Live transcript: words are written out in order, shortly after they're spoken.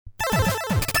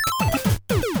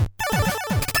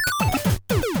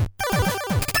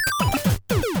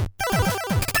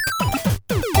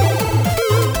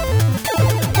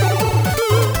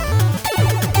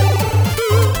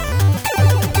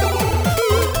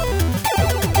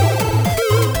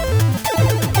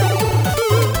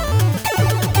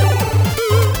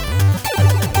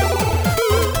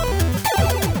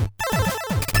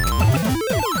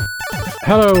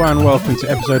Hello and welcome to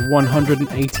episode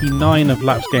 189 of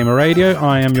Laps Gamer Radio.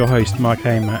 I am your host, Mark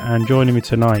Hamer, and joining me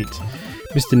tonight,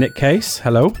 Mr. Nick Case.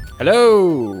 Hello.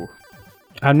 Hello.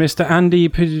 And Mr. Andy...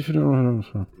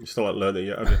 You still haven't learned it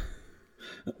yet, have you?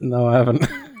 No, I haven't.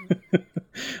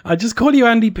 I just call you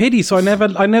Andy Piddy, so I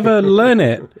never learn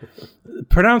it.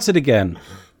 Pronounce it again.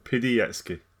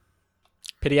 Pidietsky.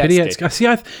 Pidietsky.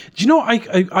 See, do you know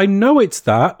what? I know it's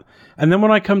that, and then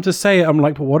when I come to say it, I'm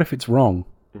like, but what if it's wrong?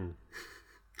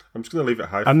 I'm just going to leave it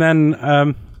high. And then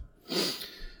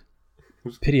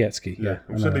Pidietsky. Yeah,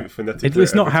 I'm just going to leave it phonetically.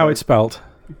 It's not how it's spelled.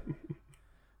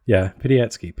 Yeah,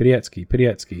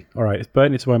 Pidietsky. All right, it's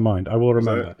burnt into my mind. I will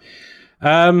remember.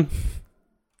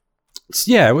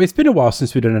 Yeah, it's been a while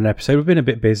since we've done an episode. We've been a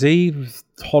bit busy.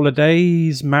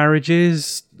 Holidays,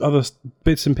 marriages, other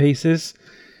bits and pieces.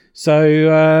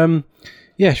 So,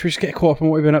 yeah, should we just get caught up on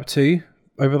what we've been up to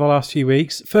over the last few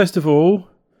weeks? First of all,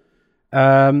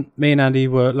 me and Andy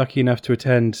were lucky enough to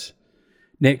attend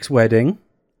Nick's wedding,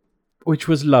 which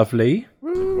was lovely.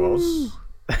 It was.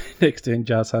 Nick's doing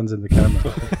jazz hands in the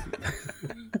camera.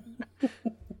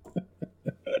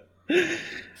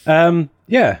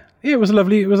 Yeah, it was a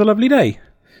lovely day.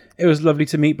 It was lovely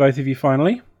to meet both of you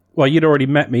finally. Well, you'd already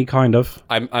met me, kind of.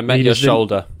 I met your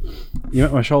shoulder. You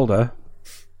met my shoulder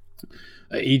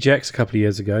at EGX a couple of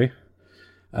years ago,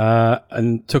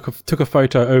 and took a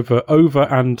photo over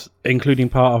and including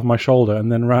part of my shoulder,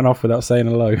 and then ran off without saying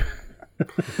hello.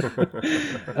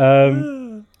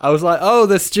 I was like, "Oh,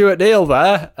 there's Stuart Neal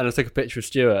there," and I took a picture of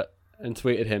Stuart and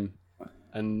tweeted him,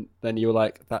 and then you were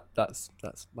like, "That's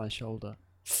my shoulder."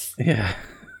 Yeah.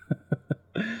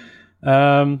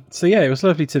 So yeah, it was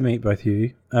lovely to meet both of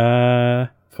you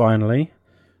finally,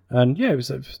 and yeah, it was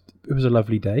a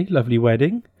lovely day, lovely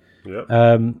wedding.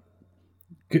 Yeah.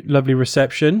 Good, lovely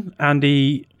reception.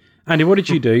 Andy, what did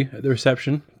you do at the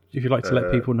reception? If you'd like to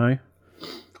let people know.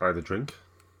 I had a drink.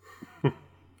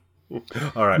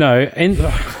 All right. No,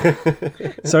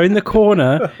 so in the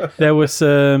corner there were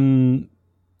some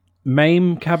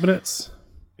MAME cabinets.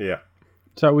 Yeah.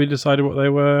 Is that what we decided what they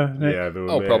were, Nick? Yeah. They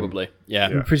were Oh, probably. Yeah.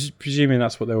 I'm presuming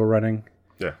that's what they were running.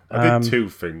 Yeah. I did two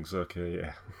things. Okay.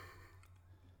 Yeah.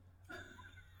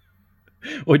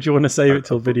 Or do you want to save it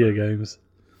till video games?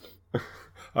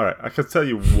 All right. I can tell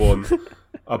you one.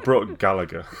 I brought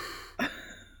Gallagher. So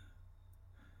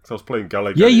I was playing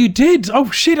Gallagher. Yeah, you did.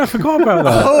 Oh shit! I forgot about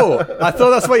that. Oh, I thought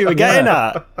that's what you were getting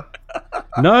at.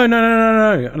 No. No,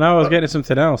 I was getting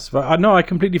something else. But I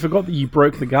completely forgot that you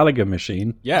broke the Gallagher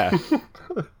machine. Yeah.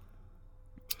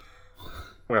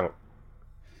 Well,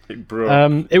 it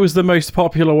broke. It was the most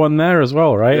popular one there as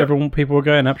well, right? Yeah. People were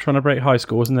going up trying to break high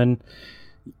scores, and then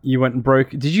you went and broke.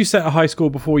 Did you set a high score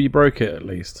before you broke it? At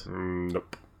least.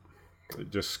 Nope. It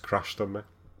just crashed on me.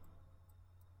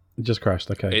 It just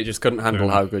crashed. Okay. It just couldn't handle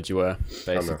how good you were.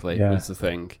 Basically, Yeah. was the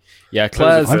thing. Yeah,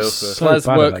 Claire's so bad at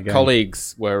that work game.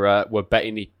 colleagues were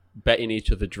betting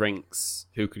each other drinks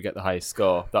who could get the highest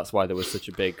score. That's why there was such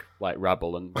a big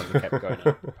rabble, and they kept going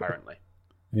up, apparently.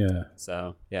 Yeah.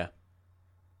 So yeah.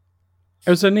 It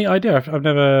was a neat idea. I've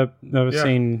never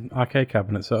seen arcade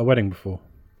cabinets at a wedding before.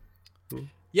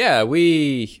 Yeah,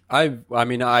 I've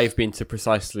been to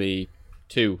precisely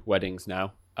 2 weddings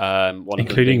now. One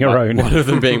Including your own. One of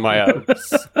them being my own.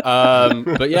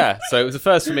 But yeah, so it was a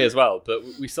first for me as well. But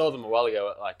we saw them a while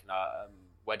ago at a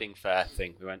wedding fair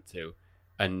thing we went to.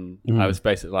 And I was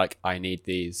basically like, I need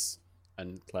these.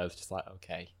 And Claire was just like,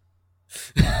 okay.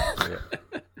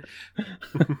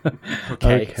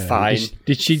 Okay, fine.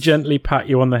 Did she gently pat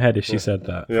you on the head as she said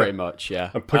that? Yeah. Pretty much,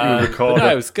 yeah. And put you in the corner.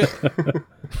 No, it was good.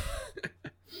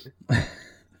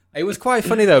 It was quite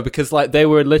funny though, because they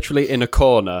were literally in a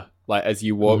corner. As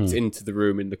you walked into the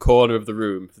room, in the corner of the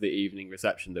room for the evening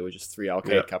reception, there were just 3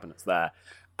 arcade cabinets there.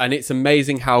 And it's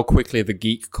amazing how quickly the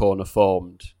geek corner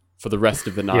formed for the rest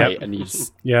of the night, and you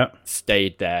just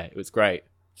stayed there. It was great.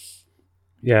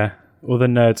 Yeah, all the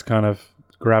nerds kind of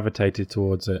gravitated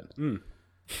towards it.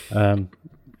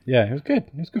 Yeah, it was good.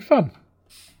 It was good fun.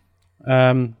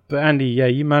 But Andy,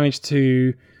 you managed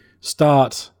to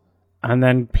start and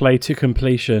then play to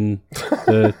completion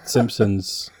the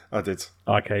Simpsons I did.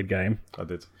 arcade game. I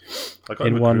did. I got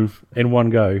in one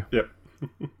go. Yep.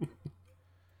 You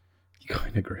got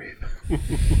in a groove.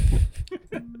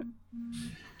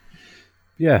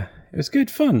 Yeah, it was good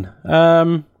fun.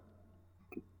 Do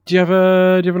you have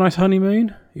a nice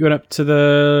honeymoon? You went up to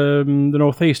the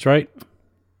northeast, right?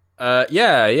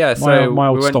 Yeah. So my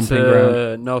old we went stomping to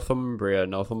ground.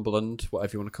 Northumberland,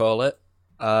 whatever you want to call it.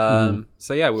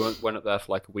 So yeah, we went up there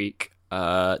for a week.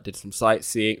 Did some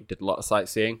sightseeing. Did a lot of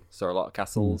sightseeing. Saw a lot of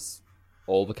castles.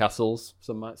 All the castles,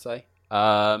 some might say.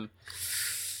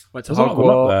 Went to There's a lot of them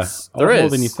up Hogwarts. there. A lot There more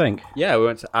is. than you think. Yeah, we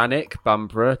went to Alnwick,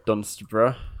 Bamborough,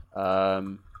 Dunstable,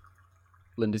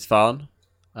 Lindisfarne,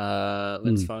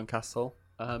 Lindisfarne Castle.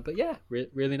 But yeah,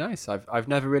 really nice. I've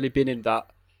never really been in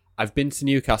that. I've been to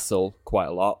Newcastle quite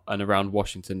a lot and around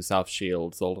Washington, South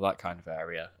Shields, all of that kind of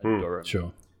area, and Durham.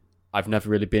 Sure. I've never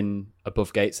really been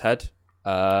above Gateshead.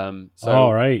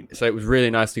 All right. So it was really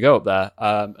nice to go up there,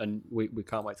 and we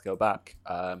can't wait to go back.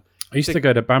 I used to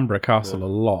go to Bamborough Castle a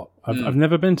lot. I've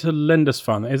never been to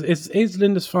Lindisfarne. Is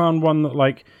Lindisfarne one that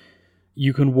like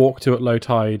you can walk to at low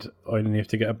tide, or you have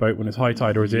to get a boat when it's high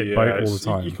tide, or is it boat all the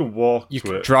time? You can walk You to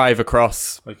can it. drive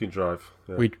across. You can drive.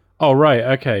 Yeah. We Oh right,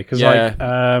 okay. Because Yeah.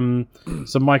 like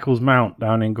St Michael's Mount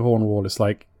down in Cornwall, it's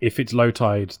like if it's low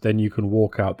tide, then you can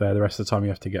walk out there. The rest of the time, you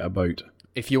have to get a boat.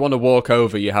 If you want to walk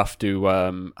over, you have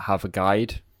to have a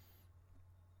guide.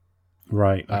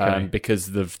 Right. Okay. Because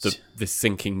of the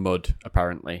sinking mud,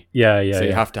 apparently. yeah. So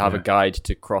you have to have yeah. a guide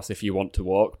to cross if you want to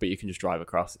walk, but you can just drive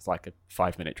across. It's like a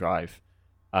 5-minute drive.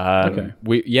 Okay.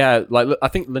 I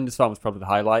think Lindisfarne was probably the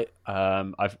highlight.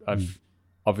 I've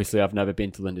obviously I've never been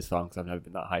to Lindisfarne because I've never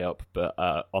been that high up, but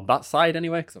on that side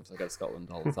anyway, because obviously I go to Scotland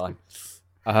all the time.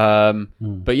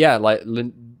 But yeah, like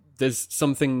there's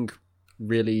something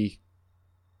really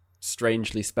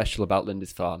strangely special about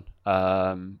Lindisfarne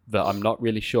that I'm not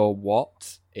really sure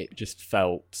what. It just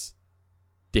felt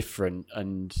different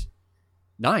and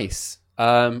nice.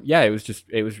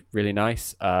 It was really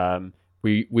nice.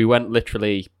 We went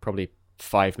literally probably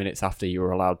 5 minutes after you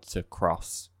were allowed to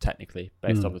cross, technically,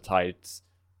 based on the tides.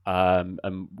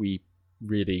 And we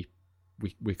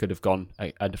could have gone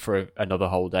and for another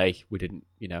whole day. We didn't,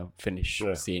 finish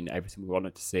seeing everything we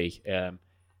wanted to see.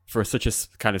 For such a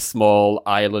kind of small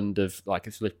island of like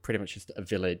it's pretty much just a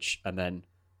village, and then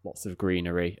lots of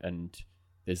greenery, and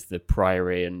there's the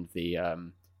priory and the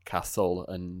castle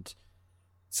and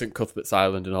St Cuthbert's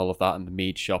Island and all of that, and the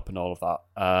mead shop and all of that.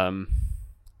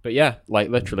 But yeah, like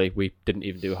literally, we didn't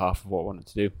even do half of what we wanted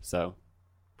to do. So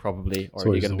probably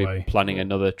already going to be planning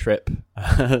another trip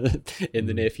in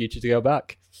the near future to go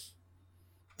back.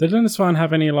 Did Lindisfarne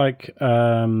have any like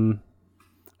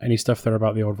any stuff there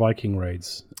about the old Viking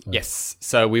raids? Yes.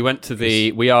 So we went to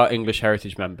we are English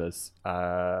Heritage members.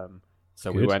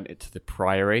 So we went to the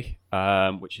Priory,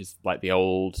 which is like the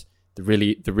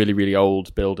really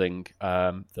old building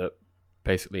that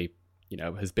basically,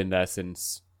 has been there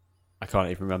since I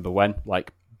can't even remember when,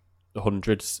 like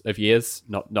hundreds of years,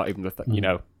 not even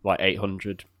like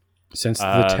 800 since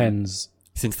the tens.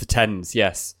 Since the tens,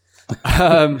 yes.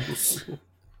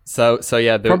 So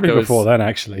yeah, probably before then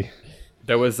actually.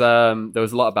 There was a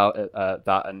lot about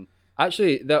that, and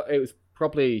actually it was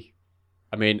probably.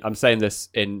 I mean, I'm saying this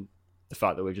in the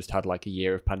fact that we've just had like a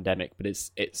year of pandemic, but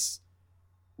it's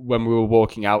when we were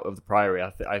walking out of the Priory,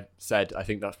 I said I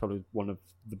think that's probably one of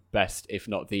the best, if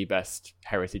not the best,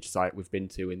 heritage site we've been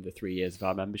to in the 3 years of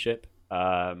our membership.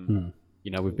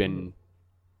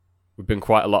 We've been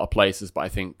quite a lot of places, but I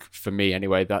think for me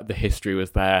anyway, that the history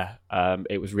was there.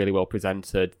 It was really well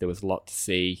presented. There was a lot to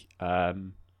see.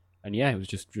 And yeah, it was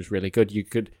just really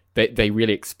good. They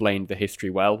really explained the history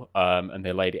well, and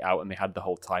they laid it out, and they had the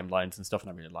whole timelines and stuff,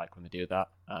 and I really like when they do that.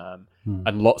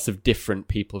 And lots of different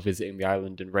people visiting the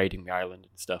island and raiding the island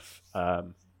and stuff,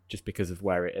 just because of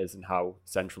where it is and how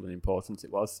central and important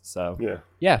it was. So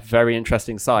yeah, very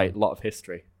interesting site, a lot of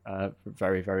history,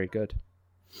 very, very good.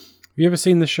 Have you ever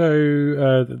seen the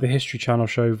show, the History Channel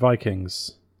show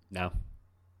Vikings? No.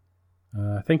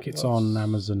 I think it's on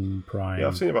Amazon Prime. Yeah,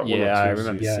 I've seen about one or two. I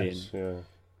remember seeing. Yeah.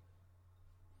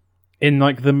 In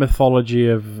like the mythology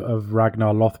of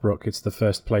Ragnar Lothbrok, it's the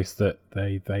first place that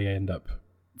they end up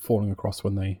falling across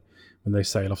when they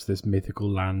sail off to this mythical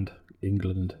land,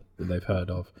 England, that they've heard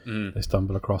of. They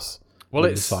stumble across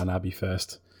Lindisfarne Abbey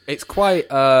first. It's quite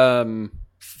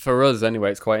for us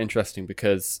anyway. It's quite interesting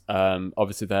because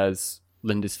obviously there's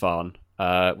Lindisfarne,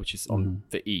 which is on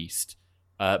the east.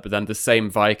 But then the same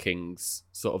Vikings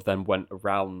sort of then went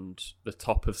around the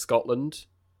top of Scotland.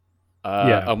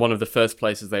 And one of the first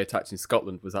places they attacked in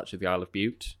Scotland was actually the Isle of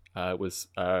Bute, was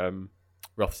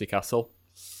Rothesay Castle.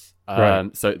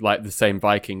 Right. So like the same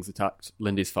Vikings attacked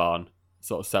Lindisfarne,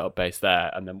 sort of set up base there,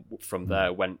 and then from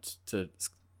there went to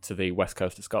the west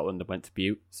coast of Scotland and went to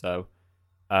Bute. So,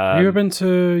 have you ever been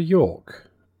to York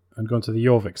and gone to the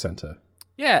Jorvik Centre?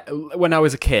 Yeah, when I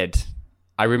was a kid,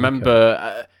 I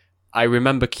remember. I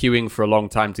remember queuing for a long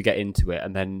time to get into it,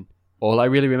 and then all I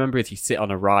really remember is you sit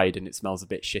on a ride and it smells a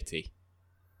bit shitty.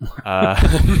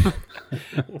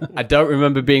 I don't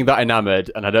remember being that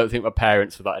enamoured, and I don't think my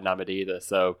parents were that enamoured either.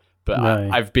 So, but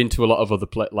no. I've been to a lot of other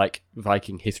like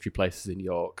Viking history places in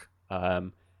York. I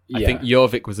think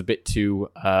Jorvik was a bit too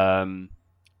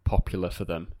popular for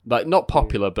them. Like, not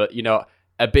popular, but, you know,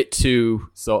 a bit too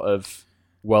sort of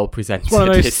well-presented It's one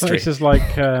of those history. places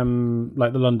like the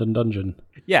London Dungeon.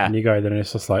 Yeah. And you go there and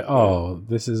it's just like, oh,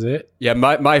 this is it? Yeah,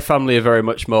 my family are very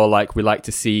much more like, we like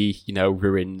to see, you know,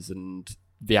 ruins and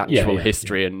the actual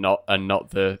history and not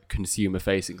the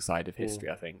consumer-facing side of history,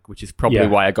 I think, which is probably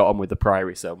why I got on with the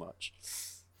Priory so much.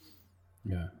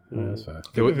 Yeah, that's fair.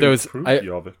 There was...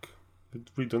 Jorvik.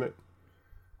 We've redone it.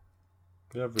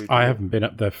 Yeah, I haven't been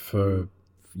up there for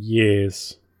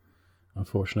years,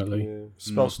 unfortunately.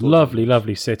 Yeah.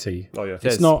 Lovely city. Oh yeah,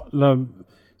 It's not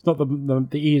the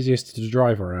easiest to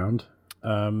drive around.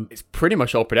 It's pretty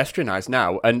much all pedestrianised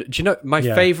now. And do you know, my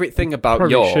favourite thing about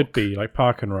Probably York... should be, like,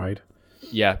 park and ride.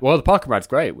 Yeah, well, the park and ride's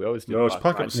great. We always do no, it's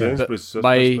park parking and at ride. Sainsbury's.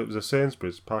 But It was a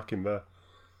Sainsbury's parking there.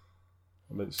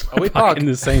 I mean, we Park in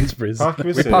the Sainsbury's.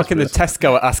 we park in the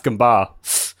Tesco at Askham Bar.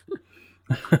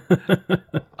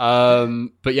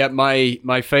 But yeah,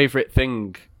 my favourite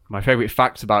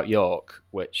fact about York,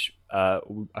 which I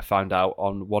found out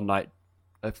on one night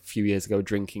a few years ago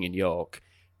drinking in York,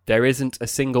 there isn't a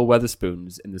single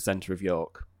Wetherspoons in the centre of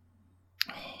York.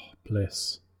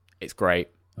 Bliss. It's great.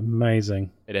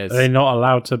 Amazing. It is. Are they not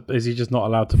allowed to? Is he just not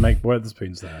allowed to make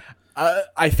Wetherspoons there?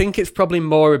 I think it's probably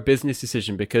more a business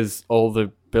decision because all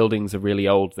the buildings are really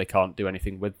old. They can't do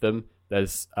anything with them.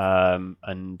 There's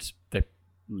and the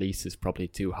lease is probably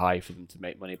too high for them to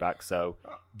make money back. So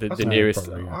the nearest,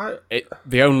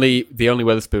 the only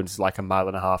Wetherspoons is like a mile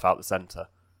and a half out the centre.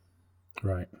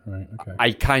 Right. Okay.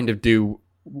 I kind of do.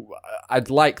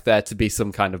 I'd like there to be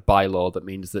some kind of bylaw that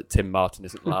means that Tim Martin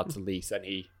isn't allowed to lease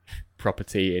any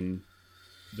property in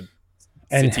the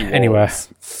city walls. Anywhere.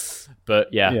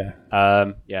 But yeah.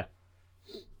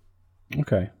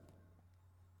 Okay.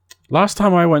 Last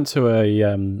time I went to a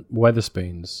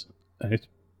Wetherspoons, and it's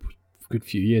a good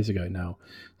few years ago now,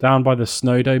 down by the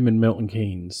Snowdome in Milton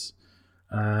Keynes.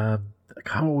 I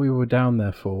can't remember what we were down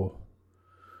there for.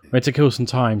 We had to kill some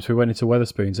time, so we went into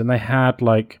Wetherspoons, and they had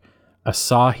like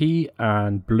Asahi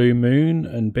and Blue Moon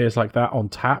and beers like that on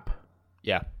tap.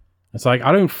 Yeah. It's like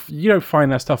you don't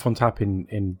find that stuff on tap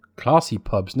in classy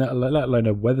pubs, let alone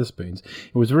a Wetherspoons.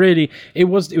 It was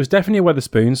definitely a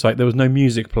Wetherspoons. Like there was no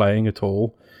music playing at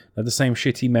all. They had the same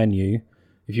shitty menu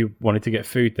if you wanted to get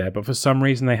food there, but for some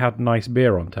reason they had nice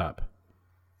beer on tap.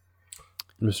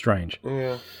 It was strange.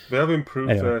 Yeah, they have improved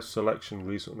their selection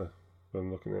recently.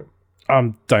 I'm looking at.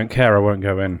 Don't care. I won't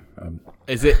go in.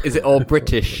 Is it all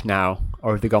British now,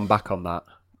 or have they gone back on that?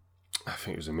 I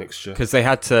think it was a mixture because they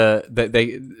had to.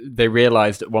 They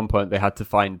realised at one point they had to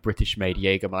find British-made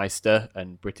Jägermeister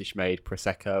and British-made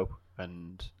Prosecco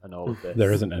and all of this.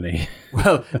 There isn't any.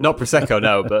 Well, not Prosecco,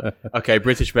 no, but okay,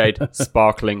 British-made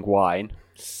sparkling wine.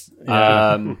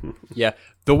 Yeah.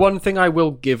 The one thing I will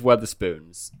give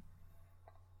Wetherspoons,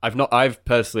 I've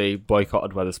personally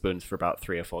boycotted Wetherspoons for about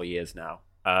 3 or 4 years now.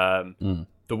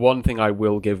 The one thing I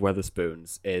will give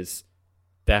Wetherspoons is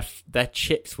their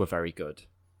chips were very good.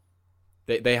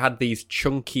 They had these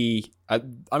chunky... I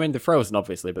mean, they're frozen,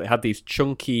 obviously, but they had these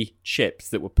chunky chips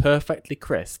that were perfectly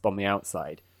crisp on the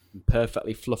outside and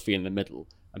perfectly fluffy in the middle.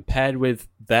 And paired with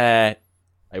their...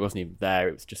 It wasn't even there,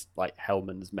 it was just like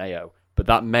Hellman's mayo. But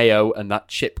that mayo and that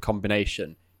chip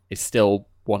combination is still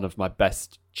one of my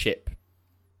best chip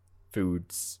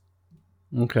foods.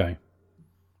 Okay.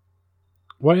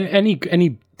 Well, any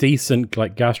decent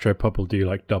like gastropub will do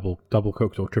like double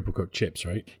cooked or triple cooked chips,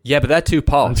 right? Yeah, but they're too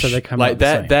posh. And so they come like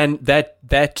out the same.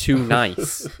 they're too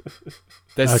nice.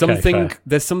 There's fair.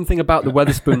 There's something about the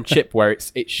Wetherspoon chip where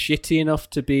it's shitty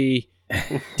enough to be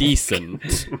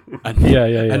decent and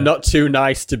and not too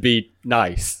nice to be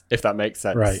nice, if that makes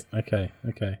sense. Right. Okay.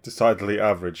 decidedly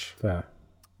average. Fair.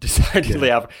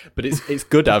 Decidedly average, but it's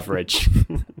good average.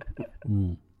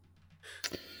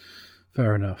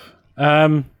 Fair enough.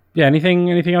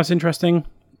 Anything else interesting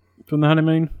from the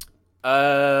honeymoon?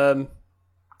 Well,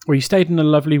 you stayed in a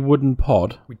lovely wooden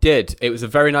pod. We did. It was a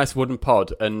very nice wooden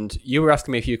pod, and you were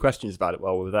asking me a few questions about it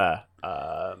while we were there.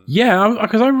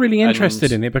 Because I'm really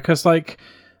interested in it because, like,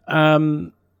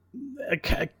 going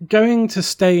to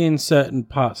stay in certain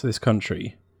parts of this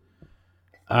country,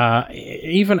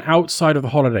 even outside of the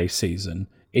holiday season,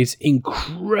 is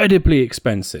incredibly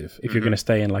expensive if you're going to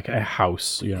stay in like a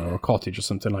house, or a cottage or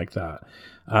something like that.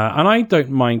 And I don't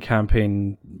mind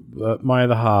camping. My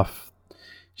other half,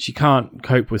 she can't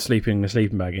cope with sleeping in a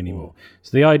sleeping bag anymore.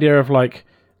 So the idea of like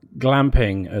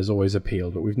glamping has always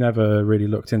appealed, but we've never really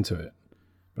looked into it.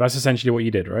 But that's essentially what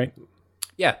you did, right?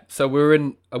 Yeah. So we were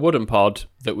in a wooden pod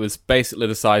that was basically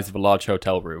the size of a large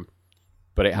hotel room,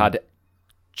 but it had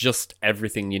just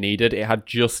everything you needed. It had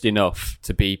just enough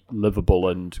to be livable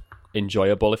and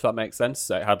enjoyable, if that makes sense.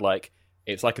 So it had like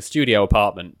it's like a studio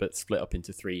apartment, but split up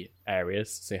into 3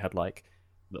 areas. So you had like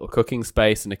a little cooking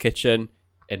space and a kitchen.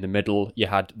 In the middle, you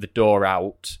had the door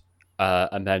out,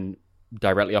 and then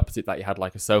directly opposite that, you had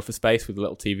like a sofa space with a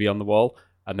little TV on the wall,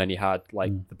 and then you had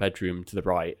like the bedroom to the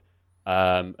right,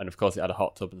 and of course it had a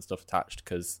hot tub and stuff attached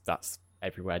because that's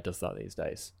everywhere does that these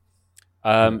days.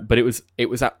 But it was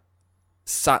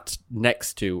sat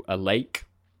next to a lake,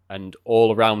 and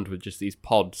all around were just these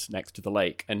pods next to the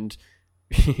lake, and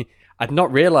I'd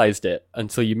not realised it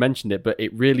until you mentioned it, but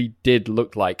it really did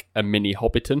look like a mini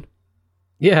Hobbiton.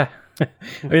 Yeah. I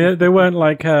mean, they weren't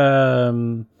like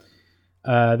the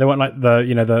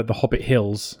the Hobbit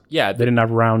hills. Yeah, they didn't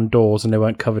have round doors and they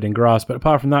weren't covered in grass. But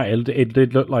apart from that, it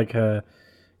did look like a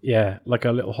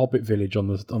little Hobbit village on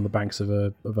the banks of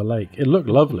a lake. It looked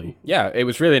lovely. Yeah, it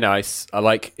was really nice.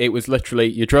 It was literally,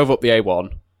 you drove up the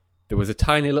A1. There was a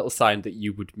tiny little sign that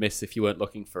you would miss if you weren't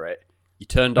looking for it. You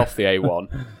turned off the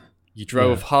A1. You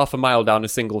drove half a mile down a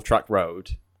single track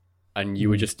road, and you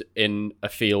were just in a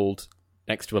field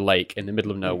next to a lake in the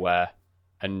middle of nowhere,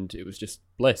 and it was just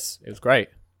bliss. It was great.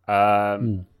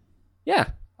 So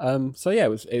it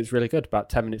was really good. About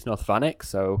 10 minutes north of Alnwick.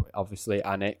 So obviously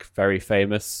Alnwick, very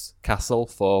famous castle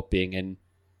for being in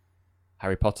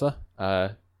Harry Potter.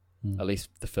 At least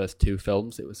the first 2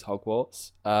 films, it was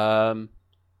Hogwarts. And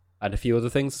a few other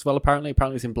things as well. Apparently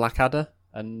it's in Blackadder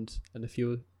and a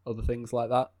few other things like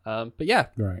that. But yeah,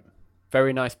 right.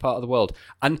 Very nice part of the world.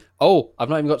 And I've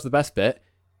not even got to the best bit.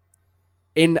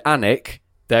 In Alnwick,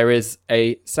 there is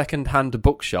a second-hand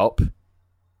bookshop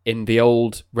in the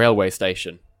old railway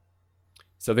station.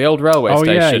 So the old railway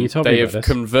station, they have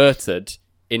converted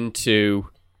into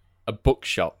a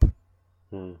bookshop,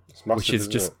 It's massive, which is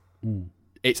just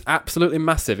it's absolutely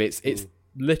massive. It's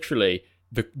literally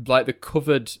the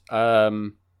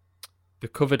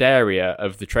covered area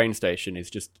of the train station is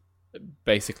just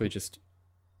basically just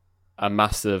a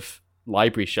massive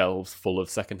library shelves full of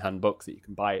second-hand books that you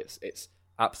can buy. It's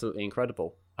absolutely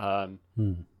incredible.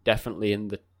 Definitely in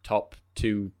the top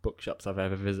 2 bookshops I've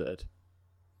ever visited.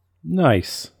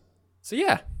 Nice. So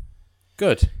yeah,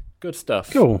 good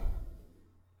stuff. Cool.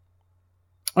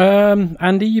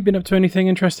 Andy, you been up to anything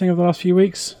interesting over the last few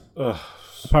weeks?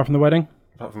 Apart from the wedding?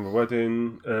 Apart from the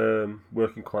wedding,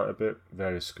 working quite a bit.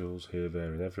 Various schools here,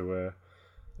 there, and everywhere.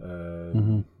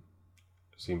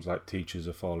 Seems like teachers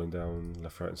are falling down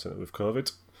left, right, and centre with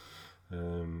COVID.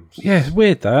 Yeah, it's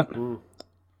weird that.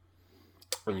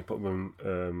 When you put them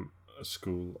in a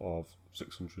school of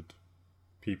 600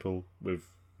 people with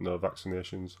no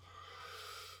vaccinations,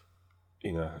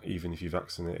 even if you're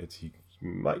vaccinated, you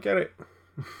might get it.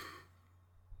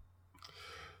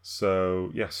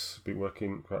 So, yes, been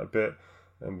working quite a bit.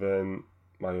 And then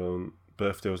my own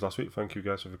birthday was last week. Thank you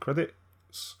guys for the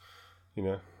credits.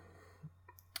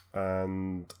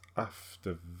 And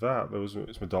after that,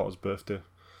 it's my daughter's birthday.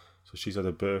 So she's had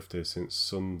a birthday since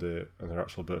Sunday, and her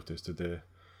actual birthday is today.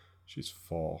 She's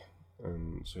 4,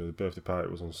 and so the birthday party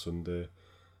was on Sunday,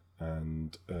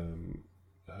 and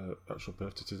her actual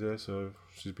birthday today. So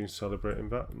she's been celebrating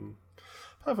that, and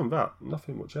apart from that,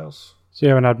 nothing much else. So you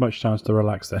haven't had much chance to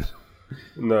relax then?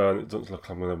 No, and it doesn't look like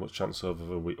I'm going to have much chance over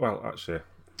the week. Well, actually,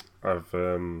 I've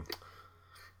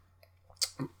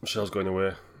Michelle's going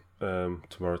away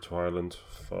tomorrow to Ireland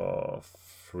for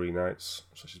 3 nights,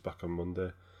 so she's back on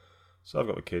Monday. So I've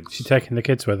got the kids. She's taking the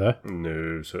kids with her?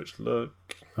 No such luck.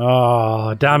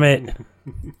 Oh, damn it.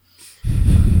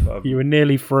 You were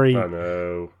nearly free. I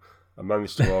know. I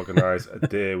managed to organise a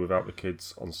day without the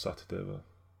kids on Saturday, though.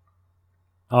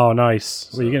 Oh,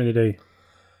 nice. What are you going to do?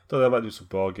 I might do some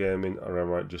board gaming, or I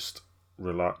might just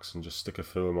relax and just stick a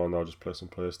film on, or just play some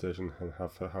PlayStation and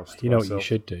have the house to You know myself. what you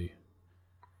should do? You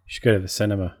should go to the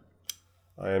cinema.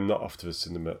 I am not off to the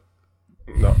cinema.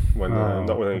 Not when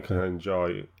I can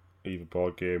enjoy either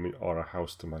board gaming or a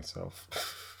house to myself.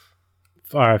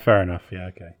 All right, fair enough. Yeah,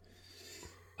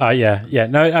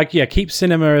 okay. Keep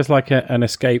cinema as like an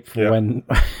escape for when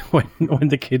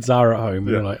the kids are at home and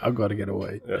you're like, I've got to get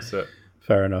away. That's it.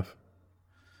 Fair enough.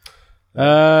 What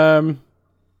have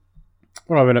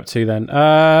I been up to then?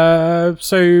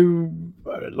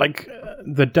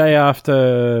 The day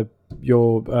after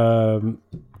your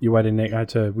wedding, Nick,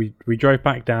 we drove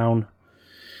back down,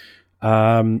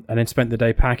 and then spent the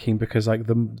day packing because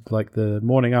the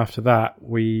morning after that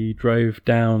we drove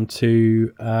down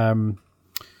to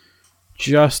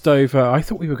just over. I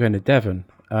thought we were going to Devon,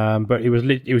 but it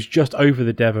was just over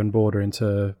the Devon border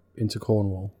into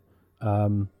Cornwall. A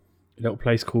little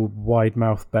place called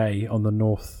Widemouth Bay on the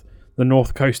north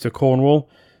coast of Cornwall,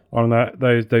 on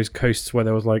those coasts where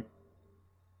there was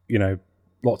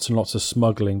lots and lots of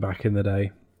smuggling back in the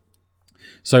day.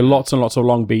 So lots and lots of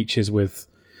long beaches with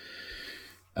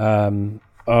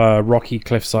rocky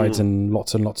cliff sides and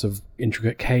lots of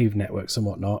intricate cave networks and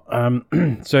whatnot.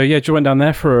 So yeah, just went down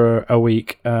there for a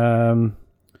week.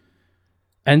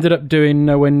 Ended up doing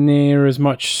nowhere near as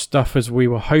much stuff as we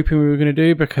were hoping we were going to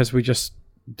do because we just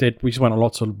went on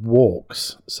lots of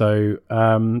walks. So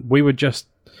we were just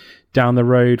down the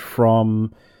road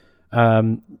from.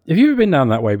 Have you ever been down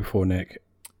that way before, Nick?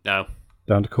 No.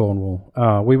 Down to Cornwall.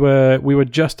 We were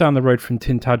just down the road from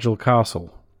Tintagel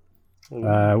Castle,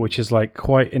 which is like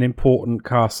quite an important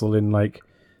castle in like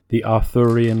the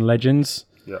Arthurian legends.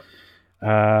 Yeah.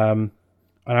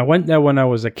 And I went there when I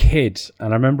was a kid,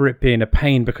 and I remember it being a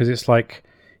pain because it's like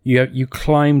you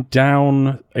climb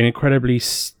down an incredibly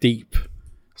steep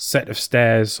set of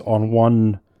stairs on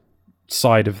one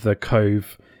side of the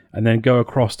cove, and then go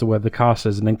across to where the castle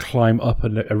is, and then climb up a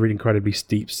really incredibly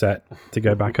steep set to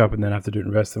go back up, and then have to do it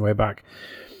the rest of the way back.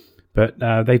 But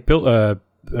they've built a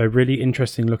really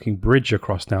interesting looking bridge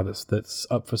across now that's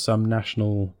up for some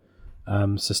national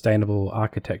sustainable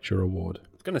architecture award. I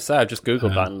was going to say, I just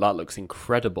googled that and that looks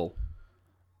incredible.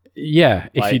 Yeah,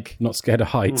 if Like- you're not scared of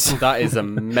heights. That is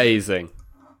amazing.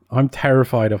 I'm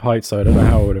terrified of heights, so I don't know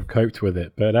how I would have coped with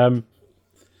it. But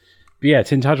yeah,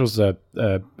 Tintagel's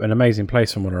an amazing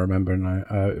place from what I remember, and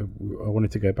I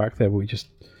wanted to go back there, but we just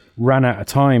ran out of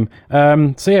time.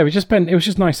 So yeah, it was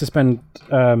just nice to spend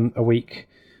a week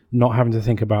not having to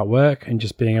think about work and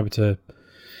just being able to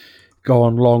go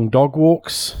on long dog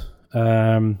walks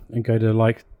and go to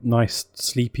like nice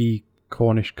sleepy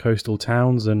Cornish coastal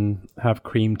towns and have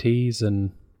cream teas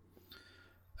and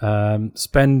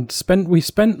we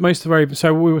spent most of our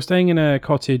so we were staying in a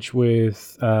cottage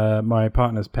with my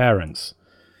partner's parents,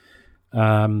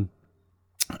 and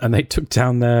they took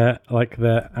down their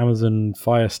Amazon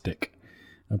Fire Stick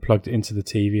and plugged it into the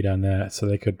TV down there so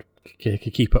they could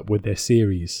keep up with their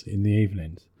series in the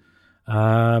evenings.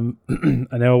 And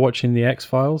they were watching the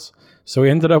X-Files, so we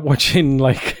ended up watching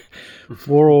like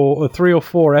 3 or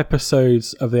 4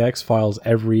 episodes of the X-Files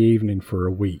every evening for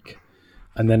a week.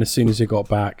 And then as soon as we got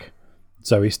back,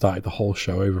 Zoe started the whole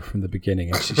show over from the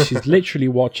beginning. And she's literally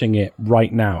watching it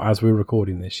right now. As we're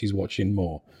recording this, she's watching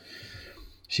more.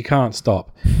 She can't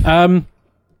stop. But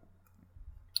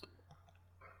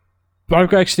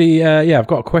I've actually, I've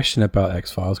got a question about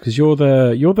X-Files because you're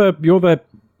the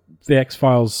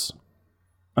X-Files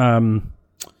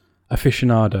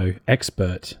aficionado,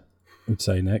 expert, I would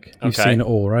say, Nick. You've Okay. seen it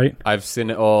all, right? I've seen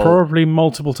it all Probably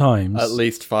multiple times. at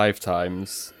least 5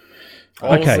 times.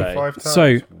 Okay, I'll say. 5 times?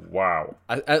 so- Wow.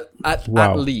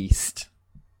 At least.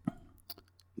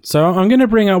 So I'm going to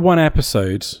bring up one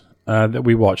episode that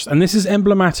we watched, and this is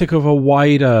emblematic of a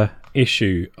wider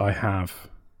issue I have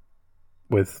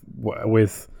with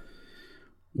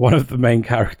one of the main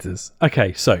characters.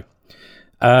 Okay, so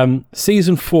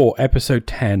season 4, episode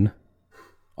 10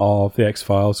 of the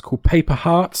X-Files, called Paper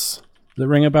Hearts. Does that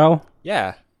ring a bell?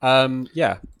 Yeah.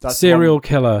 Yeah. That's Serial one-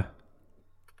 killer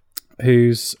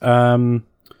who's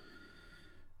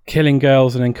killing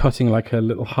girls and then cutting like a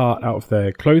little heart out of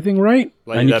their clothing, right?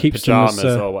 like and their he keeps them pajamas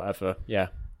as or whatever. Yeah.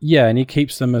 and he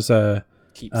keeps them as a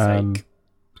Keepsake.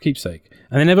 keepsake.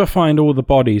 And they never find all the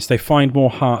bodies. They find more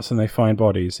hearts than they find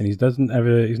bodies, and he's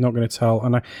not going to tell.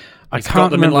 And I He's got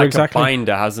can't them in remember like exactly. a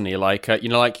binder, hasn't he? Like you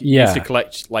used Yeah. to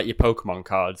collect like your Pokemon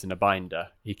cards in a binder.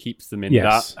 He keeps them in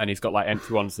Yes. that, and he's got like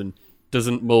empty ones. And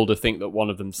doesn't Mulder think that one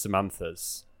of them's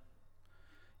Samantha's?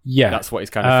 Yeah, That's what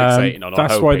he's kind of fixating on. or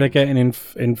That's why they're hoping. getting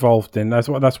involved in. That's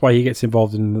why he gets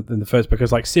involved in the first,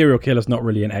 because like serial killer's not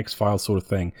really an X-Files sort of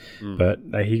thing, but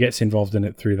he gets involved in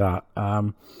it through that.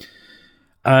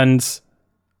 And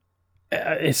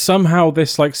it's somehow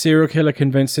this like serial killer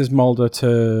convinces Mulder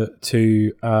to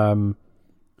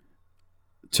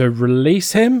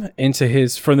release him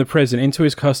from the prison into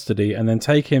his custody, and then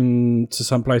take him to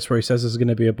some place where he says there's going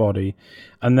to be a body,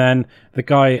 and then the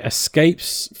guy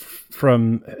escapes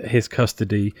from his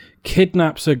custody,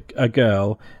 kidnaps a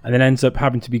girl, and then ends up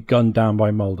having to be gunned down by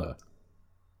Mulder.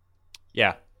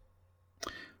 Yeah.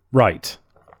 Right.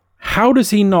 How does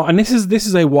he not? And this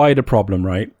is a wider problem,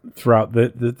 right? Throughout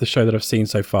the show that I've seen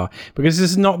so far, because this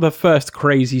is not the first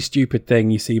crazy stupid thing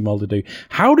you see Mulder do.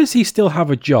 How does he still have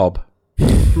a job?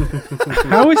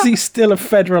 How is he still a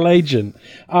federal agent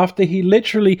after he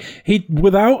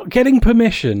without getting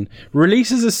permission,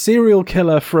 releases a serial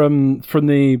killer from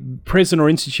the prison or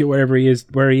institute where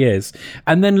he is,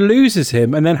 and then loses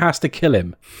him and then has to kill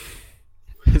him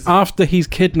after he's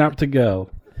kidnapped a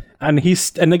girl? And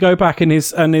they go back, and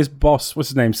his boss, what's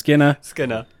his name, Skinner,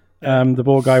 the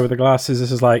bald guy with the glasses,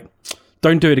 this is like,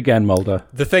 don't do it again, Mulder.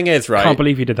 The thing is, right? Can't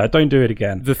believe you did that. Don't do it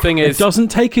again. The thing It is, doesn't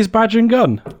take his badge and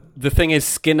gun. the thing is,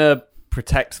 Skinner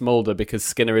protects Mulder because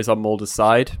Skinner is on Mulder's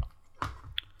side.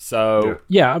 So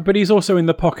Yeah, but he's also in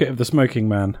the pocket of the smoking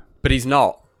man. but he's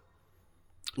not.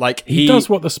 Like He does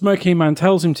what the smoking man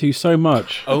tells him to so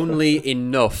much. only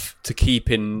enough to keep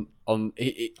him on.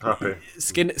 Happy.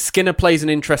 Skinner plays an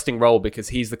interesting role because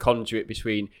he's the conduit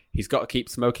between. He's got to keep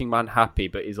Smoking Man happy,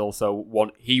 but he's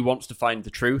also he wants to find the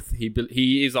truth.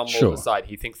 He is on Mulder's side.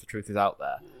 He thinks the truth is out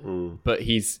there, but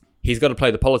he's got to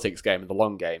play the politics game and the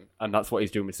long game, and that's what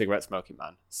he's doing with Cigarette Smoking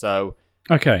Man. So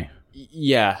Okay.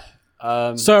 yeah.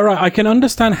 So, right, I can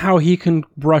understand how he can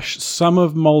brush some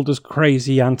of Mulder's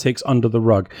crazy antics under the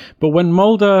rug. But when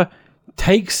Mulder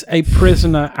takes a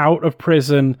prisoner out of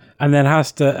prison and then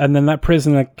that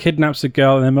prisoner kidnaps a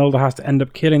girl and then Mulder has to end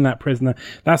up killing that prisoner,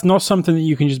 that's not something that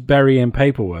you can just bury in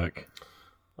paperwork.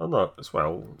 Oh, no, it's an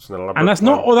elaborate And that's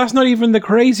not even the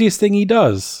craziest thing he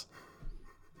does.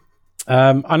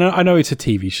 I know it's a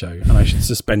TV show, and I should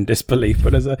suspend disbelief.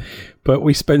 But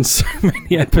we spend so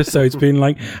many episodes being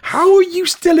like, "How are you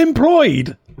still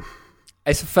employed?"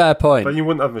 It's a fair point. Then you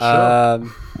wouldn't have a show.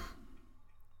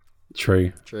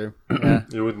 True. Yeah.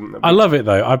 You wouldn't. I love it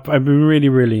though. I've been really,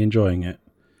 really enjoying it.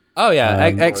 Oh yeah,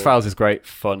 X-Files is great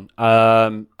fun.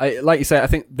 Like you say, I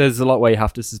think there's a lot where you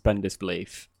have to suspend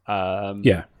disbelief.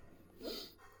 Yeah,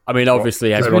 I mean,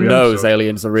 obviously, everyone knows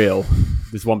aliens are real.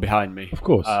 There's one behind me. of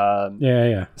course.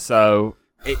 Yeah. So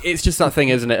it's just that thing,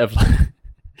 isn't it? Of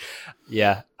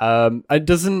yeah. And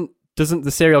doesn't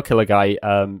the serial killer guy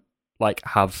like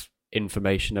have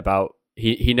information about?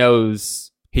 He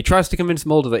knows. He tries to convince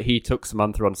Mulder that he took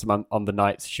Samantha on the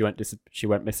nights she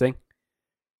went missing,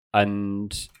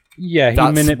 and Yeah,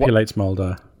 he manipulates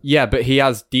Mulder. yeah, but he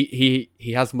has he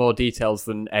has more details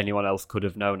than anyone else could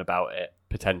have known about it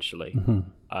potentially.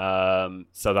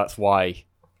 So that's why,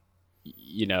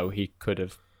 he could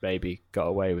have maybe got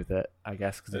away with it, I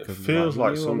guess. Cause it feels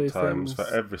like sometimes for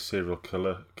every serial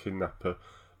kidnapper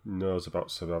knows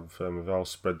about Samantha, and they've all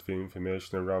spread the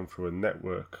information around through a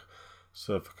network,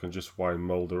 so they can just wind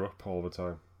Mulder up all the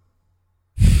time.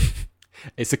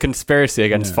 It's a conspiracy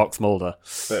against Fox Mulder.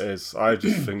 It is. I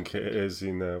just think it is,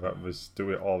 that was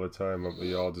do it all the time on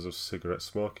the orders of Cigarette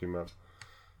Smoking Man.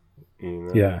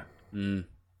 Yeah.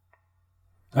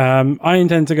 I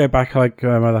intend to go back like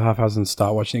my other half hours and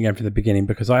start watching it again from the beginning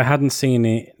because I hadn't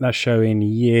seen that show in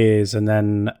years, and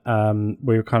then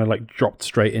we were kind of like dropped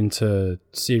straight into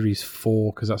series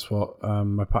 4 because that's what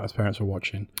my partner's parents were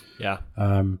watching. Yeah.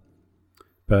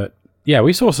 But yeah,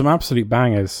 we saw some absolute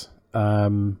bangers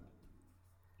while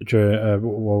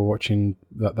watching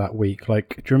that week. Like,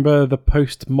 do you remember the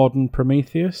postmodern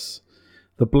Prometheus,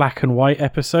 the black and white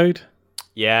episode?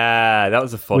 Yeah, that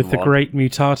was a fun one. With the great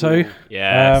Mutato.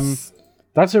 Yes.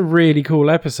 That's a really cool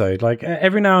episode. Like,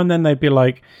 every now and then they'd be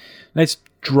like, let's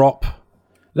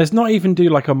not even do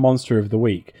like a monster of the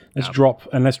week. Let's drop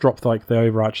like the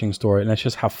overarching story and let's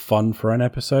just have fun for an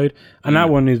episode. And that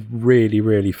one is really,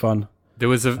 really fun.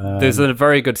 There's a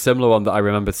very good similar one that I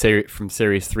remember from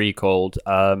series 3 called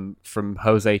From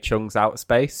Jose Chung's Outer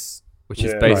Space, which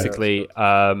is basically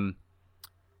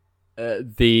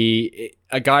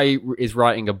a guy is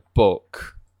writing a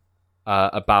book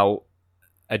about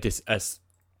a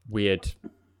weird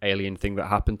alien thing that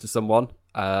happened to someone,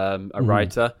 a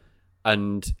writer,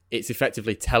 and it's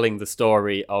effectively telling the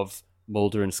story of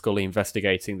Mulder and Scully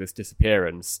investigating this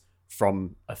disappearance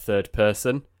from a third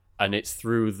person. And it's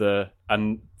through the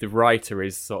writer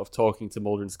is sort of talking to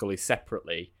Mulder and Scully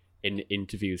separately in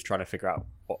interviews, trying to figure out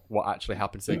what actually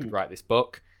happened so he could write this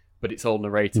book. But it's all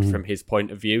narrated from his point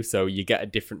of view, so you get a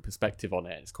different perspective on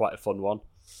it. It's quite a fun one.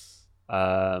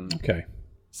 Okay.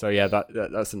 So yeah,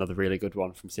 that's another really good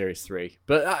one from series 3.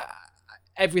 But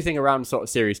everything around sort of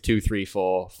series 2, 3,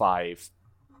 4, 5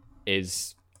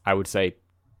 is, I would say,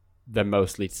 they're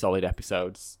mostly solid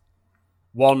episodes.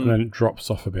 And then it drops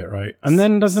off a bit, right? And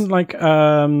then doesn't David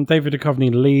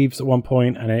Duchovny leaves at one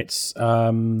point, and it's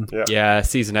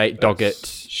season 8,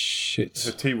 Doggett. Shit, it's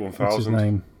a T-1000. What's his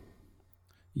name?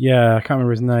 Yeah, I can't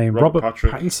remember his name. Robert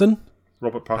Pattinson.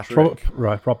 Robert Patrick.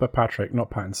 Robert Patrick, not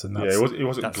Pattinson. He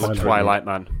wasn't. That's the Twilight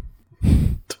Man.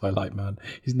 Twilight Man.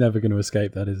 He's never going to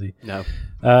escape that, is he? No.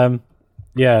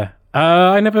 Yeah.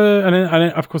 I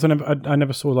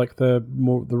never saw like the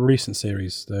recent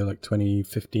series, the like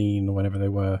 2015 or whenever they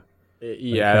were.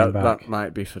 Yeah, that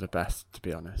might be for the best, to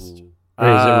be honest. Is it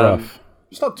rough?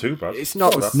 It's not too bad. It's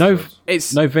not.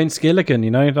 It's no Vince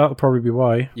Gilligan. That'll probably be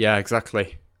why. Yeah,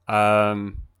 exactly.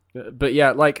 But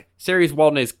yeah, like series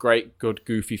 1 is great, good,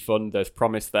 goofy fun. There's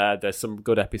promise there. There's some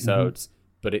good episodes,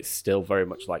 but it's still very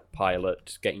much like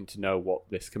pilot, getting to know what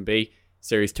this can be.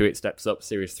 Series 2, it steps up.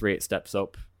 Series 3, it steps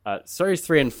up. Series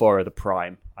 3 and 4 are the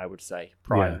prime, I would say.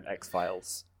 Prime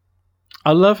X-Files.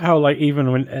 I love how like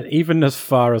even as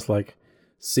far as like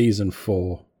season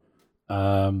 4,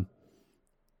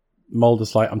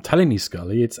 Mulder's like, I'm telling you,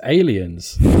 Scully, it's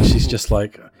aliens. She's just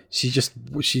like, she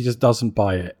just doesn't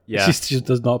buy it. Yeah. She just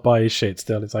does not buy his shit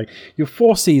still. It's like, you're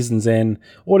 4 seasons in,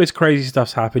 all this crazy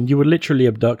stuff's happened, you were literally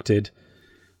abducted,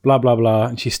 blah, blah, blah.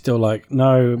 And she's still like,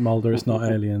 no, Mulder, it's not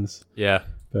aliens. Yeah.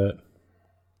 But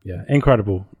yeah,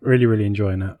 incredible. Really, really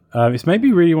enjoying it. It's made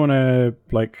me really want to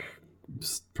like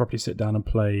properly sit down and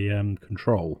play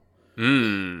Control.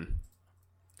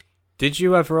 Did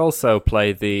you ever also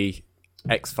play the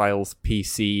X-Files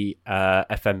PC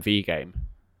FMV game?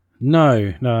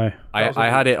 No. I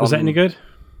had it on... Was that any good?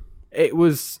 It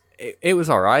was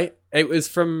all right. It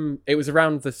was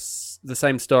around the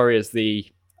same story as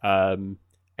the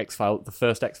X-Files, the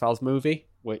first X-Files movie,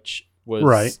 which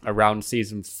was around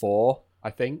season 4, I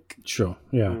think. Sure,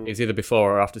 yeah. It was either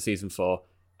before or after season 4,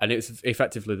 and it was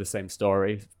effectively the same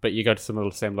story, but you go to some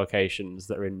of the same locations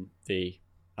that are in the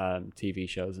TV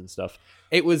shows and stuff.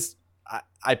 It was...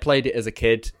 I played it as a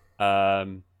kid.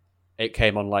 It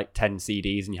came on like 10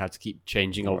 CDs and you had to keep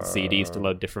changing all the CDs to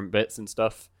load different bits and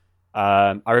stuff.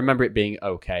 I remember it being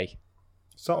okay.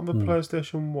 Is that on the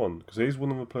PlayStation 1? Because it is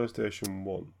one on the PlayStation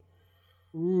 1.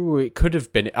 Ooh, it could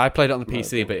have been. I played it on the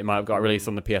PC, but it might have got released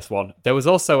on the PS1. There was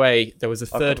also a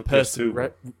third person... I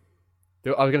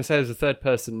was going to say there's a third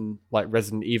person like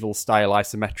Resident Evil style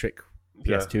isometric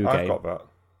PS2 game. I've got that.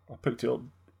 I picked it up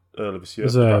earlier this year.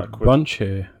 There's a bunch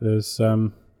here. There's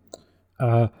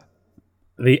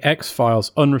the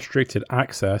X-Files Unrestricted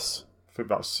Access. I think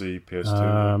that's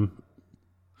PS2.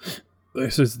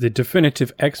 This is the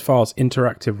definitive X-Files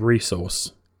interactive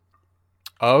resource.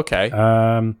 Oh, okay.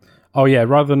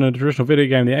 Rather than a traditional video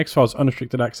game, the X-Files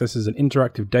Unrestricted Access is an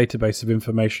interactive database of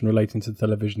information relating to the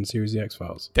television series The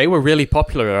X-Files. They were really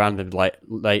popular around the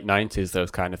late 90s,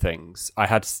 those kind of things. I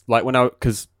had, like,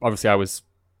 because obviously I was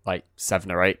like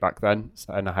 7 or 8 back then,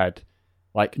 and I had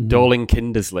like Dorling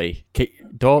Kindersley,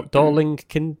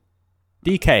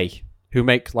 DK, who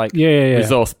make like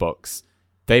resource books.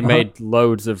 They made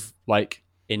loads of like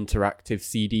interactive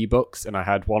CD books, and I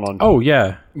had one on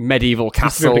medieval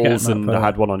castles, and I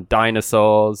had one on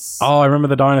dinosaurs. Oh, I remember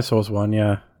the dinosaurs one.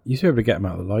 Yeah, you used to be able to get them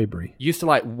out of the library. You used to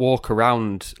like walk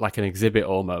around like an exhibit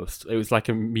almost. It was like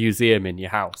a museum in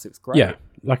your house. It was great. Yeah,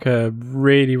 like a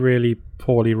really, really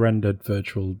poorly rendered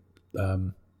virtual.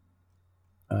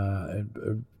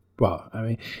 Well, I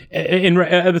mean,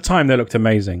 at the time they looked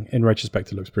amazing. In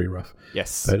retrospect, it looks pretty rough.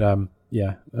 Yes, but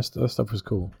that stuff was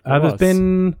cool. There's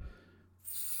been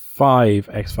 5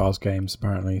 X-Files games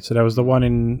apparently. So there was the one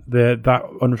in that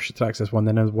Unrestricted Access one,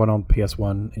 then there was one on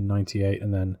PS1 in '98,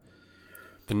 and then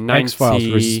the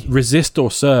X-Files Resist or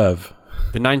Serve.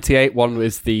 The '98 one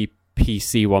was the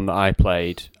PC one that I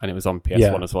played, and it was on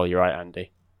PS1 as well. You're right,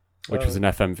 Andy, which was an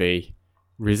FMV.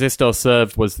 Resist or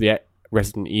Serve was the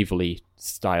Resident Evil-y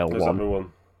style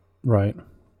one. Right.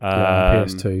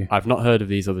 PS2. I've not heard of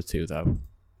these other two, though.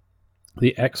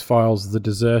 The X-Files The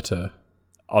Deserter.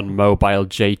 On mobile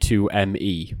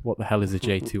J2ME. What the hell is a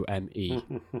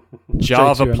J2ME?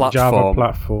 Java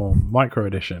platform. Micro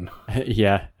edition.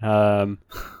 Yeah. And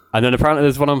then apparently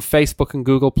there's one on Facebook and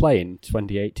Google Play in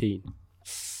 2018.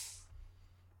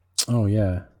 Oh,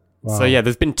 yeah. Wow. So, yeah,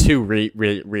 there's been 2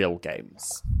 real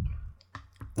games.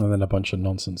 And then a bunch of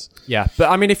nonsense. Yeah, but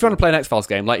I mean, if you want to play an X-Files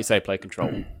game, like you say, play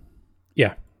Control.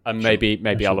 Yeah. And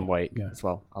maybe Alan Wake as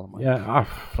well. Alan Wake. Yeah,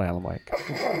 play Alan Wake.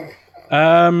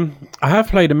 I have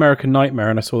played American Nightmare,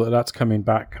 and I saw that that's coming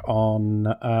back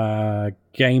on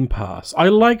Game Pass. I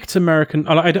liked American.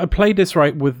 I played this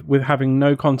with having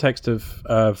no context of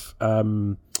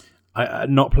not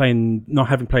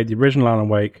having played the original Alan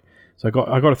Wake. So I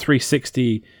got a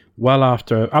 360 well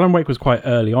after Alan Wake was quite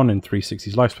early on in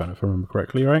 360's lifespan, if I remember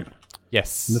correctly, right?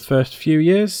 Yes. In the first few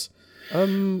years.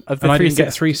 And I didn't get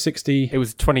a 360. It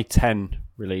was a 2010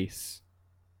 release.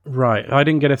 Right. I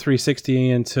didn't get a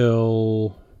 360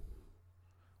 until...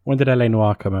 When did LA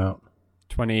Noire come out?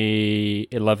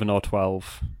 2011 or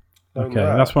 12. Okay,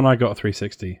 that's when I got a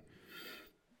 360.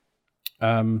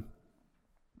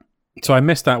 So I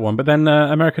missed that one. But then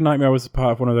American Nightmare was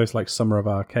part of one of those like Summer of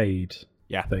Arcade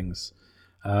things.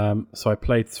 So I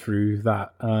played through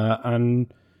that.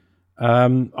 And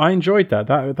I enjoyed that.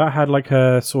 That had like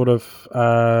a sort of...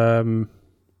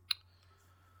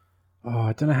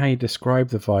 I don't know how you describe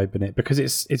the vibe in it, because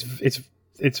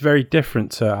it's very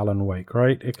different to Alan Wake,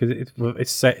 right? Because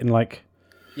it's set in like...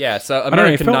 Yeah, so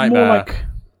American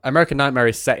Nightmare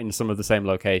is set in some of the same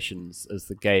locations as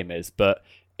the game is, but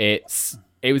it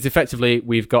was effectively,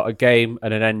 we've got a game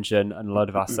and an engine and a load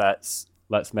of assets.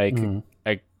 let's make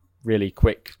a really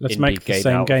quick Let's indie make the game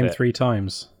same out game of it. 3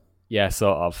 times. Yeah,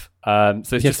 sort of. So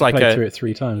it's You have just to like play through it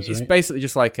 3 times, it's right? basically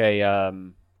just like a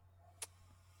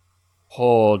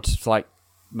horde like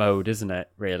mode, isn't it?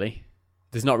 Really,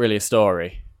 there's not really a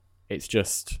story. It's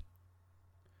just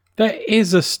There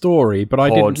is a story, but I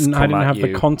Hordes didn't come at have the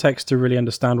you. context to really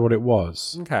understand what it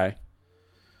was. okay.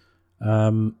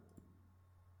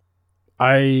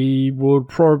 I would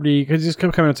probably, because it's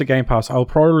coming into Game Pass, I'll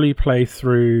probably play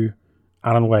through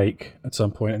Alan Wake at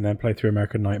some point, and then play through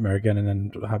American Nightmare again, and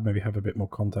then maybe have a bit more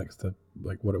context to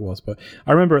like what it was. But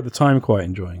I remember at the time quite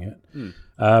enjoying it.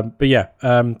 But yeah,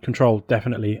 Control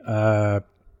definitely. I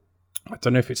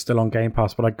don't know if it's still on Game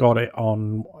Pass, but I got it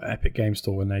on Epic Game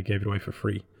Store when they gave it away for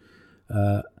free.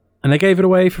 And they gave it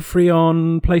away for free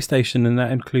on PlayStation, and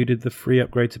that included the free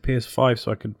upgrade to PS5,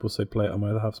 so I could also play it on my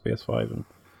other half's PS5 and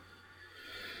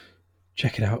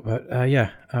check it out. But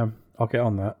I'll get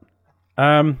on that.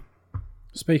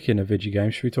 Speaking of video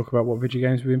games, should we talk about what video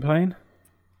games we've been playing?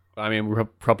 I mean, we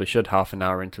probably should half an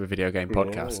hour into a video game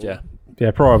podcast. Yeah.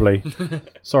 Yeah, probably.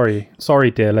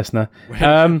 Sorry, dear listener.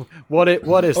 What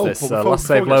is this? Last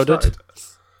save we get loaded.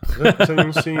 started, has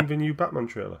anyone seen the new Batman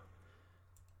trailer?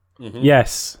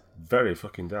 Yes. Very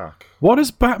fucking dark. What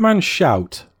does Batman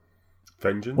shout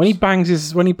Vengeance. when he bangs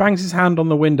his hand on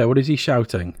the window? What is he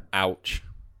shouting? Ouch.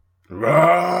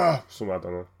 Rah! Something, I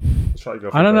don't know. Let's try to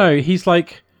go for I don't it. know. He's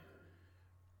like,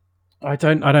 I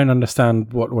don't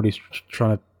understand what he's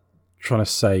trying to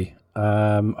say.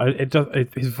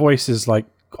 His voice is like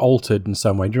altered in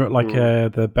some way. Do you know, like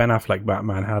the Ben Affleck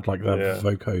Batman had like the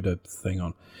vocoder thing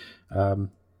on.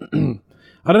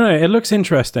 I don't know. It looks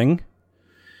interesting.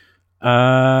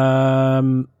 I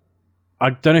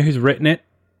don't know who's written it.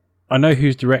 I know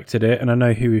who's directed it, and I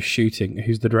know who is shooting.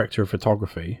 Who's the director of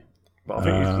photography? But I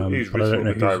think he's but I don't written know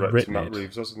it with who's director written Matt it.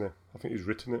 Reeves, hasn't he? I think he's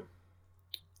written it.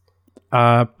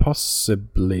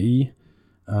 Possibly.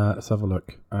 Let's have a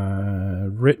look.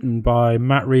 Written by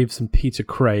Matt Reeves and Peter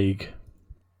Craig.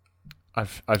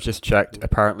 I've just checked.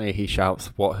 Apparently, he shouts,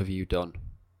 "What have you done?"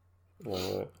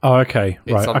 Oh, okay.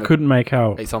 It's Right. on I the- couldn't make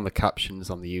out. It's on the captions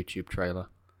on the YouTube trailer.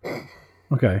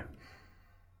 Okay.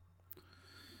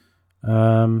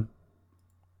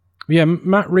 Yeah,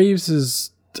 Matt Reeves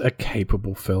is a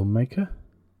capable filmmaker.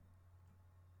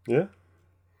 Yeah.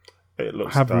 It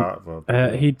looks Haven't- dark, though.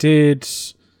 He did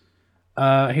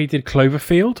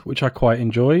Cloverfield, which I quite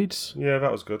enjoyed. Yeah,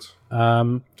 that was good.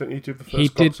 Um, Didn't you do the first he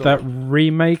did Godzilla? that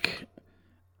remake.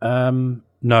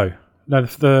 No,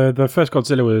 the first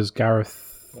Godzilla was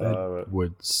Gareth Right.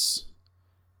 Edwards,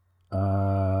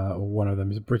 or one of them.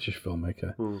 He's a British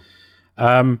filmmaker.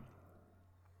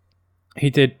 He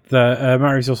did the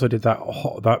Matt Reeves also did that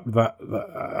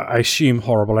I assume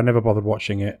horrible. I never bothered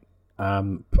watching it.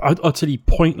 Utterly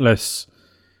pointless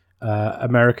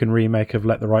American remake of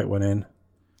Let the Right One In.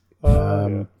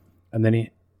 And then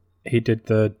he did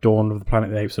the Dawn of the Planet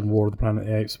of the Apes and War of the Planet of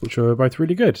the Apes, which were both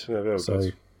really good. Yeah, they were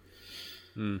good.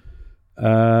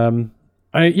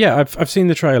 I've seen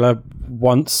the trailer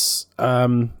once.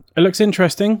 It looks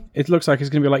interesting. It looks like it's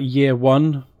going to be like year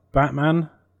one Batman.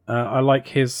 I like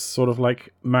his sort of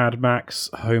like Mad Max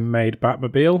homemade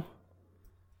Batmobile.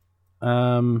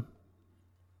 I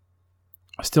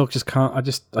still just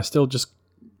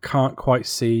can't quite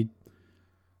see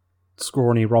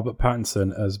scrawny Robert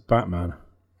Pattinson as Batman.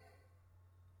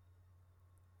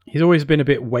 He's always been a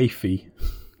bit wafy,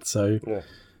 so Yeah.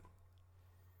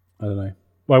 I don't know.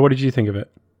 Why? What did you think of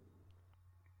it?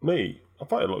 Me, I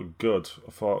thought it looked good.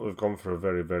 I thought we've gone for a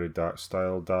very, very dark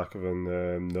style, darker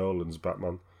than Nolan's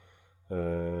Batman.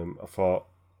 I thought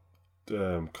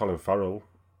Colin Farrell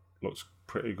looks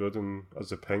pretty good and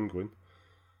as a Penguin.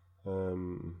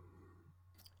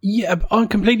 Yeah,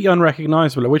 completely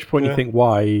unrecognizable. At which point you think,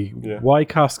 why? Yeah. Why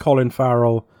cast Colin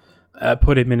Farrell,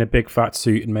 put him in a big fat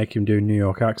suit and make him do a New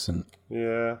York accent?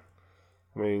 Yeah,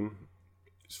 I mean,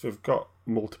 they've got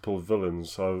multiple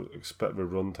villains, so I expect the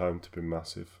runtime to be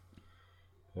massive.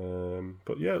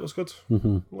 But yeah, it looks good.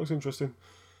 It looks interesting.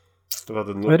 They've had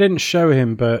They didn't show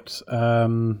him, but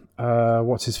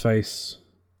what's his face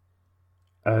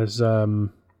as the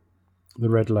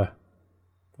Riddler?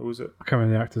 Who was it? I can't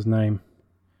remember the actor's name.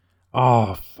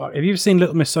 Oh, fuck. Have you seen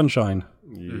Little Miss Sunshine?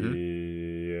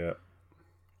 Yeah.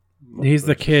 He's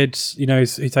the kid, he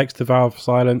takes the vow of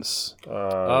silence.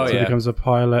 Oh, So he yeah. becomes a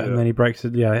pilot, and then he breaks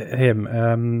it. Yeah,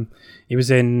 him. He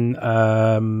was in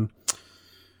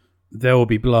There Will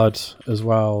Be Blood as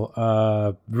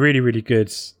well. Really, really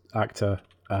good actor.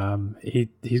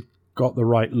 He's got the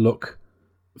right look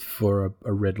for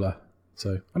a Riddler.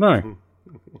 So I don't know.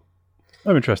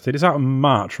 I'm interested. It's out in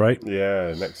March, right?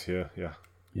 Yeah, next year, yeah.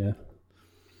 Yeah.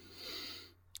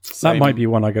 That might be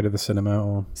one I go to the cinema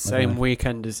or... Same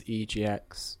weekend as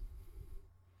EGX.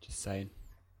 Just saying.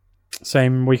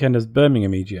 Same weekend as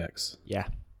Birmingham EGX? Yeah.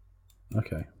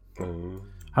 Okay.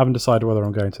 Haven't decided whether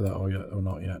I'm going to that or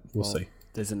not yet. We'll see.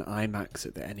 There's an IMAX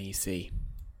at the NEC.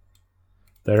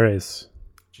 There is.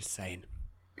 Just saying.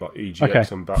 Like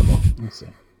EGX and Batman. We'll see.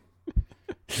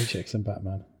 EGX and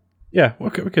Batman. Yeah, we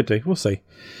could do. We'll see.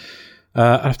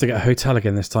 I have to get a hotel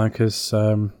again this time because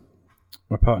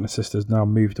my partner's sister's now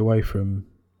moved away from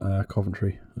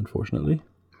Coventry, unfortunately.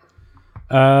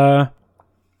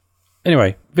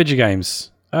 Anyway, video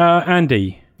games.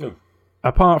 Andy,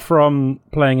 apart from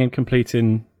playing and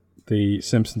completing the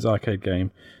Simpsons arcade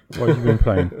game, what have you been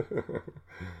playing?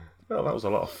 Well, that was a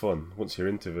lot of fun. Once you're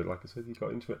into it, like I said, you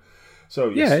got into it. So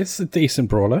yeah, it's a decent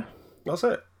brawler. That's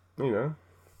it.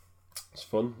 It's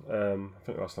fun. I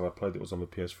think last time I played it was on the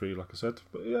PS3, like I said.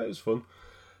 But yeah, it was fun.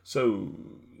 So,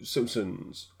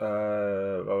 Simpsons.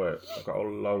 I've got a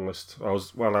long list.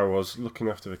 While I was looking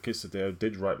after the kids today, I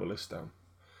did write the list down.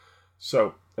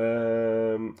 So,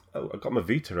 I got my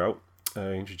Vita out.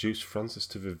 I introduced Francis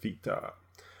to the Vita.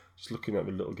 Just looking at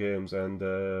the little games and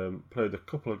played a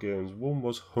couple of games. One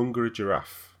was Hungry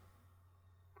Giraffe.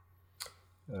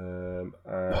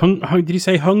 Did you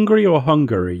say Hungry or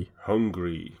Hungary?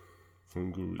 Hungry.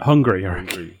 Hungary.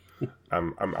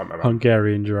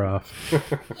 Hungarian giraffe.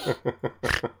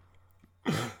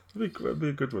 It'd be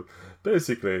a good one.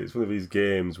 Basically, it's one of these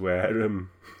games where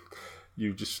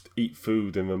you just eat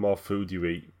food, and the more food you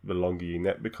eat, the longer your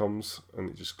neck becomes, and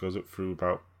it just goes up through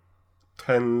about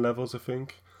 10 levels, I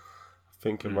think.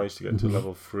 I managed to get to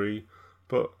level 3,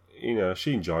 but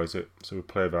she enjoys it, so we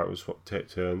play that. We take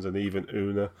turns, and even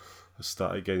Una has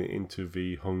started getting into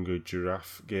the Hungry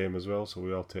Giraffe game as well, so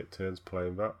we all take turns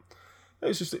playing that.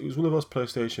 It was one of those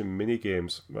PlayStation mini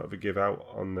games that we give out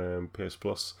on PS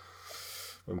Plus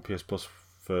when PS Plus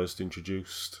first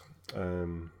introduced.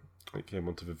 It came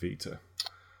onto the Vita,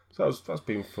 so that's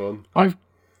been fun.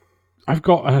 I've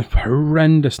got a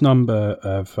horrendous number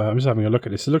of. I'm just having a look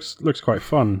at this. It looks quite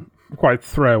fun, quite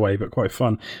throwaway, but quite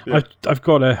fun. Yeah. I've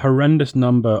got a horrendous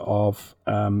number of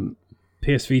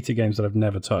PS Vita games that I've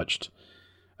never touched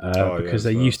because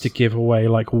they used to give away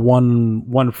like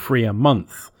one free a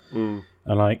month.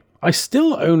 And I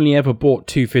still only ever bought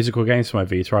 2 physical games for my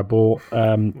Vita. I bought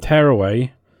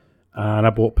Tearaway and I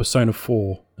bought Persona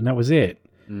 4, and that was it.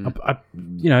 I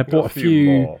bought a few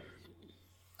more.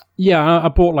 Yeah, I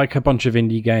bought like a bunch of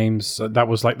indie games. That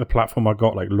was like the platform I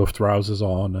got like Luftrausers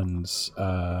on and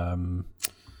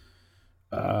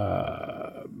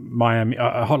Miami,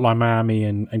 Hotline Miami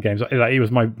and games. It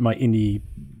was my indie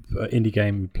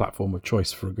game platform of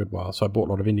choice for a good while. So I bought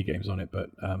a lot of indie games on it. But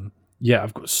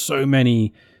I've got so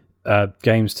many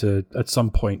games to at some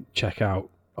point check out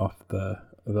that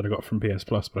I got from PS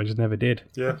Plus, but I just never did.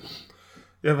 Yeah,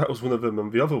 that was one of them.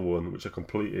 And the other one, which I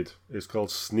completed, is called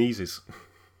Sneezes.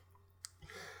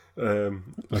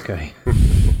 Okay.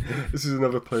 This is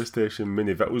another PlayStation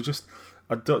Mini that was just,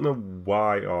 I don't know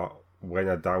why or when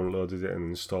I downloaded it and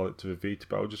installed it to the Vita,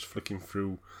 but I was just flicking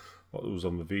through what was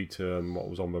on the Vita and what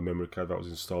was on the memory card that was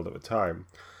installed at the time.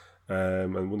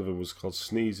 And one of them was called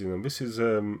Sneezing, and this is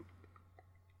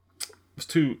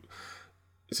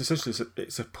it's essentially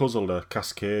it's a puzzle, a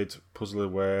cascade puzzle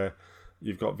where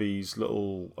you've got these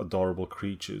little adorable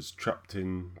creatures trapped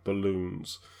in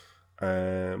balloons.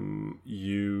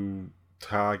 You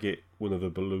target one of the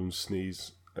balloon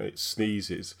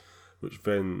sneezes, which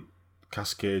then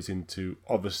cascades into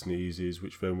other sneezes,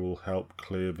 which then will help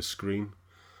clear the screen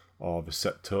or the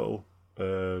set total.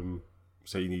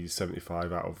 Say you need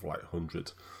 75 out of like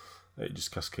 100. It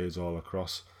just cascades all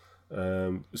across.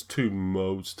 There's 2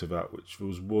 modes to that, which there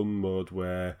was one mode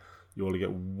where you only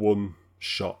get one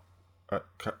shot at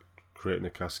creating a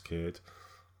cascade,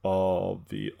 or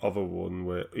the other one,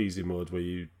 where easy mode, where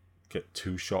you get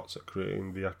 2 shots at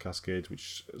creating the cascade,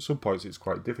 which at some points it's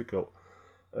quite difficult.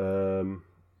 Me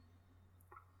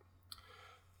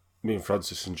and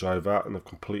Francis enjoy that, and I've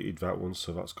completed that one,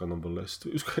 so that's gone on the list.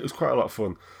 It was quite a lot of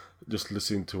fun, just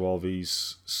listening to all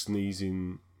these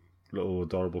sneezing little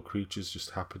adorable creatures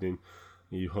just happening,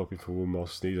 and you hoping for one more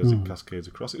sneeze as it cascades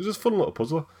across. It was just a fun little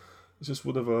puzzler. It's just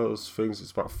one of those things.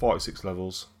 It's about 46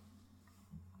 levels.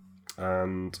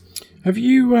 And have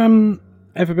you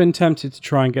ever been tempted to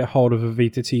try and get hold of a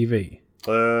Vita TV?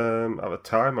 At the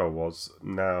time I was.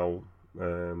 Now,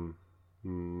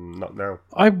 not now.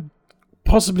 I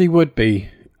possibly would be.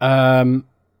 The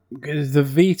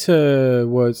Vita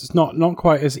was not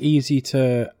quite as easy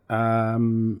to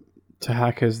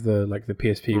hack as the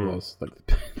PSP was. Like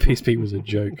the PSP was a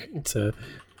joke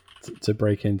to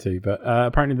break into. But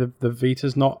apparently the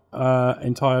Vita's not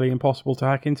entirely impossible to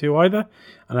hack into either.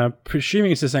 And I'm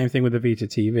presuming it's the same thing with the Vita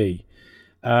TV.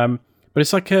 But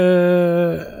it's like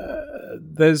there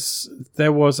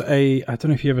was a, I don't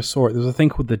know if you ever saw it, there was a thing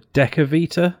called the Deca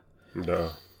Vita.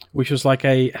 No. Which was like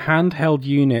a handheld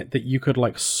unit that you could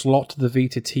like slot the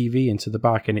Vita TV into the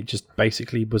back, and it just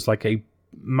basically was like a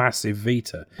massive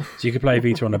Vita. So you could play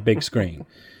Vita on a big screen.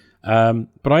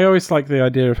 But I always like the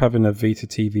idea of having a Vita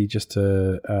TV just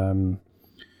to,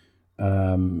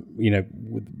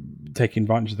 taking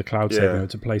advantage of the cloud saving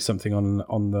to play something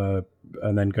on the,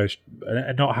 and then go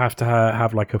and not have to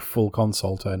have like a full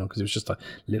console turn on, because it was just a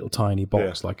little tiny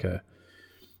box like a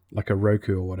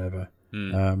Roku or whatever.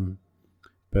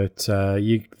 But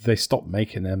they stopped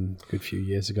making them a good few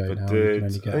years ago now. You can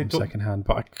only get them secondhand.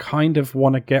 But I kind of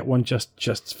want to get one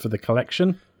just for the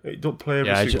collection. You don't play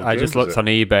every single game, I just looked on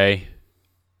eBay.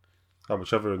 How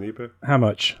much ever on eBay? How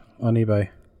much on eBay?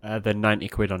 They're 90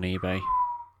 quid on eBay.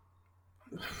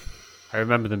 I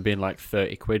remember them being like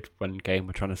 30 quid when Game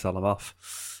were trying to sell them off.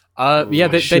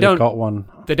 They don't got one.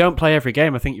 They don't play every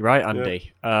game. I think you're right,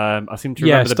 Andy. I seem to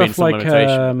remember there being some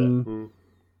limitation.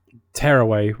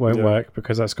 Tearaway won't work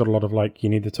because that's got a lot of like, you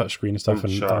need the touchscreen and stuff,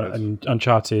 and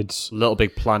Uncharted, Little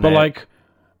Big Planet. But like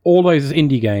all those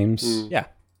indie games,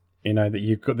 that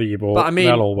you bought, but I mean,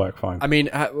 they'll all work fine. I mean,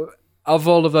 of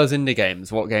all of those indie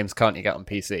games, what games can't you get on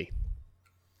PC?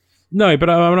 No, but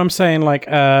I'm saying like,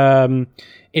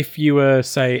 if you were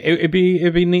it'd be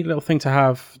a neat little thing to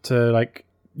have to like,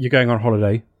 you're going on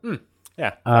holiday, and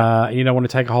you don't want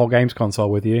to take a whole games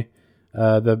console with you.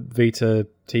 The Vita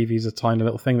TV is a tiny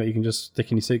little thing that you can just stick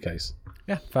in your suitcase.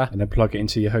 Yeah, fair. And then plug it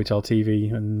into your hotel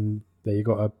TV, and there you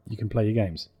can play your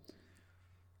games.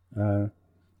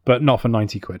 But not for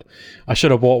 90 quid. I should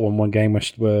have bought one game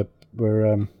which we're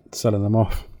selling them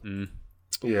off.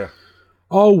 Yeah.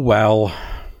 Oh well.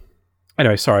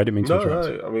 Anyway, sorry, I didn't mean to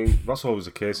interrupt. No, I mean, that's always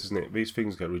the case, isn't it? These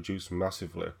things get reduced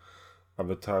massively, and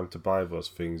the time to buy those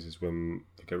things is when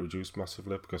they get reduced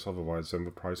massively, because otherwise then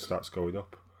the price starts going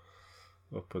up.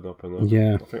 Up and up and up.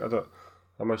 Yeah.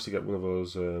 I managed to get one of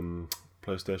those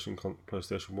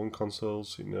PlayStation 1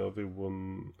 consoles, the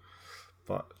one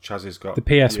that Chaz has got. The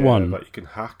PS1 that you can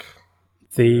hack.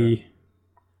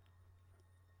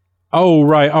 Oh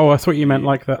right. Oh, I thought you meant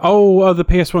like the the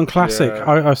PS1 Classic.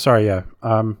 Yeah. Oh, sorry, yeah.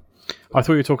 I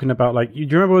thought you were talking about like, do you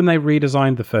remember when they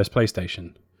redesigned the first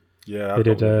PlayStation? Yeah,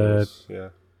 they did. Yeah.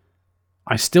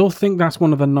 I still think that's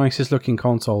one of the nicest looking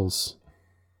consoles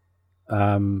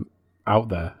out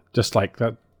there. Just like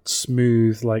that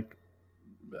smooth, like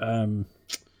don't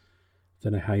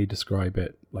know how you describe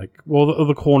it. Like, well,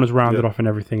 the corners rounded off and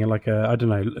everything, and like I don't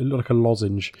know, it looked like a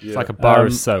lozenge. It's like a bar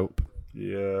of soap.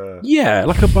 Yeah. Yeah,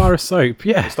 like a bar of soap.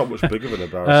 Yeah. It's not much bigger than a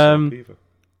bar of soap either.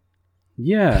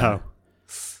 Yeah. No.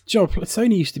 Joe,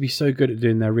 Sony used to be so good at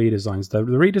doing their redesigns. The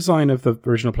redesign of the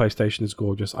original PlayStation is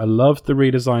gorgeous. I loved the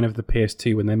redesign of the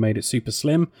PS2 when they made it super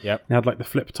slim. Yep. They had like the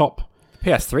flip top.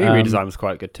 PS3 redesign was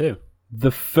quite good too.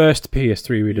 The first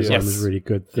PS3 redesign was really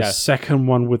good. The second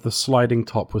one with the sliding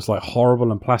top was like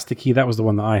horrible and plasticky. That was the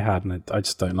one that I had, and I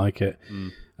just don't like it.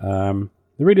 The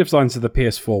redesigns of the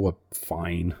PS4 were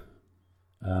fine.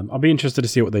 I'll be interested to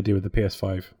see what they do with the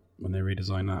PS5 when they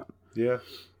redesign that. Yeah,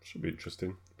 should be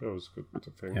interesting. That was a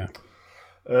good thing. Yeah.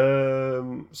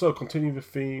 So, continuing the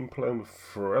theme, playing with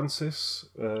Francis.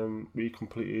 We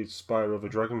completed Spyro the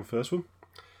Dragon, the first one.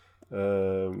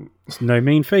 It's no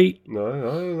mean feat.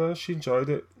 No, she enjoyed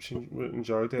it.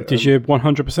 Did you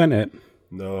 100% it?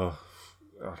 No,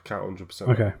 I can't 100%.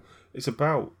 Okay. It's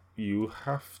about, you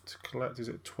have to collect, is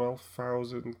it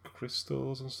 12,000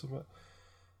 crystals and stuff like that?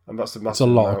 And that's the massive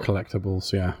It's a lot amount. of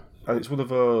collectibles, yeah. And it's one of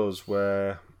those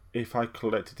where if I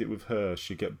collected it with her,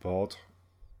 she'd get bored,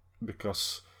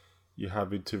 because you're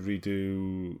having to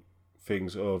redo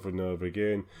things over and over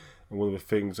again. And one of the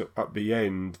things at the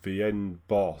end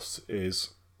boss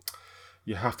is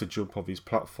you have to jump off these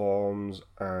platforms,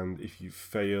 and if you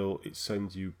fail, it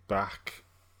sends you back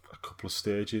a couple of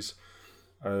stages.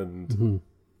 And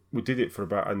we did it for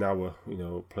about an hour,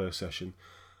 play session.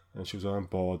 And she was, I'm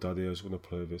bored, Daddy, I just want to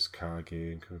play this car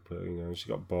game. Can we play? And she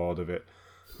got bored of it.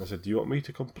 I said, do you want me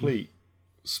to complete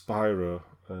Spyro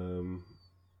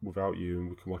without you, and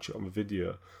we can watch it on the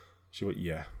video? She went,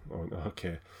 yeah. I went,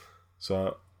 okay.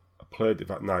 So I played it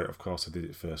that night. Of course, I did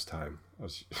it first time.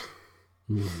 It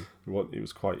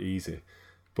was quite easy.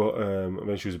 But and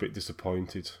then she was a bit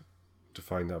disappointed to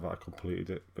find out that I completed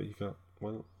it. But you go,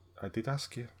 well, I did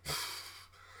ask you.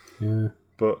 Yeah.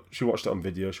 But she watched it on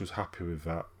video. She was happy with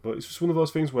that. But it's just one of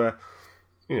those things where,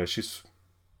 she's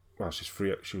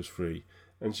free. She was free,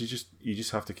 and you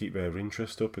just have to keep their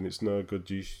interest up. And it's no good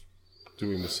you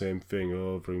doing the same thing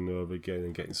over and over again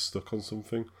and getting stuck on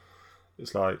something.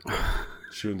 It's like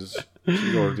she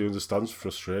already understands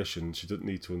frustration. She doesn't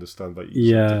need to understand that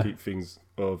you have to keep things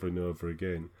over and over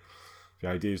again. The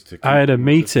idea is to keep I had a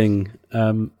meeting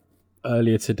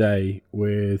earlier today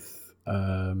with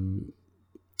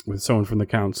someone from the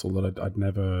council that I'd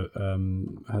never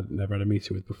had a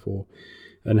meeting with before,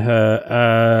 and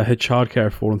her childcare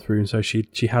had fallen through, and so she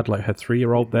had like her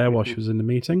 3-year-old there while she was in the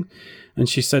meeting, and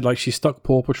she said like she stuck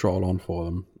Paw Patrol on for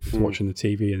them, watching the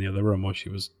TV in the other room while she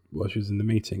was in the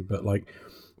meeting. But like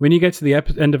when you get to the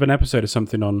end of an episode of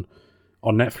something on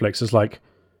Netflix,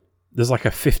 there's like a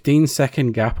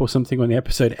 15-second gap or something when the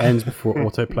episode ends before it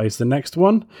auto plays the next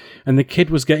one, and the kid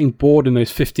was getting bored in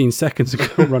those 15 seconds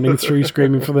of running through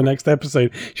screaming for the next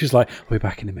episode. She was like, "We'll be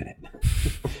back in a minute."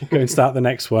 Go and start the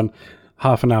next one.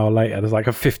 Half an hour later, there's like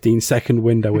a 15-second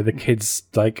window where the kid's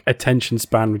like attention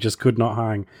span just could not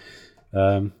hang.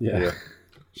 Yeah.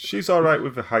 She's all right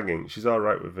with the hanging. She's all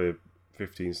right with the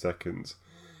 15 seconds,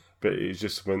 but it's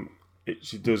just when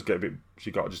she does get she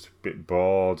got just a bit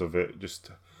bored of it, just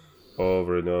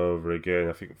over and over again.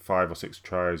 I think 5 or 6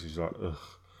 tries. She's like, ugh,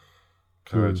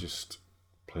 can I just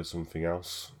play something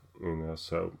else?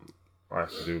 So I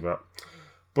have to do that.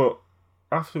 But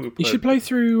after we play, you should play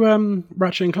through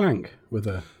Ratchet and Clank with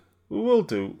her. We will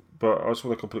do, but I just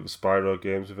want to complete the Spyro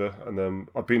games with her. And then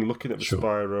I've been looking at the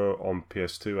Spyro on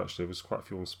PS2, actually. There's quite a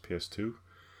few on PS2.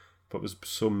 But there's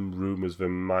some rumours they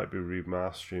might be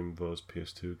remastering those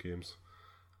PS2 games,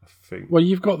 I think. Well,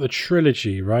 you've got the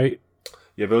trilogy, right?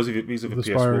 Yeah, these are the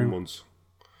PS1 ones.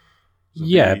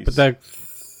 So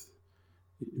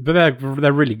but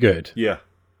they're really good. Yeah.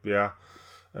 But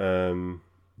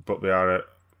they are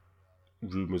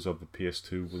rumours of the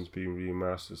PS2 ones being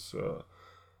remastered, so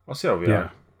I'll see how we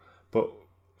are. But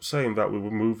saying that, we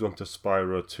were moved on to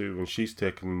Spyro 2, and she's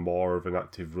taken more of an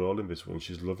active role in this one.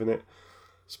 She's loving it.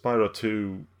 Spyro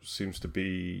 2 seems to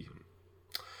be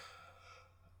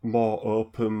more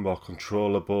open, more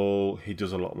controllable. He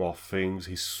does a lot more things.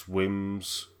 He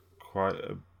swims quite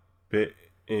a bit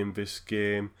in this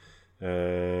game.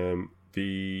 It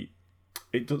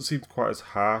doesn't seem quite as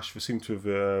harsh. They seem to have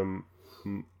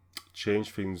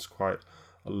changed things quite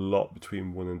a lot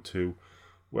between 1 and 2.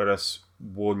 Whereas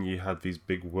 1, you had these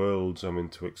big worlds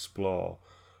to explore.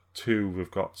 2,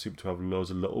 we've seem to have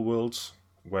loads of little worlds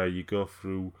where you go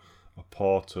through a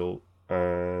portal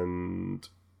and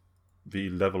the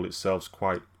level itself's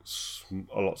quite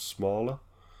a lot smaller,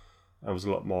 and there's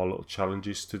a lot more little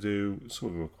challenges to do. Some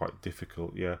of them are quite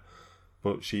difficult,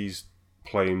 but she's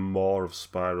playing more of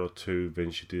Spyro 2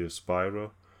 than she did of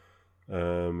Spyro,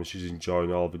 and she's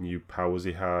enjoying all the new powers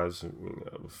he has,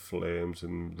 with flames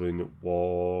and running up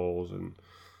walls and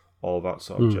all that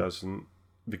sort of jazz. And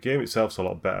the game itself's a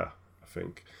lot better, I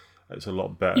think. It's a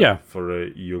lot better for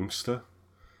a youngster.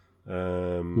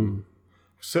 Certain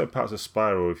parts of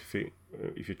Spyro, if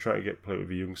you try to play with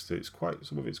a youngster,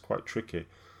 some of it's quite tricky.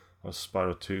 As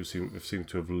Spyro 2 seem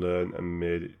to have learned and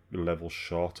made the level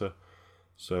shorter,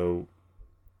 so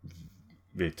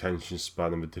the attention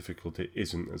span and the difficulty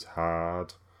isn't as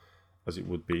hard as it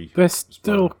would be. They're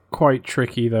still quite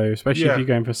tricky though, especially if you're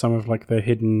going for some of like the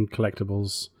hidden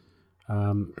collectibles.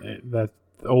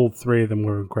 All 3 of them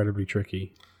were incredibly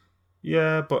tricky.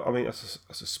 Yeah, but I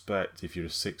suspect if you're a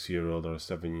 6-year-old or a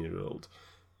 7-year-old,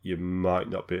 you might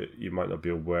not be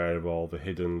aware of all the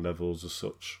hidden levels as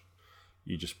such.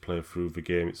 You just play through the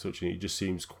game as such, and it just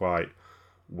seems quite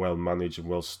well managed and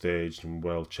well staged and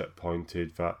well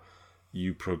checkpointed that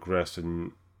you progress,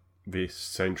 and this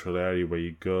central area where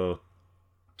you go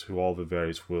to all the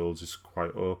various worlds is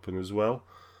quite open as well.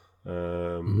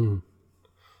 So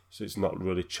it's not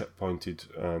really checkpointed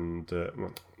and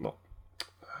not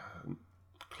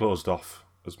closed off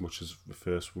as much as the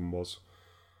first one was.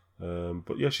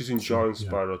 But yeah, she's enjoying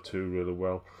Spyro 2 really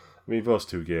well. I mean, those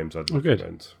 2 games I'd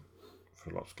recommend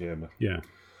for a lots gamer. Yeah.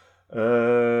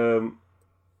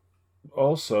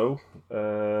 Also,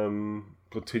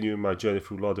 continuing my journey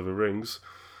through Lord of the Rings,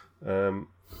 The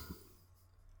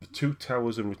Two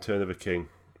Towers and Return of the King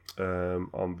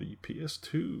on the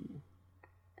PS2.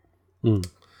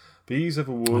 These are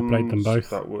the ones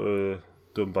that were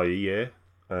done by EA.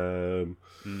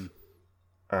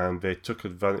 And they took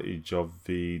advantage of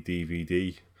the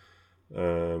DVD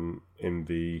in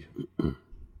the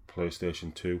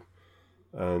PlayStation 2.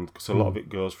 And because a lot of it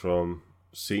goes from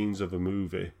scenes of a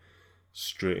movie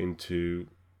straight into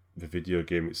the video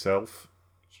game itself.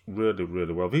 Really,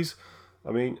 really well. I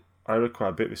read quite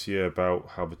a bit this year about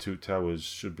how The Two Towers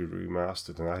should be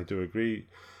remastered, and I do agree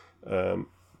that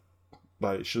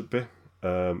it should be.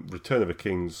 Return of the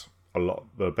King's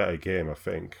a better game, I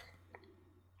think.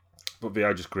 But they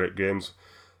are just great games.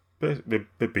 They're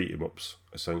beat 'em ups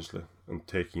essentially, and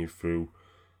taking you through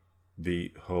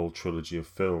the whole trilogy of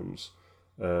films.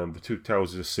 The Two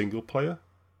Towers is a single player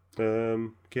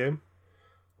game,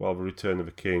 while The Return of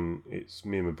the King, it's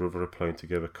me and my brother are playing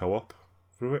together co-op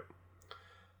through it.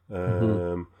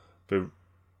 They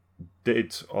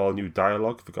did all new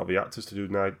dialogue. They got the actors to do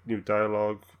new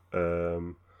dialogue.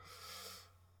 The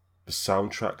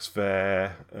soundtrack's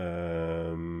there.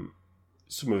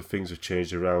 Some of the things have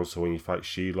changed around. So when you fight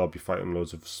Shelob, you're fighting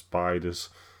loads of spiders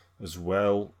as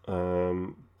well.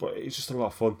 But it's just a lot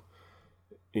of fun.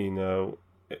 You know,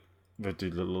 they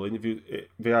do little interviews.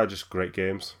 They are just great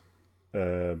games.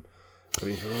 I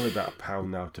mean, they're only about £1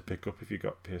 now to pick up if you've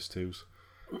got PS2s.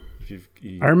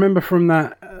 I remember from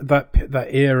that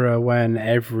era when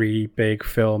every big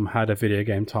film had a video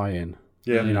game tie-in.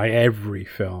 Yeah, you know, every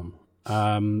film.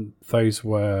 Those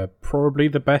were probably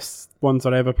the best ones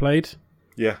that I ever played.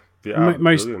 Yeah,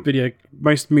 most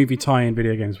movie tie-in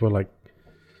video games were like,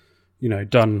 you know,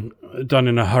 done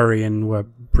in a hurry and were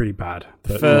pretty bad.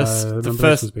 But, the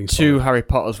first two Harry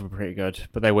Potters were pretty good,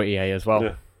 but they were EA as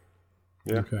well.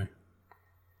 Yeah. Okay.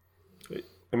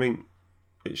 I mean,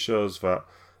 it shows that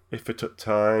if they took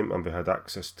time and they had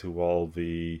access to all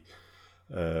the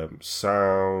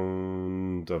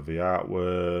sound of the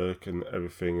artwork and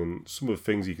everything, and some of the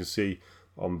things you can see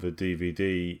on the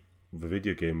DVD, the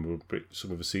video game,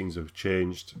 some of the scenes have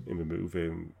changed in the movie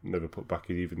and never put back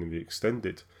in, even in the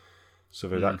extended. So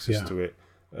they had access to it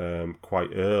quite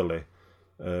early.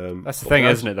 That's the thing,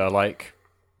 isn't it? Though, like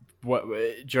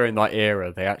during that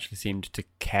era, they actually seemed to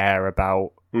care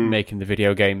about making the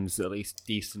video games at least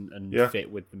decent and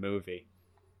fit with the movie.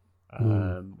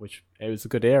 Which it was a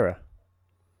good era.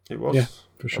 It was, yeah,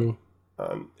 for sure.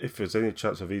 And if there's any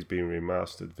chance of these being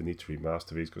remastered, they need to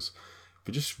remaster these because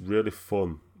they're just really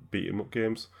fun beat 'em up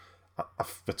games.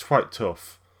 They're quite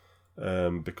tough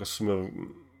because some of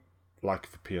them,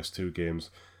 like the PS2 games,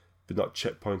 they're not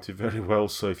checkpointed very well.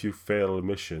 So if you fail a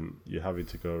mission, you're having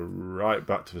to go right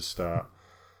back to the start.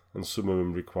 And some of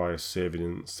them require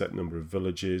saving a set number of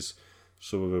villages.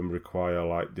 Some of them require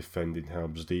like defending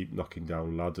Helm's Deep, knocking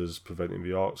down ladders, preventing the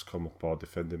orcs come up, or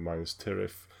defending Minas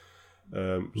Tirith.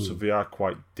 So they are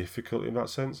quite difficult in that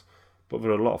sense, but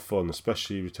they're a lot of fun,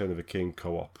 especially Return of the King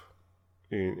co-op.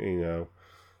 You know,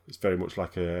 it's very much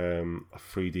like a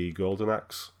 3D Golden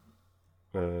Axe,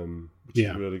 which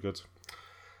is really good.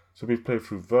 So we've played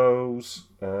through those.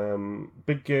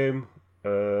 Big game,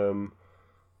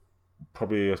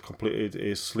 probably has completed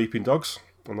is Sleeping Dogs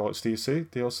on all its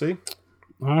DLC.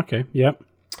 Okay, yep.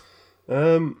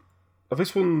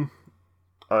 This one,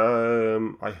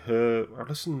 I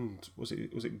listened. Was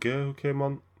it Go who came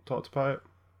on talked about it?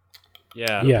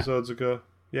 Yeah, episodes ago.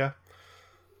 Yeah,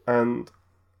 and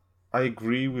I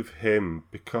agree with him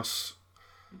because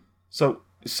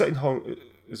it's set in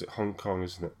Hong Kong,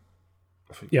 isn't it?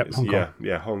 I think yep, Hong Kong.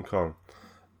 Yeah, Hong Kong.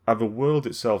 And the world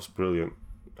itself's brilliant.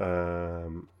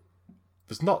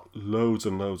 There's not loads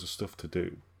and loads of stuff to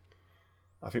do.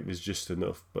 I think there's just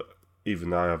enough, but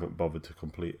even I haven't bothered to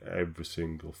complete every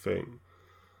single thing.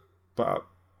 But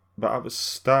at the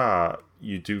start,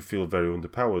 you do feel very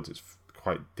underpowered. It's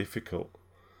quite difficult.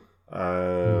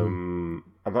 And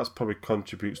that probably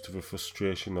contributes to the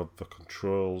frustration of the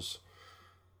controls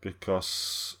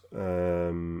because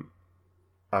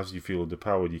as you feel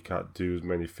underpowered, you can't do as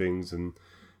many things, and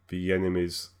the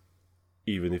enemies,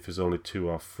 even if there's only 2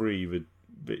 or 3,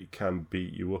 they can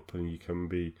beat you up and you can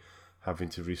be having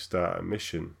to restart a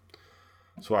mission.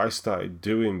 So what I started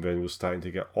doing then was starting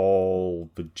to get all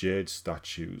the Jade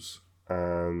statues,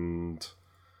 and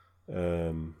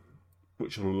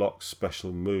which unlocks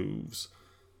special moves.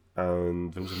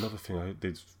 And there was another thing I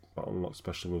did that unlocked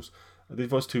special moves. I did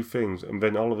those 2 things, and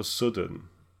then all of a sudden,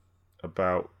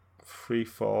 about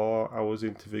 3-4 hours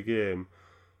into the game,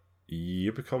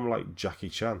 you become like Jackie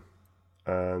Chan,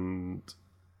 and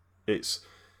it's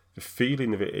the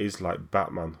feeling of it is like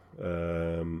Batman,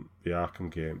 the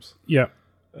Arkham games. Yeah.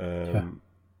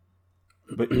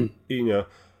 But you know,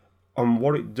 and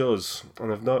what it does,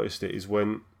 and I've noticed it, is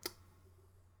when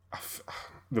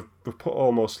we put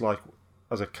almost like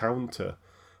as a counter,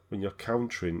 when you're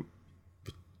countering,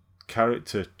 the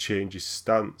character changes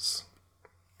stance,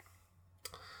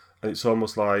 and it's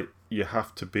almost like you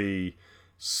have to be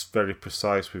very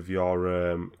precise with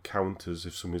your counters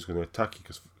if someone's going to attack you,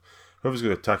 because whoever's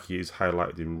going to attack you is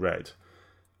highlighted in red,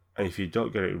 and if you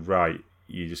don't get it right,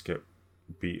 you just get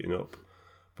beaten up.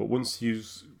 But once you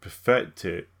perfect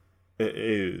it, it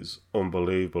is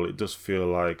unbelievable. It does feel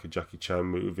like a Jackie Chan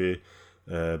movie,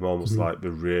 almost like The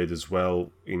Raid as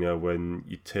well, you know, when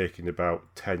you're taking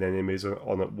about 10 enemies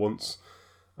on at once,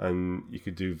 and you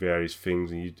could do various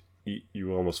things, and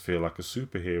you almost feel like a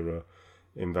superhero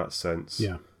in that sense.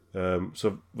 Yeah.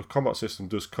 So the combat system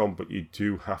does come, but you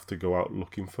do have to go out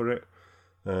looking for it.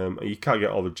 And you can't get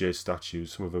all the Jade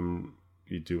statues. Some of them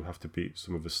you do have to beat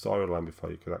some of the storyline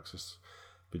before you can access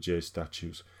the Jade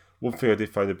statues. One thing I did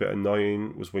find a bit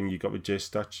annoying was when you got the Jade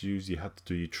statues, you had to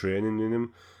do your training in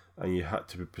them, and you had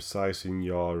to be precise in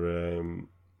your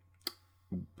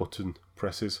button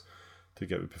presses to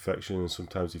get the perfection. And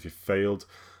sometimes if you failed,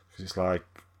 because it's like,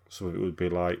 some of it would be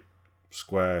like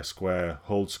square, square,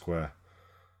 hold square.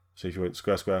 So if you went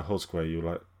square, square, hold square, you're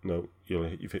like, no,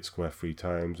 you've hit square 3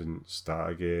 times and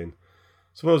start again.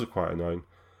 So those are quite annoying.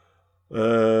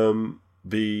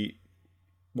 The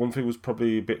one thing was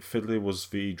probably a bit fiddly was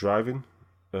the driving.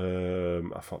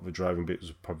 I thought the driving bit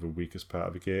was probably the weakest part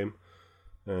of the game.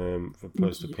 For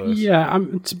place to place. Yeah,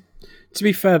 to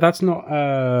be fair, that's not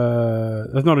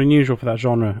unusual for that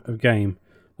genre of game.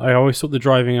 I always thought the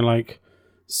driving in like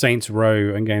Saints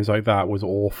Row and games like that was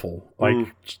awful. Like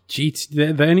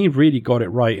they only really got it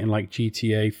right in like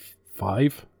GTA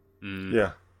 5.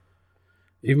 Yeah.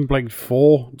 Even like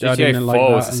 4. GTA 4 like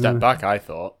was a step back, I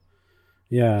thought.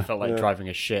 Yeah. It felt like driving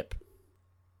a ship.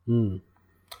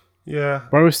 Yeah.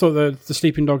 But I always thought that the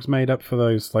Sleeping Dogs made up for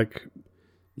those like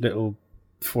little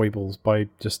foibles by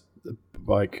just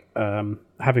like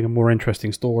having a more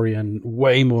interesting story and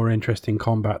way more interesting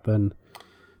combat than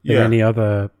any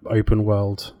other open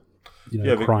world,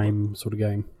 crime sort of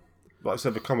game. Like I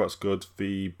said, the combat's good.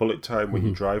 The bullet time when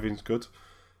you're driving's good.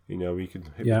 You know, you can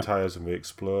hit the tires and they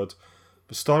explode.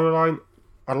 The storyline,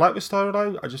 I like the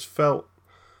storyline. I just felt,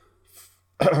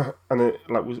 and I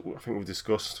think we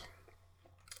discussed,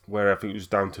 where I think it was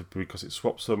down to because it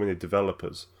swapped so many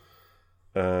developers.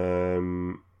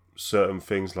 Certain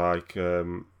things like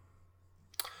you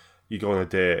go on a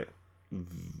date,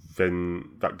 then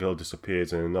that girl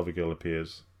disappears and another girl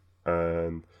appears,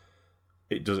 and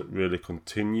it doesn't really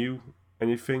continue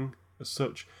anything as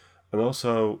such. And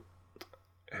also,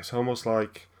 it's almost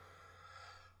like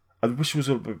I wish it was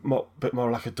a bit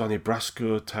more like a Donnie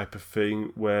Brasco type of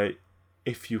thing, where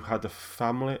if you had a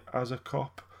family as a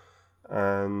cop,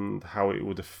 and how it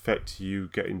would affect you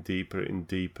getting deeper and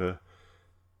deeper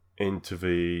into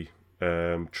the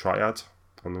triad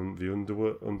and the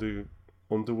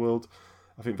underworld.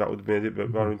 I think that would have made it a bit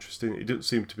more interesting. It didn't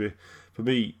seem to be, for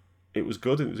me, it was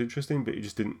good and it was interesting, but it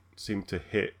just didn't seem to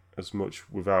hit as much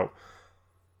without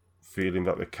feeling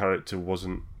that the character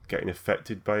wasn't getting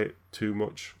affected by it too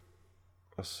much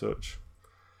as such.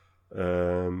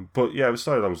 But yeah, the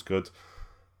storyline was good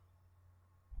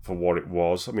for what it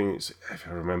was. I mean, if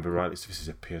I remember right, this is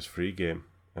a PS3 game.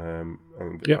 And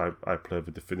I played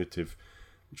the definitive,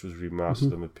 which was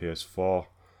remastered on the PS4.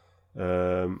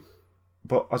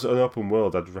 But as an open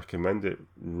world, I'd recommend it.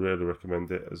 Really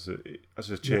recommend it as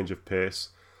a change of pace.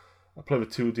 I played the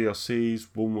 2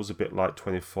 DLCs. One was a bit like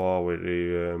 24, where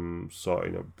he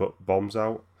sorting bombs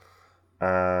out.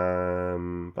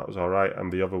 That was all right.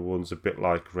 And the other one's a bit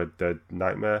like Red Dead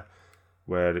Nightmare,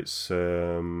 where it's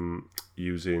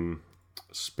using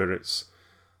spirits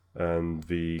and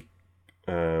the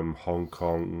Hong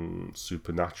Kong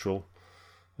supernatural.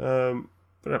 They're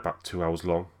about 2 hours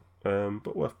long,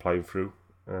 but worth playing through.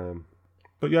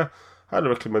 But yeah, highly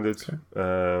recommended.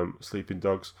 Sleeping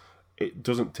Dogs. It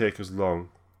doesn't take as long,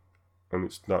 and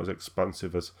it's not as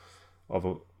expansive as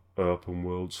other open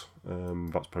worlds.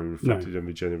 That's probably reflected in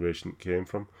the generation it came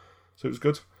from. So it was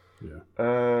good. Yeah.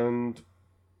 And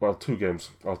well, 2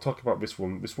 games. I'll talk about this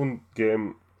one. This one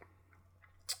game,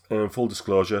 full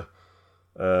disclosure,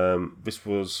 this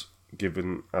was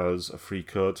given as a free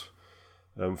code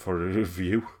for a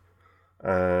review.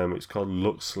 It's called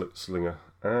Lux Slinger,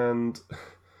 and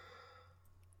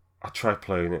I tried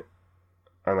playing it,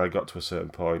 and I got to a certain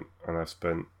point, and I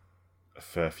spent a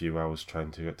fair few hours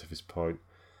trying to get to this point,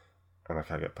 and I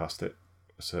can't get past it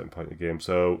at a certain point in the game.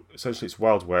 So essentially, it's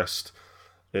Wild West.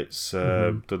 It's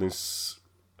done in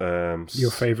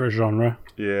your favourite genre.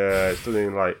 Yeah, it's done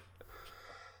in like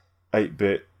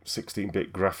 8-bit,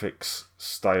 16-bit graphics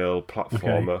style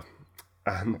platformer,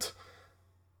 and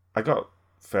I got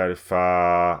fairly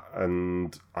far,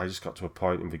 and I just got to a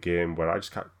point in the game where I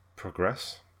just can't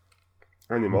progress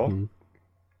anymore.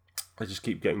 I just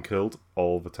keep getting killed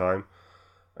all the time,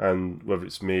 and whether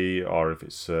it's me or if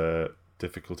it's a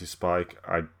difficulty spike,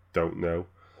 I don't know.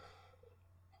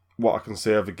 What I can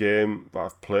say of the game that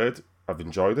I've played, I've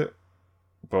enjoyed it,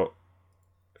 but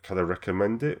can I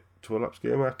recommend it to a lapsed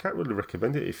gamer? I can't really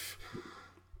recommend it if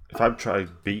I'm trying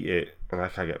to beat it and I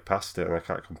can't get past it and I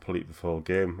can't complete the full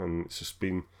game, and it's just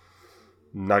been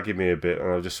nagging me a bit,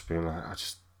 and I've just been like, I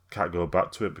just can't go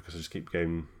back to it because I just keep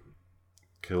getting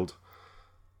killed.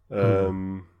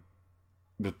 The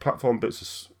platform bits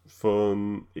are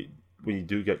fun. When you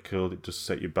do get killed, it does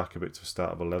set you back a bit to the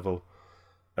start of a level.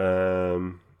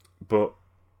 But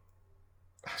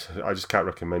I just can't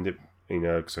recommend it,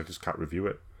 because I just can't review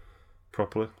it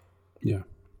properly. Yeah,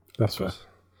 that's fair.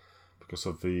 Because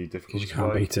of the difficulty. Because you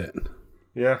can't beat it.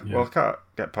 Yeah, well, I can't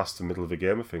get past the middle of the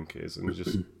game, I think it is, and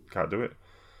just can't do it.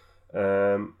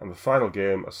 And the final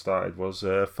game I started was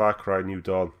Far Cry New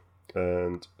Dawn.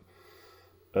 And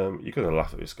you're going to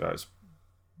laugh at this, guys.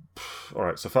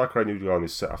 Alright, so Far Cry New Dawn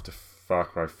is set after Far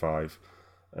Cry 5.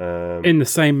 In the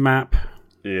same map.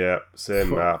 Yeah,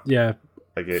 same map. Yeah,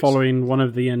 following one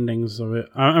of the endings of it.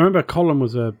 I remember Colin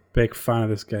was a big fan of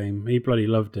this game. He bloody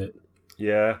loved it.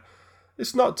 Yeah,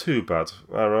 it's not too bad.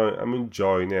 Alright, I'm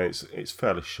enjoying it. It's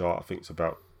fairly short. I think it's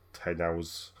about 10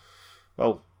 hours.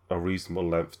 Well, a reasonable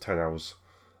length, 10 hours.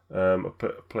 I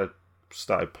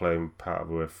started playing part of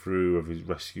the way through. I've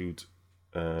rescued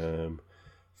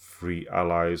 3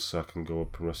 allies, so I can go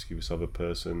up and rescue this other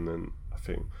person. And I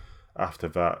think after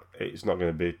that, it's not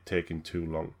going to be taking too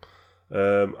long.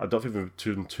 I don't think we've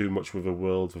done too much with the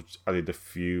world. We've added a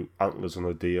few antlers on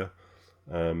a deer,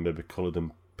 maybe coloured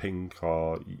them pink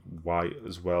or white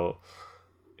as well.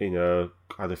 Add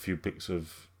a few bits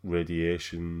of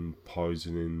radiation,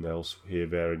 poisoning else here,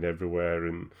 there, and everywhere,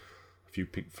 and a few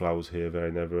pink flowers here, there,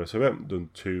 and everywhere. So we haven't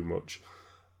done too much.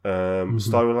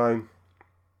 Storyline,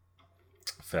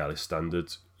 fairly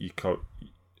standard. You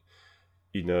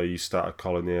start a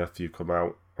colony after you come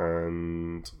out,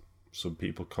 and some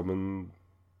people come and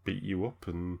beat you up,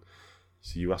 and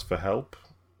so you ask for help,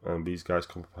 and these guys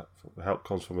come. Help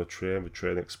comes from a train. The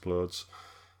train explodes,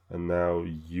 and now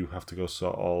you have to go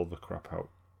sort all the crap out.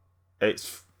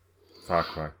 It's Far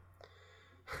Cry.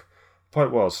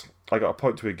 Point was, I got a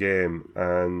point to a game,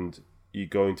 and you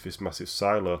go into this massive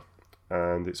silo,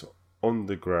 and it's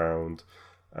underground,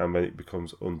 and then it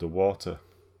becomes underwater.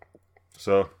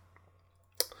 So,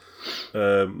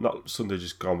 not Sunday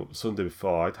just gone, but the Sunday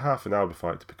before, I had half an hour before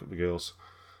I had to pick up the girls.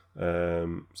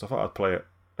 So I thought I'd play it.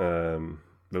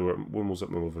 One was at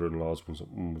my mother-in-law's,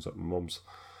 one was at my mum's.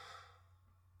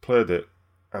 Played it,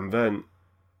 and then,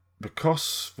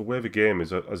 because the way the game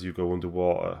is, as you go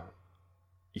underwater,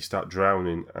 you start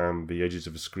drowning, and the edges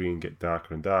of the screen get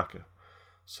darker and darker.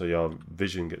 So your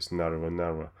vision gets narrower and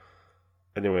narrower.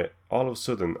 Anyway, all of a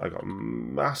sudden, I got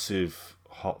massive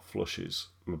hot flushes.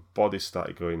 My body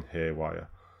started going haywire.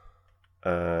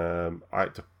 I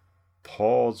had to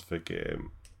pause the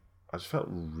game. I just felt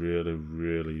really,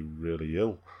 really, really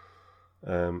ill.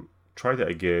 Tried it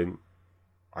again.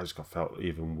 I just felt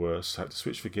even worse. I had to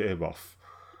switch the game off.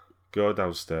 Go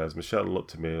downstairs. Michelle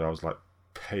looked at me and I was like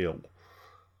pale.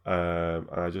 And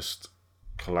I just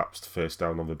collapsed face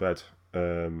down on the bed.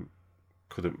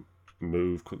 Couldn't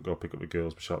move, couldn't go pick up the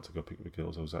girls. Michelle had to go pick up the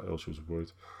girls. I was that ill, she was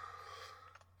worried.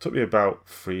 Took me about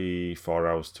 3-4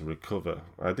 hours to recover.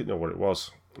 I didn't know what it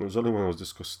was. It was only when I was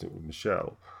discussing it with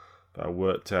Michelle that I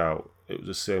worked out it was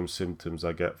the same symptoms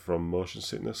I get from motion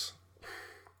sickness.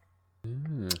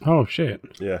 Oh, shit.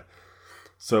 Yeah.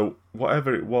 So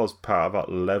whatever it was, part of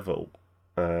that level,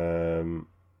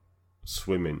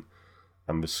 swimming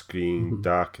and the screen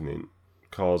darkening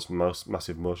caused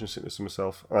massive motion sickness in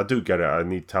myself. And I do get it. I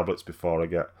need tablets before I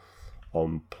get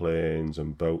on planes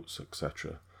and boats,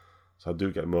 etc. So I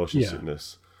do get motion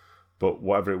sickness. But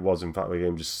whatever it was, in fact, the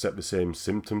game just set the same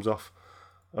symptoms off.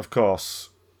 Of course,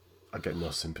 I get no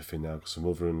sympathy now because my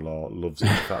mother-in-law loves it.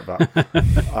 The fact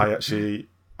that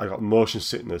I got motion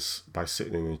sickness by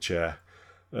sitting in a chair.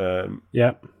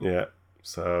 Yeah.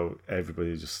 So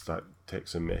everybody just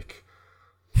takes a mick.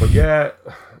 But yeah,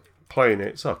 playing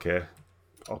it's okay.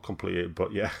 I'll complete it.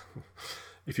 But yeah,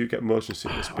 if you get motion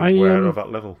sickness, beware of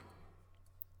that level.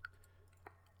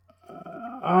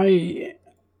 I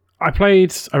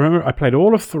remember I played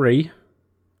all of 3,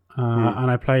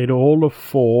 and I played all of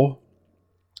 4.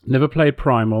 Never played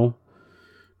Primal.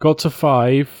 Got to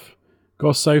 5.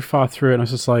 Got so far through it, and I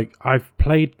was just like, I've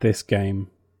played this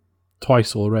game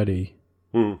twice already.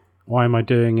 Why am I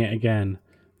doing it again?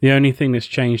 The only thing that's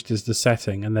changed is the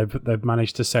setting, and they've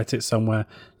managed to set it somewhere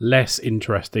less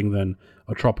interesting than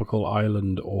a tropical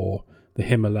island or the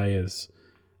Himalayas.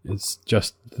 It's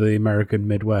just the American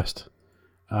Midwest.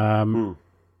 And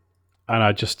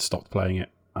I just stopped playing it,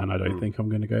 and I don't think I'm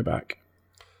going to go back.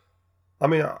 I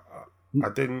mean, I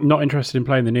didn't... Not interested in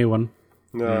playing the new one.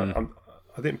 No,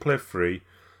 I didn't play 3.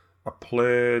 I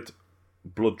played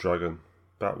Blood Dragon.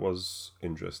 That was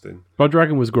interesting. Blood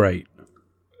Dragon was great.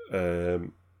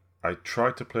 I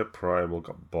tried to play Primal,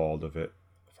 got bored of it.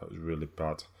 I thought it was really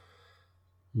bad.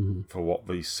 For what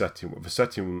the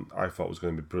setting I thought was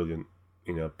going to be brilliant.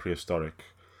 prehistoric,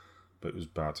 but it was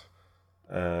bad.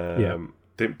 Yeah.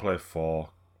 Didn't play 4,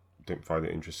 didn't find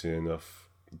it interesting enough.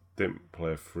 Didn't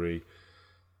play 3.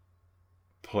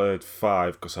 Played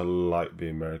 5 because I like the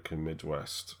American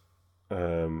Midwest,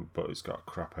 but it's got a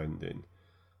crap ending.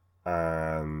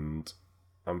 And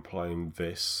I'm playing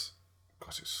this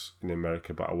because it's in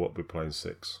America, but I won't be playing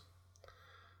 6.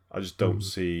 I just don't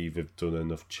see they've done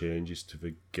enough changes to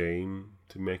the game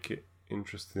to make it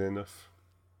interesting enough.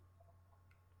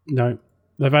 No,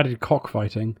 they've added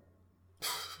cockfighting.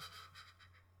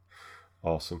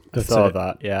 Awesome. I saw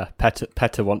that, yeah.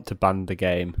 PETA want to ban the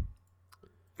game.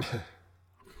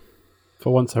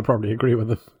 For once, I probably agree with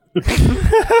them.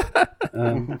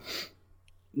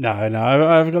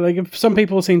 I've got some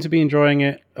people seem to be enjoying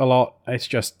it a lot. It's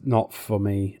just not for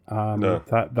me. No.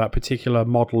 That particular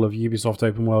model of Ubisoft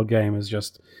open world game is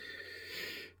just.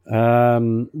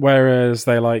 Whereas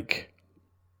they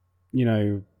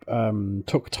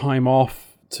took time off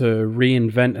to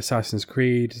reinvent Assassin's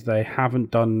Creed, they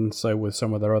haven't done so with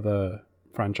some of their other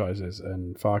franchises,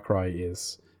 and Far Cry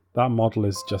that model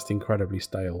is just incredibly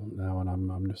stale now, and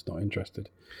I'm just not interested.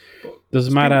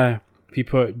 Doesn't matter if you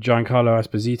put Giancarlo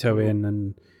Esposito in,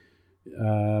 and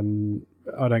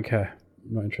I don't care.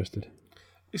 I'm not interested.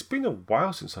 It's been a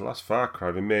while since the last Far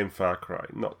Cry, the main Far Cry,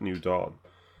 not New Dawn.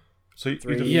 So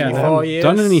 3 Yeah, they 4 haven't years.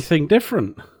 done anything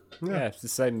different. Yeah, it's the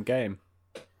same game.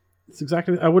 It's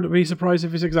exactly. I wouldn't be surprised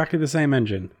if it's exactly the same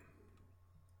engine.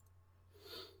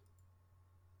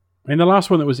 I mean, the last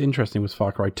one that was interesting was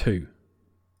Far Cry 2.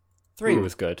 3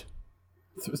 was good.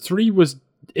 3 was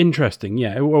interesting,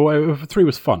 yeah. 3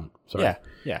 was fun. Sorry.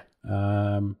 Yeah.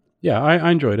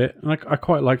 I enjoyed it. And I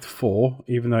quite liked 4,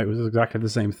 even though it was exactly the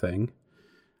same thing.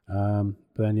 But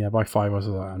then, by 5, I was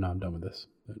like, oh, no, I'm done with this.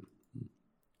 But,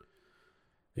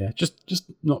 yeah, just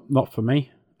not for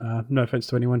me. No offense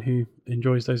to anyone who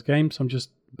enjoys those games. I'm just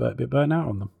a bit burnt out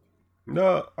on them.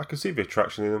 No, I can see the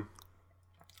attraction in them.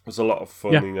 There's a lot of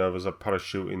fun, there's a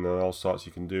parachuting and all sorts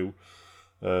you can do.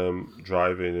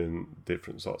 Driving and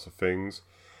different sorts of things.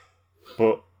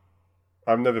 But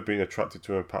I've never been attracted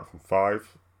to them apart from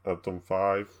 5. I've done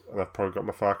 5, and I've probably got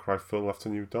my Far Cry full after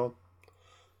New Dawn.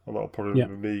 And that'll probably be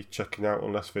me checking out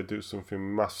unless they do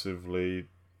something massively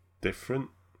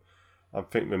different. I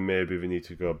think that maybe we need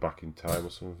to go back in time or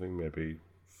something. Maybe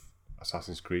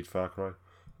Assassin's Creed Far Cry.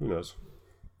 Who knows?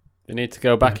 They need to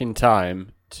go back in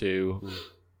time to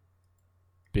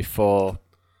before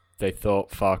they thought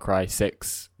Far Cry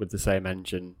 6 with the same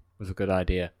engine was a good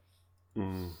idea.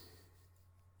 We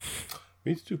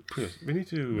need to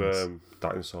do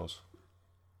dinosaurs.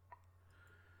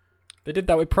 They did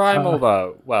that with Primal,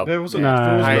 though. Well, There was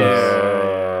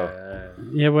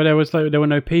Yeah, well, there were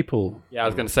no people. yeah, I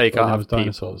was going to say you can't have people.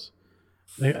 dinosaurs.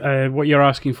 What you're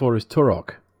asking for is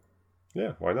Turok.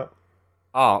 Yeah, why not?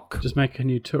 Ark. Just make a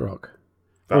new Turok.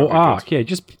 That'd Or be good. Ark, yeah.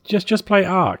 Just play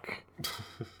Ark.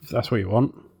 If that's what you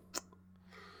want.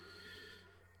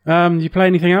 You play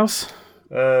anything else?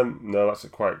 No, that's a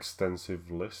quite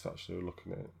extensive list, actually,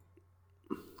 looking at it.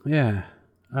 Yeah.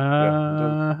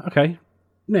 I'm Okay.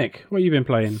 Nick, what have you been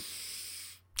playing?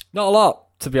 Not a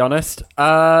lot, to be honest.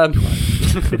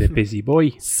 Bit of busy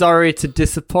boy. Sorry to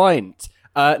disappoint.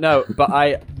 No, but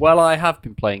I have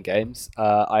been playing games.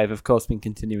 I have, of course, been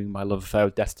continuing my love affair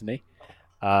with Destiny.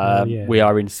 Yeah. We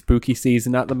are in spooky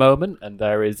season at the moment, and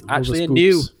there is actually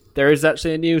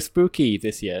a new spooky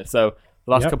this year. So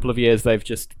the last couple of years, they've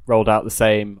just rolled out the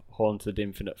same Haunted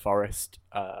Infinite Forest.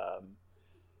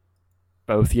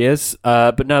 Both years,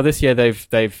 but now this year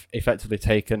they've effectively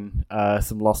taken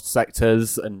some lost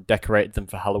sectors and decorated them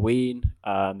for Halloween.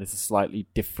 There's a slightly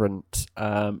different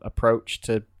approach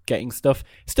to getting stuff.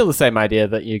 Still the same idea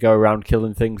that you go around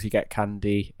killing things, you get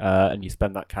candy, and you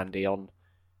spend that candy on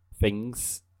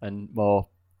things and more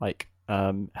like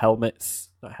helmets,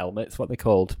 not helmets, what are they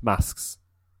called? Masks.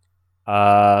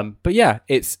 But yeah,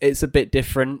 it's a bit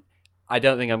different. I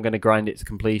don't think I'm going to grind it to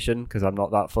completion because I'm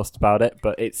not that fussed about it,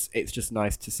 but it's just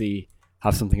nice to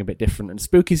have something a bit different. And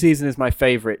spooky season is my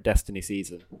favorite Destiny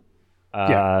season.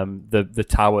 The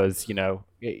towers,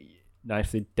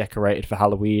 nicely decorated for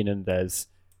Halloween, and there's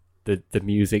the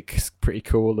music's pretty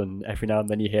cool, and every now and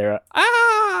then you hear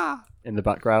a in the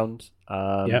background.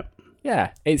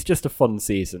 Yeah, it's just a fun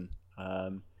season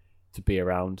to be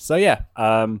around. So yeah,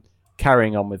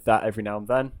 carrying on with that every now and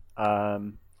then.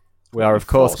 We are, of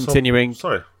course, continuing.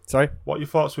 Sorry. What are your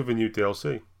thoughts with the new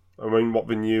DLC? I mean, what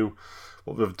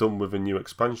they've done with the new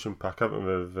expansion pack, haven't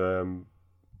they? They've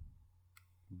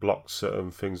blocked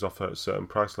certain things off at a certain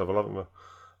price level, haven't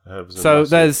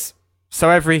they? So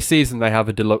every season they have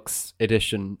a deluxe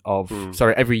edition of.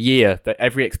 Sorry, every year,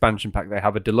 every expansion pack they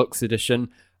have a deluxe edition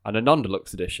and a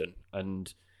non-deluxe edition.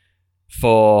 And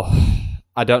for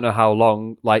I don't know how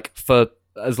long, like for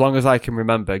as long as I can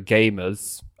remember,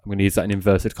 gamers, I'm going to use that in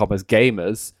inverted commas,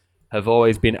 gamers have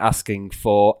always been asking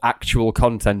for actual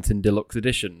content in deluxe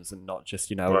editions and not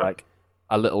just, like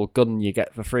a little gun you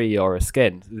get for free or a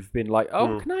skin. They've been like,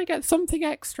 can I get something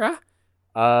extra?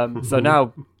 So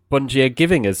now Bungie are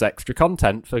giving us extra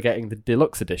content for getting the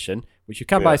deluxe edition, which you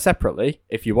can buy separately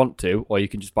if you want to, or you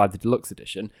can just buy the deluxe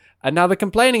edition. And now they're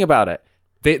complaining about it.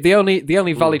 The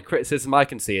only valid criticism I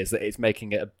can see is that it's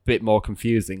making it a bit more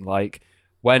confusing. Like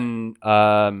when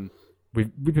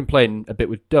we've been playing a bit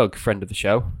with Doug, friend of the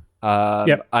show,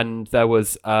 and there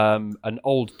was an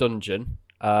old dungeon,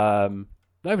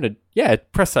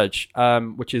 Presage,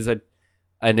 which is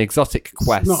an exotic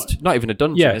quest. Not even a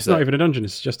dungeon. Yeah, it's not even a dungeon.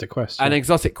 It's just a quest. An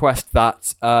exotic quest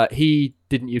that he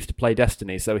didn't used to play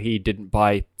Destiny, so he didn't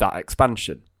buy that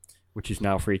expansion, which is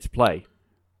now free to play.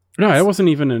 No, it wasn't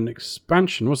even an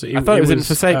expansion, was it? I thought it was in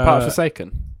part of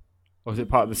Forsaken. Or was it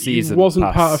part of the season? It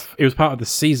wasn't It was part of the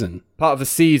season. Part of the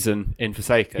season in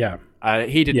Forsaken. Yeah.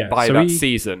 He didn't buy that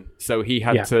season, so he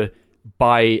had to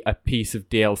buy a piece of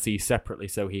DLC separately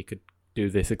so he could do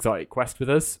this exotic quest with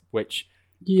us, which...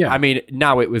 Yeah, I mean,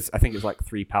 now I think it was like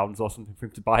 £3 or something for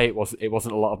him to buy. It wasn't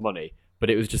a lot of money, but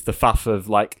it was just the faff of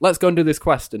like, let's go and do this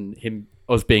quest, and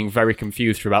us being very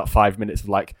confused for about 5 minutes of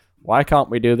like, why can't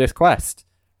we do this quest?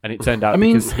 And it turned out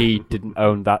because he didn't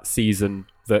own that season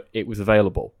that it was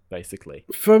available, basically.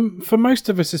 For most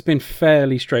of us, it's been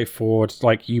fairly straightforward.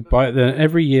 Like you buy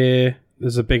every year,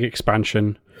 there's a big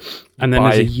expansion, and then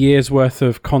there's a year's worth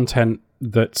of content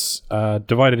that's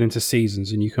divided into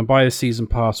seasons, and you can buy a season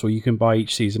pass or you can buy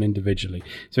each season individually.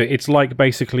 So it's like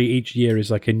basically each year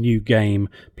is like a new game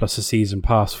plus a season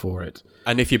pass for it.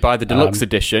 And if you buy the deluxe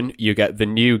edition, you get the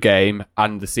new game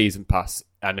and the season pass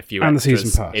and a few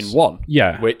extras in one.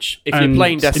 Yeah, which if you're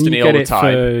playing Destiny all the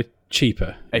time, for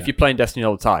cheaper. If you're playing Destiny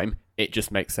all the time, it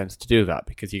just makes sense to do that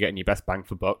because you're getting your best bang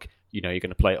for buck. You're going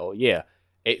to play it all year.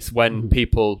 It's when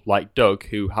people like Doug,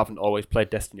 who haven't always played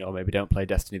Destiny or maybe don't play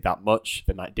Destiny that much,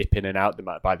 they might dip in and out, they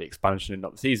might buy the expansion and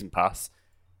not the season pass.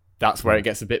 That's where it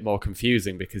gets a bit more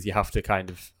confusing because you have to kind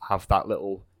of have that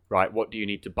little, right, what do you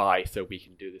need to buy so we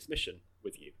can do this mission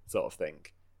with you sort of thing.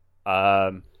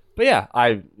 But yeah,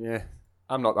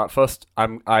 I'm not that fussed.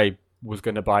 I was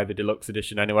going to buy the deluxe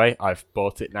edition anyway. I've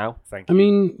bought it now. Thank you. I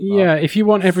mean, if you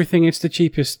want everything, it's the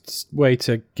cheapest way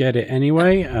to get it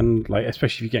anyway. And like,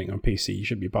 especially if you're getting on PC, you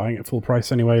should be buying it full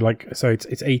price anyway. Like, so it's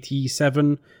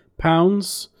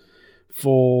 £87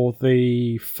 for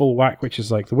the full whack, which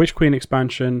is like the Witch Queen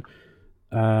expansion,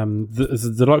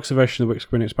 the deluxe version of the Witch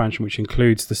Queen expansion, which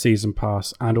includes the season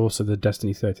pass and also the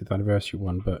Destiny 30th anniversary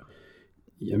one. But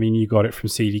I mean, you got it from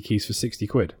CD Keys for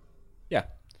 £60. Yeah.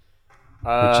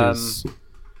 Which is,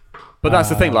 but that's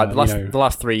the thing. Like the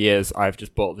last 3 years, I've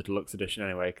just bought the deluxe edition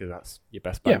anyway because that's your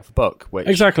best bang for buck. Which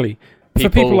exactly for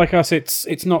people like us,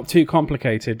 it's not too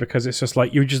complicated because it's just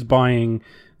like you're just buying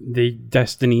the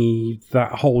Destiny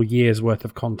that whole year's worth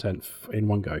of content in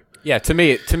one go. Yeah, to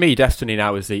me, Destiny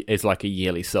now is like a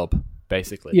yearly sub,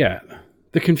 basically. Yeah,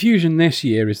 the confusion this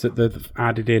year is that they've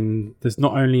added in. There's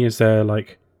not only is there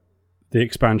like the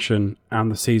expansion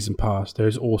and the season pass,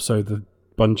 there's also the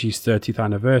Bungie's 30th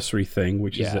anniversary thing,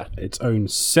 which is its own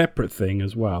separate thing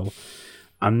as well.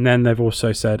 And then they've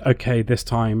also said, okay, this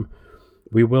time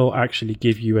we will actually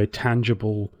give you a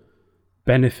tangible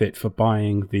benefit for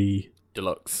buying the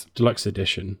deluxe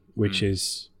edition, which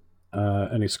is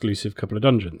an exclusive couple of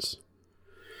dungeons.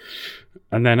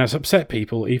 And then that's upset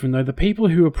people, even though the people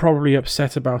who were probably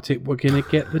upset about it were going to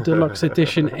get the deluxe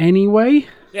edition anyway.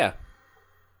 Yeah.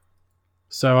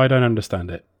 So I don't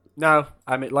understand it. No,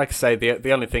 I mean, like I say,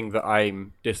 the only thing that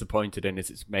I'm disappointed in is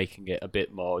it's making it a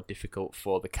bit more difficult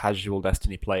for the casual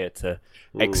Destiny player to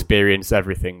experience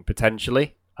everything,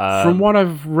 potentially. From what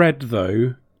I've read,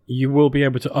 though, you will be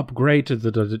able to upgrade to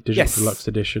the Digital Deluxe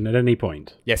Edition at any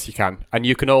point. Yes, you can. And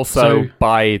you can also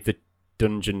buy the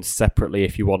dungeons separately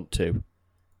if you want to.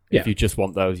 If you just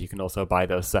want those, you can also buy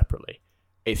those separately.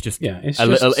 It's just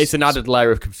it's an added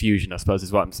layer of confusion, I suppose,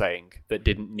 is what I'm saying, that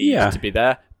didn't need to be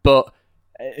there. But...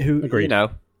 Agreed. I'm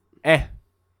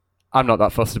not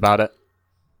that fussed about it.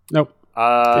 Nope.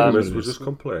 Gamers will just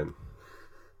complain.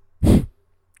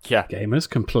 Yeah. Gamers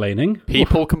complaining.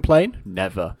 People complain?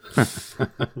 Never.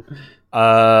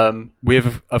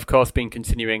 We've, of course, been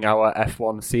continuing our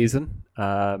F1 season.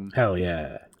 Hell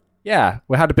yeah. Yeah,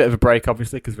 we had a bit of a break,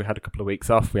 obviously, because we had a couple of weeks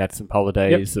off. We had some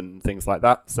holidays and things like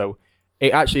that. So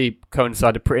it actually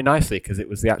coincided pretty nicely because it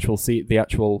was the actual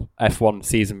F1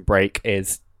 season break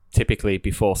is typically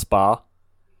before Spa.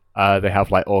 They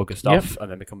have like August off,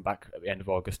 and then they come back at the end of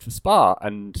August for Spa.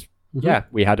 And yeah,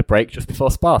 we had a break just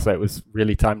before Spa, so it was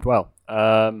really timed well.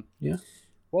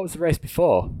 What was the race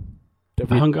before? The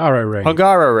Hungaroring.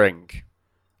 Hungaroring.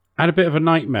 I had a bit of a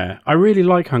nightmare. I really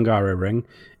like Hungaroring.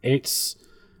 It's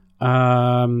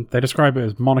they describe it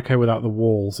as Monaco without the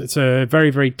walls. It's a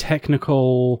very, very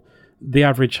technical. The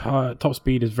average top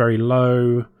speed is very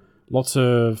low. Lots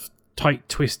of tight,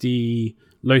 twisty,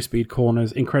 low-speed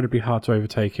corners. Incredibly hard to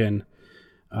overtake in.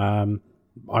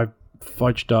 I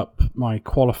fudged up my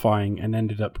qualifying and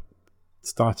ended up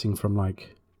starting from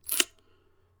like,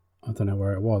 I don't know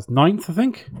where it was. 9th, I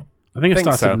think. I think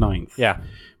I started 9th. Yeah.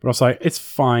 But I was like, it's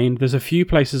fine. There's a few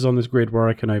places on this grid where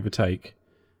I can overtake.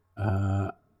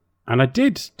 And I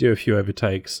did do a few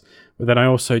overtakes, but then I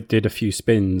also did a few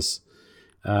spins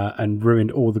and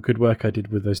ruined all the good work I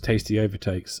did with those tasty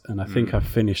overtakes. And I think I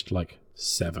finished like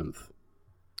 7th.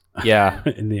 Yeah.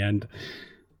 In the end.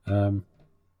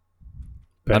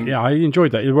 But yeah, I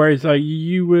enjoyed that. Whereas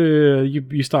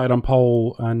you started on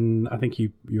pole, and I think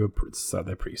you were sat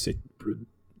there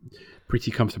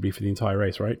pretty comfortably for the entire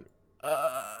race, right?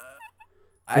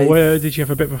 Or did you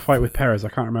have a bit of a fight with Perez? I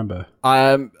can't remember.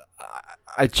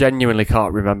 I genuinely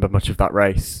can't remember much of that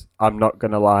race. I'm not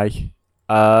gonna lie.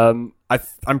 I'm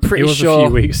pretty sure a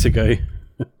few weeks ago.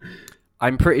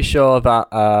 I'm pretty sure that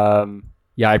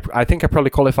I think I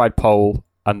probably qualified pole,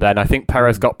 and then I think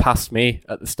Perez got past me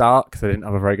at the start because I didn't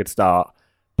have a very good start.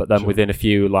 But then within a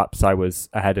few laps, I was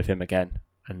ahead of him again,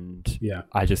 and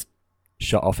I just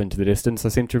shot off into the distance. I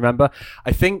seem to remember.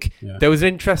 I think there was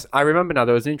interest. I remember now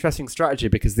there was an interesting strategy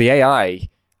because the AI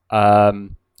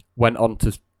went on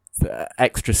to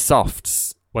extra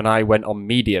softs when I went on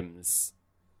mediums.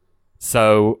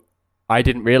 So I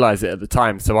didn't realize it at the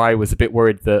time. So I was a bit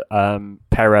worried that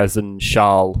Perez and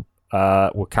Charles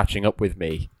were catching up with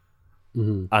me.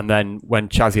 Mm-hmm. And then when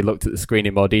Chazzy looked at the screen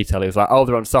in more detail, he was like, "Oh,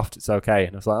 they're on soft. It's okay."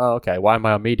 And I was like, "Oh, okay. Why am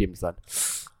I on mediums then?"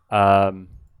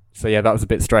 So yeah, that was a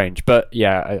bit strange. But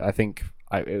yeah, I think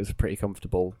it was a pretty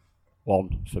comfortable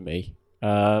one for me.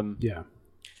 So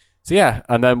yeah,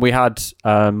 and then we had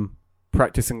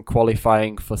practice and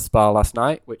qualifying for Spa last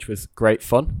night, which was great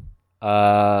fun.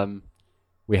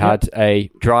 We had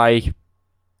a dry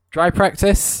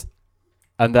practice,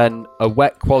 and then a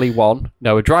wet quali one.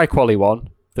 No, a dry quali one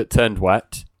that turned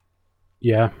wet.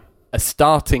 Yeah. A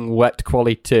starting wet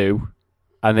quali 2,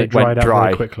 and it went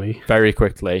dry very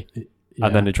quickly.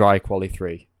 And then a dry quali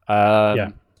 3.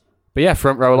 But yeah,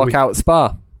 front row lockout at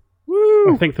Spa.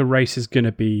 Woo! I think the race is going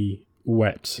to be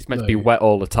wet. It's meant to be wet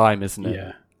all the time, isn't it?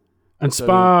 Yeah. And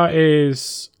Spa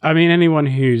is... I mean, anyone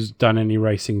who's done any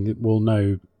racing will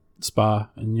know Spa,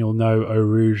 and you'll know Eau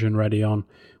Rouge and Raidillon,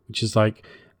 which is like...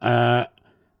 in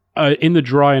the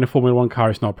dry in a Formula 1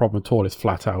 car, it's not a problem at all. It's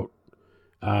flat out.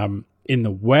 In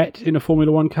the wet in a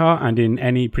Formula 1 car and in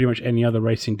pretty much any other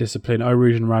racing discipline, Eau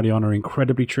Rouge and Raidillon are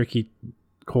incredibly tricky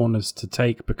corners to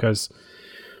take because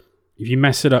if you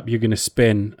mess it up, you're going to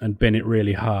spin and bin it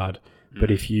really hard.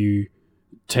 But if you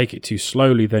take it too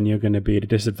slowly, then you're going to be at a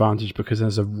disadvantage because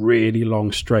there's a really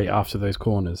long straight after those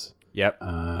corners. Yep.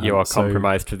 You are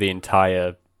compromised for the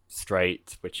entire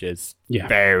straight, which is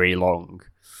very long.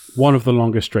 One of the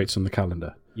longest straights on the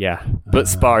calendar. Yeah, but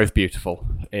Spa is beautiful.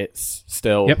 It's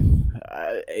still,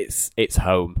 it's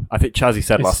home. I think Chazzy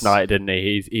said last night, didn't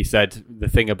he? He said the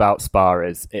thing about Spa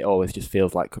is it always just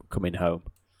feels like coming home.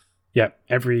 Yeah,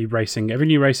 every new racing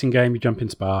game, you jump in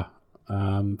Spa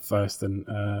first,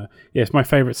 and it's my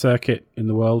favourite circuit in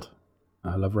the world.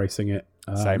 I love racing it.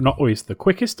 I'm not always the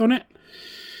quickest on it,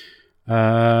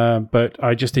 but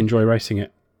I just enjoy racing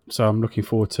it. So I'm looking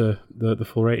forward to the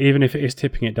full race. Even if it is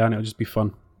tipping it down, it'll just be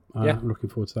fun. I'm looking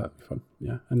forward to that. It'll be fun.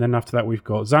 Yeah. And then after that, we've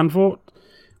got Zandvoort,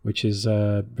 which is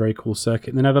a very cool circuit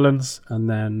in the Netherlands. And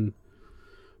then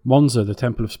Monza, the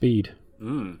Temple of Speed.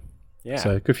 Yeah.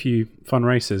 So a good few fun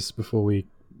races before we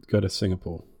go to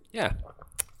Singapore. Yeah.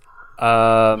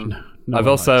 I've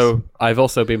also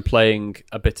been playing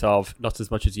a bit of, not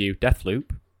as much as you,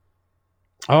 Deathloop.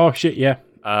 Oh, shit, yeah.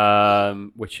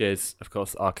 Which is, of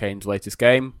course, Arcane's latest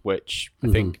game, which I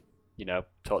think,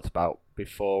 talked about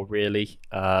before, really.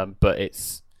 But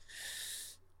it's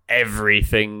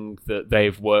everything that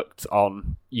they've worked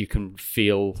on. You can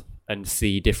feel and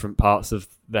see different parts of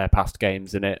their past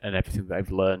games in it and everything that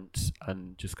they've learnt,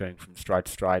 and just going from stride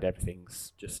to stride,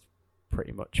 everything's just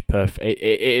pretty much perfect.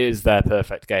 It is their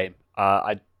perfect game.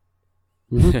 I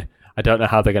don't know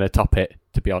how they're going to top it,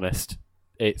 to be honest.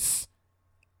 It's...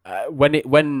 When it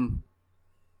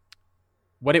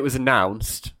was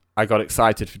announced, I got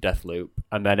excited for Deathloop,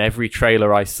 and then every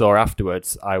trailer I saw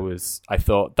afterwards, I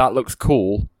thought that looks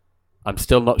cool, I'm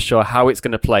still not sure how it's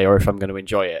going to play or if I'm going to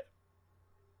enjoy it.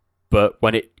 But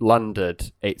when it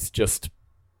landed, it's just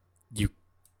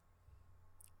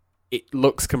it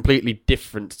looks completely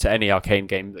different to any Arcane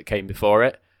game that came before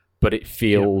it, but it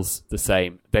feels the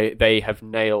same. They have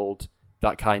nailed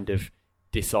that kind of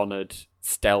Dishonored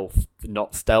stealth,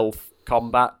 not stealth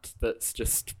combat. That's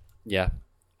just I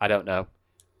don't know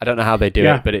how they do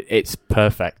it, but it's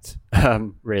perfect.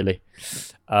 Really.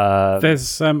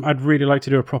 There's I'd really like to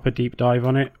do a proper deep dive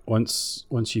on it once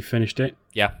you finished it.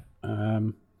 Yeah.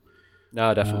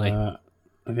 No, definitely. I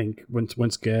think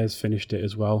once Gare's finished it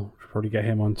as well, we'll probably get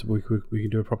him on. We can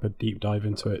do a proper deep dive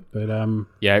into it. But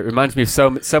yeah, it reminds me of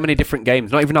so many different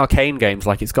games. Not even Arcane games.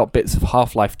 Like it's got bits of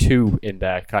Half-Life 2 in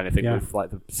there, kind of thing, with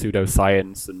like the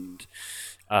pseudoscience and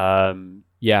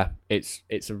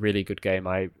it's a really good game.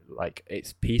 I like.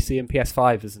 It's PC and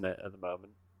PS5, isn't it, at the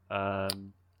moment?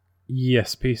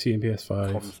 Yes, PC and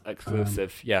PS5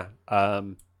 exclusive.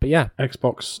 But yeah,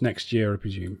 Xbox next year, I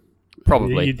presume.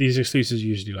 Probably. These exclusives are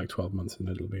usually like 12 months and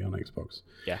it'll be on Xbox.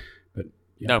 Yeah. But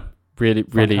no, really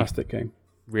fantastic game.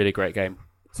 Really great game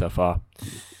so far.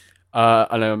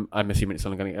 And I'm assuming it's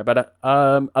only going to get better.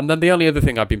 And then the only other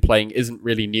thing I've been playing isn't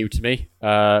really new to me,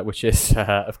 which is,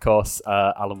 of course,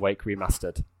 Alan Wake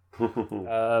Remastered.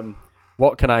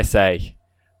 What can I say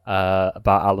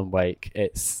about Alan Wake?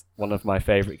 It's one of my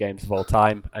favourite games of all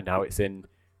time, and now it's in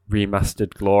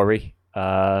remastered glory.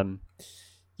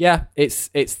 It's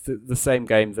the same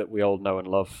game that we all know and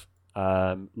love,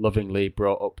 lovingly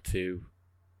brought up to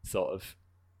sort of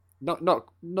not.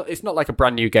 It's not like a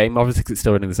brand new game, obviously, 'cause it's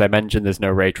still running the same engine. There's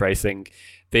no ray tracing.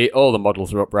 All the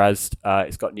models are up-resed.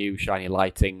 It's got new shiny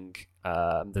lighting.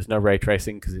 There's no ray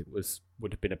tracing because it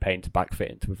would have been a pain to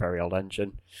backfit into a very old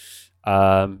engine.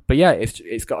 But yeah,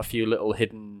 it's got a few little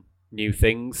hidden new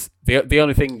things. The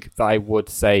only thing that I would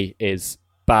say is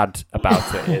bad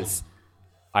about it is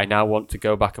I now want to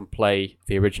go back and play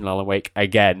the original Alan Wake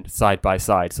again, side by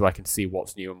side, so I can see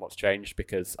what's new and what's changed,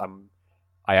 because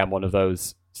I am one of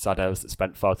those saddos that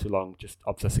spent far too long just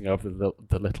obsessing over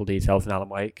the little details in Alan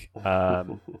Wake.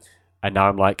 And now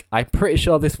I'm like, I'm pretty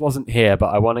sure this wasn't here,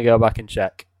 but I want to go back and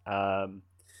check. But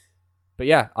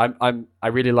yeah, I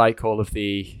really like all of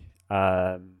the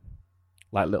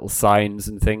like little signs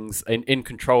and things in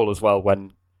Control as well.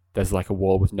 When there's like a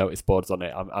wall with notice boards on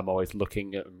it, I'm always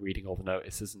looking at and reading all the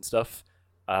notices and stuff.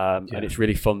 And it's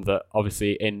really fun that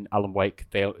obviously in Alan Wake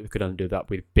they could only do that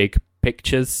with big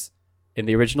pictures in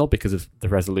the original because of the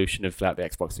resolution of the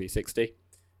Xbox 360.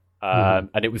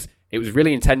 And it was a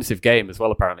really intensive game as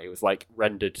well. Apparently, it was like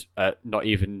rendered not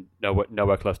even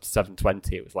nowhere close to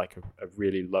 720. It was like a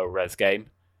really low res game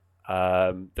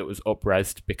that was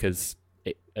up-resed because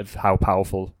of how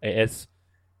powerful it is.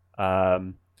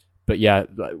 But yeah,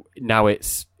 now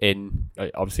it's in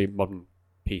obviously modern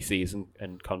PCs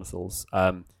and consoles.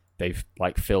 They've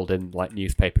like filled in like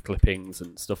newspaper clippings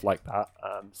and stuff like that.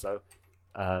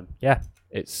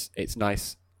 It's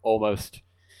nice.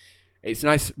 It's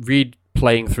nice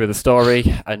playing through the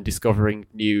story and discovering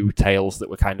new tales that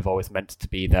were kind of always meant to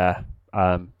be there,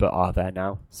 but are there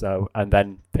now. So, and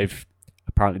then they've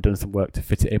apparently done some work to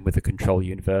fit it in with the Control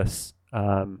universe,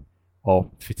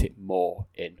 or fit it more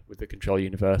in with the Control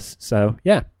universe. So,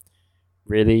 yeah,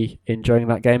 really enjoying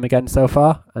that game again so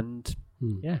far, and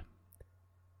yeah,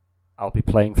 I'll be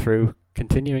playing through,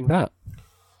 continuing that.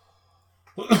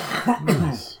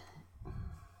 Nice.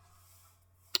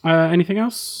 Anything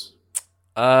else?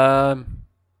 I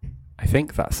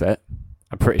think that's it.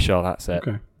 I'm pretty sure that's it.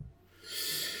 Okay.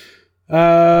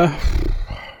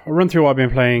 I'll run through what I've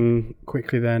been playing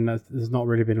quickly then. There's not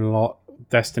really been a lot.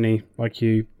 Destiny, like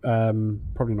you,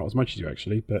 probably not as much as you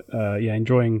actually, but yeah,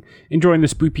 enjoying the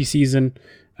spoopy season.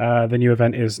 The new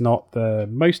event is not the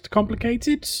most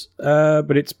complicated,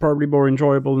 but it's probably more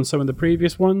enjoyable than some of the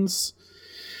previous ones.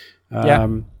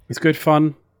 It's good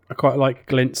fun. I quite like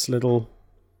Glint's little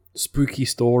spooky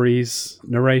stories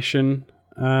narration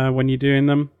when you're doing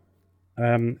them.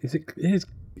 It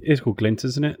is called Glint,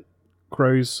 isn't it?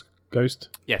 Crow's ghost?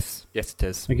 Yes it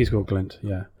is. I think he's called Glint,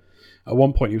 yeah. At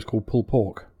one point he was called Pulled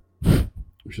Pork,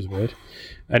 which is weird.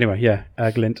 Anyway, yeah,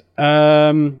 Glint. I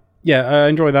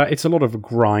enjoy that. It's a lot of a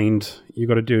grind. You've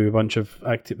got to do a bunch of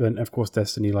active, and of course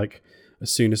Destiny, like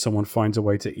as soon as someone finds a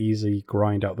way to easily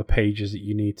grind out the pages that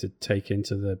you need to take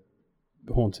into the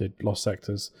haunted lost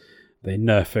sectors, they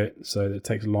nerf it so that it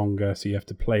takes longer, so you have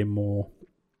to play more.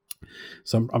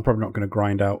 So I'm probably not going to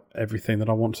grind out everything that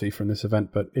I want to from this event,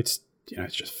 but it's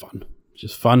just fun. It's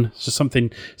just fun. It's just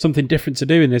something different to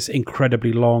do in this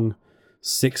incredibly long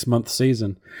 6-month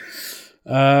season.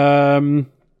 What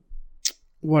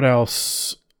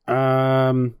else?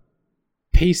 Pikmin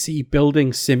PC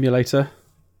building simulator.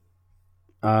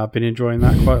 I've been enjoying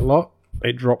that quite a lot.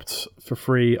 It dropped for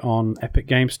free on Epic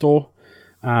Game Store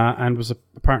and was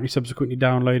apparently subsequently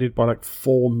downloaded by like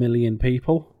 4 million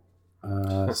people.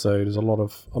 So there's a lot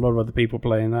of other people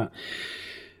playing that.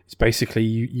 It's basically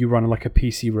you run like a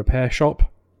PC repair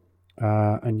shop,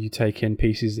 and you take in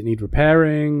pieces that need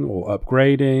repairing or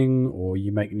upgrading, or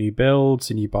you make new builds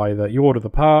and you order the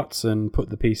parts and put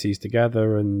the PCs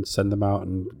together and send them out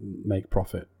and make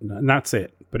profit, and that's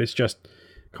it. But it's just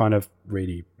kind of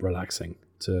really relaxing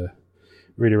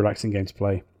game to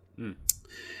play.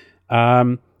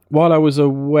 While I was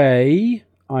away,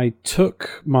 I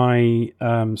took my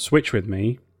Switch with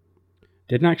me.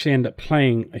 Didn't actually end up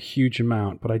playing a huge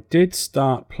amount, but I did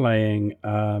start playing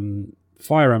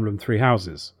Fire Emblem Three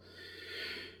Houses,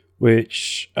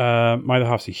 which my other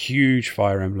half's a huge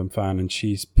Fire Emblem fan, and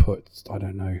she's put,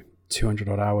 200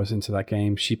 odd hours into that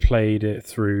game. She played it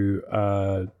through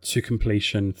to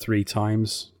completion 3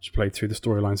 times. She played through the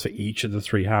storylines for each of the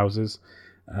 3 houses.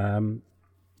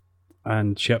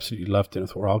 And she absolutely loved it. I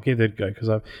thought, well, I'll give it a go, because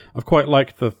I've quite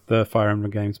liked the Fire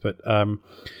Emblem games, but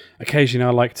occasionally I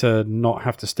like to not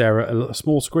have to stare at a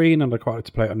small screen, and I quite like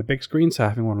to play it on a big screen, so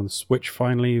having one on the Switch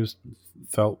finally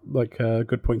felt like a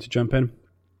good point to jump in.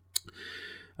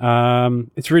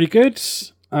 It's really good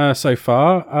so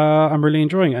far. I'm really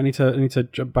enjoying it. I need to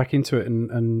jump back into it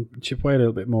and chip away a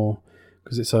little bit more,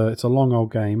 because it's a long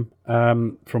old game,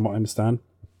 from what I understand.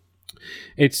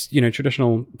 It's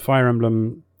traditional Fire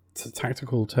Emblem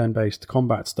tactical turn-based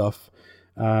combat stuff,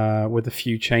 with a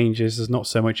few changes. There's not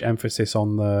so much emphasis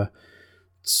on the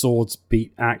swords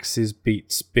beat axes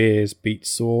beat spears beat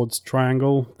swords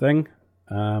triangle thing,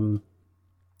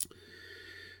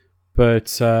 but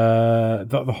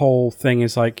the whole thing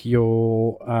is like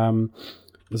there's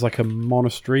like a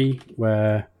monastery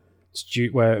where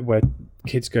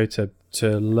kids go to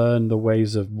learn the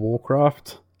ways of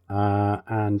Warcraft,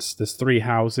 and there's 3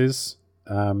 houses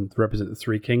that represent the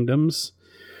 3 kingdoms,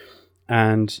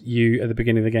 and you, at the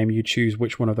beginning of the game, you choose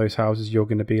which one of those houses you're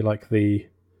going to be like the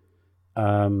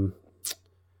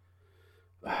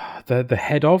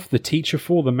head of, the teacher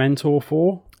for, the mentor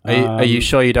for. Are you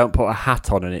sure you don't put a hat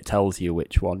on and it tells you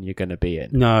which one you're going to be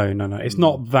in? No. It's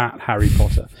not that Harry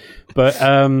Potter, but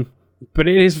it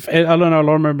is. I don't know.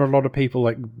 I remember a lot of people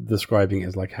like describing it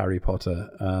as like Harry Potter,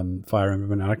 Fire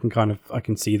Emblem, and I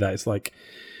can see that it's like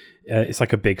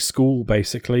a big school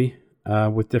basically,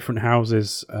 with different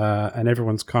houses, and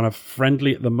everyone's kind of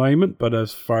friendly at the moment. But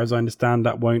as far as I understand,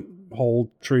 that won't hold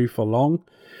true for long,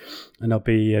 and there'll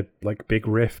be like big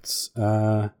rifts.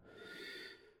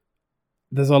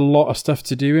 There's a lot of stuff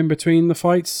to do in between the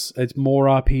fights. It's more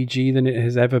RPG than it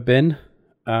has ever been.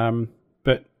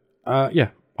 But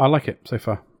yeah, I like it so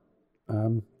far.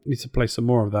 Need to play some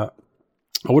more of that.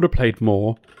 I would have played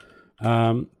more,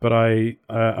 but I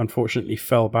unfortunately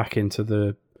fell back into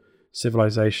the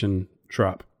Civilization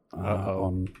trap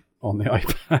on the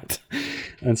iPad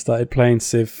and started playing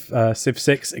Civ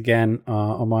 6 again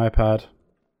on my iPad.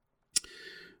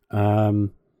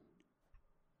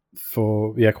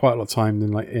 For quite a lot of time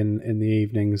in the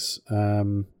evenings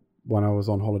when I was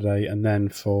on holiday, and then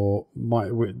it's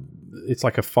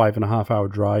like a 5.5 hour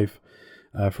drive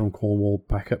from Cornwall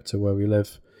back up to where we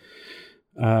live.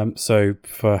 So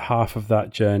for half of that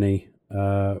journey,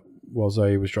 while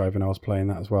Zoe was driving, I was playing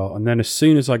that as well. And then as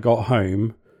soon as I got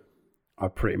home, I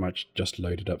pretty much just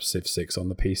loaded up Civ 6 on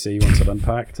the PC once I'd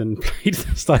unpacked and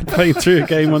started playing through a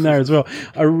game on there as well.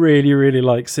 I really, really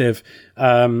like Civ.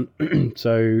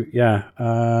 So,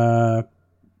 yeah.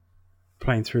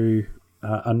 Playing through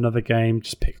another game.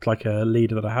 Just picked like a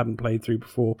leader that I hadn't played through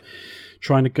before.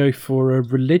 Trying to go for a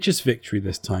religious victory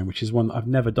this time, which is one that I've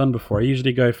never done before. I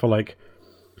usually go for like...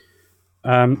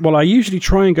 I usually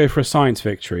try and go for a science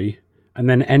victory and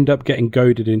then end up getting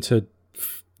goaded into...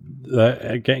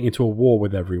 getting into a war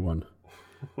with everyone,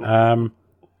 and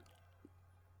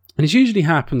it usually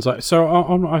happens like so.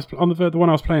 On the one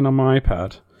I was playing on my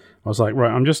iPad, I was like,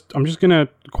 right, I'm just gonna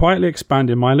quietly expand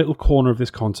in my little corner of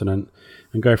this continent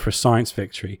and go for a science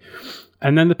victory,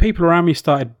 and then the people around me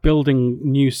started building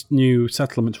new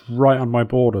settlements right on my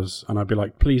borders, and I'd be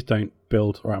like, please don't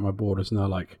build right on my borders, and they're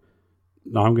like,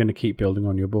 no, I'm going to keep building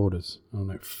on your borders. I'm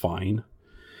like, fine,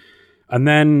 and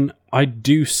then I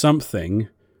do something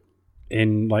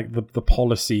in like the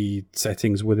policy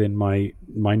settings within my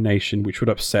nation, which would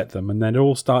upset them, and then they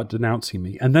all start denouncing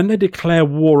me, and then they declare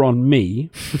war on me.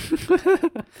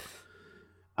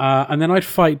 And then I'd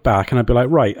fight back, and I'd be like,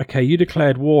 right, okay, you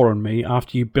declared war on me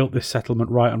after you built this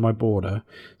settlement right on my border,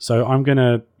 so I'm going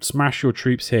to smash your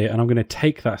troops here, and I'm going to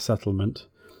take that settlement,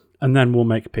 and then we'll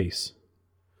make peace.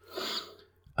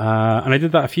 And I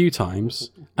did that a few times,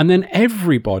 and then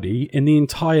everybody in the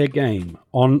entire game,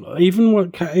 on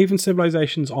even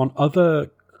civilizations on other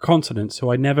continents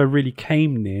who I never really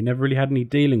came near, never really had any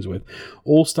dealings with,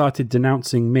 all started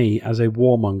denouncing me as a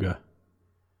warmonger. I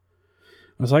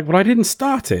was like, well, I didn't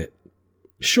start it.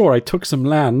 Sure, I took some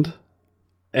land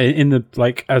in the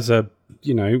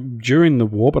during the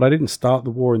war, but I didn't start the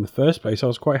war in the first place. I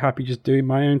was quite happy just doing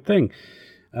my own thing.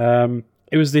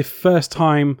 It was the first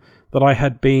time that I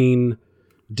had been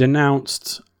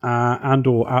denounced and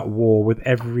or at war with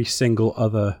every single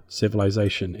other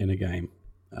civilization in a game.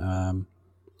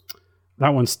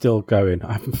 That one's still going.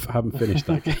 I haven't finished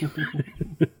that game.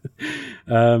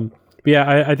 But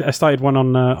yeah, I started one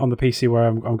on the PC where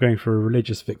I'm going for a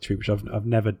religious victory, which I've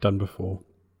never done before.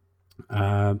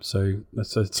 So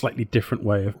that's a slightly different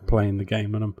way of playing the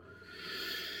game, and I'm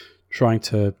trying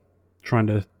to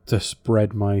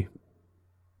spread my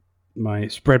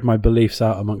beliefs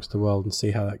out amongst the world and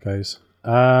see how that goes.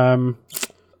 Have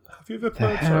you ever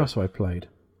played? How else have I played?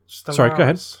 Stellaris? Sorry, go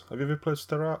ahead. Have you ever played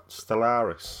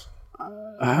Stellaris?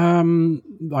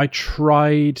 I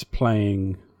tried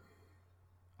playing.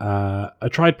 I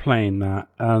tried playing that,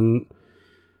 and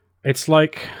it's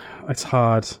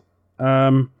hard.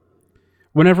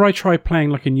 Whenever I try playing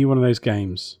like a new one of those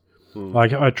games,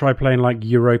 like I try playing like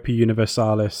Europa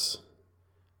Universalis,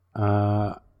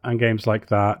 and games like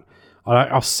that,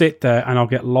 I'll sit there and I'll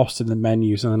get lost in the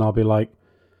menus, and then I'll be like,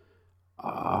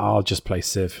 I'll just play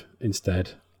Civ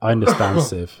instead. I understand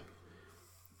Civ.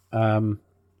 I'm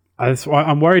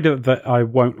worried that I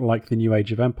won't like the new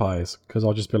Age of Empires, because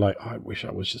I'll just be like, I wish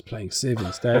I was just playing Civ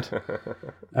instead.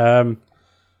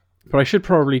 But I should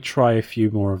probably try a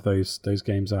few more of those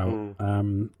games out.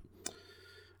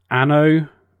 Anno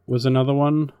was another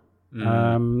one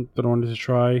that I wanted to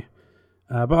try.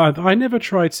 But I never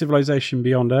tried Civilization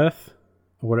Beyond Earth.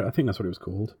 I think that's what it was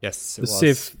called. Yes, it the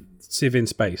was. Civ in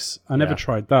Space. I never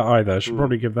tried that either. I should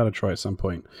probably give that a try at some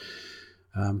point.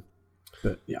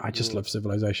 But yeah, I just love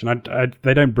Civilization.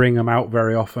 They don't bring them out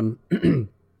very often.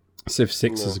 Civ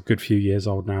 6 is a good few years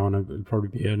old now, and it'll probably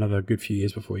be another good few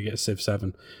years before you get Civ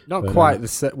 7. Not quite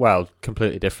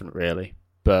completely different, really.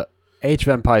 But Age of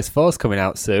Empires 4 is coming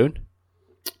out soon.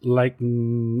 Like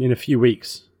in a few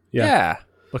weeks. Yeah.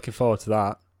 Looking forward to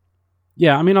that.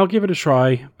 Yeah, I mean, I'll give it a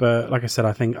try, but like I said,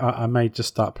 I think I may just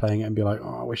start playing it and be like,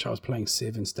 oh, I wish I was playing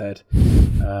Civ instead.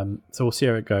 So we'll see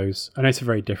how it goes. I know it's a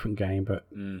very different game, but,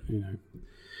 you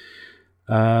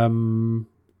know.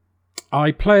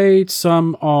 I played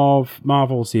some of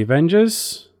Marvel's The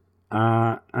Avengers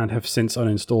and have since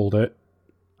uninstalled it.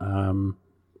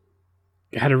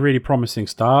 It had a really promising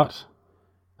start.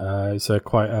 It's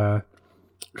quite...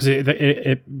 because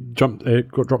it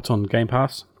got dropped on Game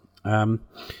Pass. And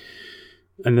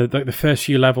the first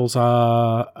few levels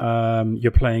are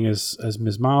you're playing as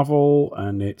Ms. Marvel,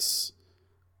 and it's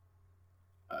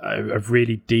a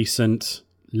really decent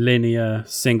linear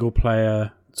single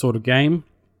player sort of game.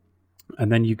 And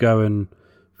then you go and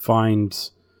find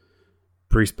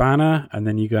Bruce Banner, and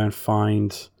then you go and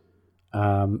find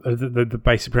the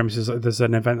basic premise is there's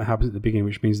an event that happens at the beginning,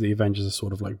 which means the Avengers are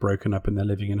sort of like broken up and they're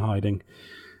living in hiding.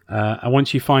 And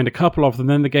once you find a couple of them,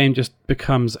 then the game just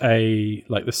becomes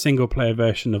the single player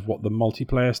version of what the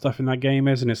multiplayer stuff in that game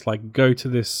is. And it's like, you go to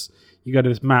this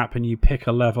map and you pick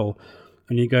a level,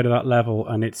 and you go to that level,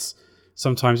 and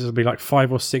sometimes it'll be like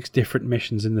 5 or 6 different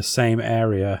missions in the same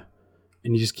area.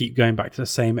 And you just keep going back to the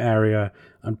same area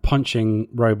and punching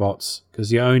robots, because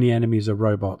the only enemies are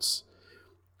robots.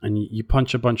 And you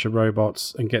punch a bunch of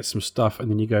robots and get some stuff,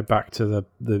 and then you go back to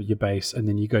your base, and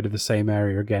then you go to the same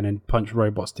area again and punch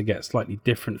robots to get a slightly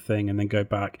different thing, and then go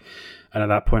back. And at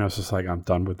that point, I was just like, I'm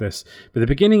done with this. But the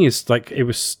beginning is like,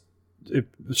 it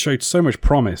showed so much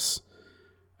promise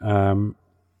that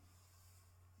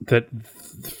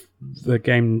the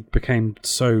game became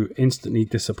so instantly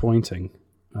disappointing.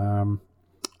 I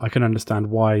can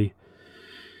understand why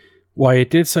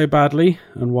it did so badly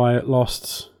and why it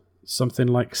lost something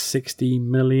like $60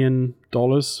 million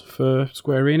for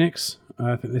Square Enix.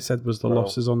 I think they said was the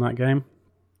losses on that game.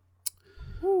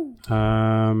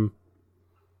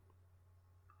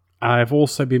 I've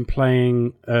also been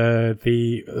playing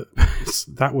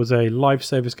that was a live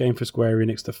service game for Square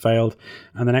Enix that failed,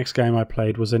 and the next game I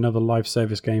played was another live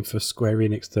service game for Square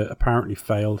Enix that apparently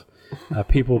failed.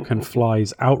 People Can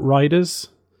Fly's Outriders.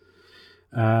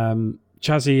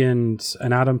 Chazzy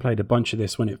and Adam played a bunch of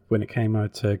this when it came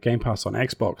out to Game Pass on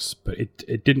Xbox, but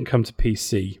it didn't come to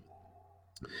PC.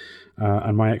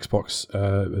 And my Xbox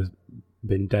has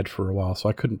been dead for a while, so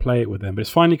I couldn't play it with them. But it's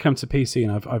finally come to PC,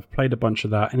 and I've played a bunch of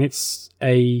that, and it's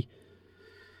a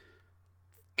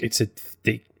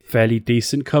fairly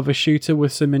decent cover shooter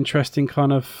with some interesting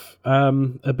kind of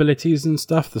abilities and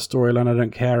stuff. The storyline I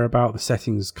don't care about. The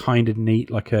setting's kind of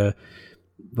neat, like a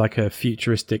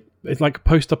futuristic. It's like a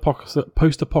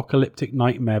post-apocalyptic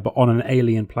nightmare, but on an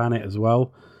alien planet as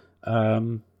well.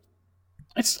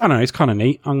 It's I don't know. It's kind of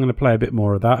neat. I'm going to play a bit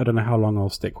more of that. I don't know how long I'll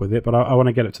stick with it, but I want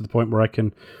to get it to the point where I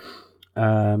can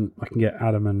get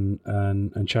Adam and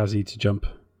Chazzy to jump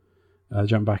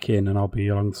back in, and I'll be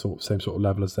along the same sort of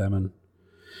level as them,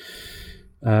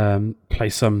 and play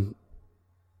some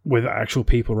with actual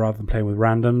people rather than playing with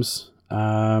randoms.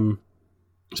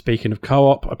 Speaking of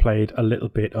co-op, I played a little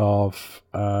bit of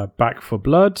Back 4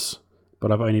 Blood,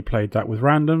 but I've only played that with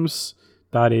randoms.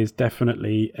 That is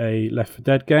definitely a Left 4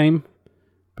 Dead game,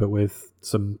 but with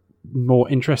some more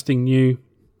interesting new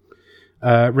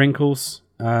wrinkles.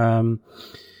 Like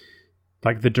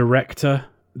the director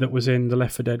that was in the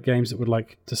Left 4 Dead games that would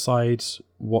like decide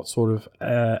what sort of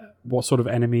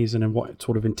enemies and in what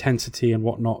sort of intensity and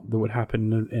whatnot that would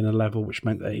happen in a level, which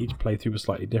meant that each playthrough was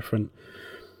slightly different.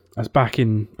 As Back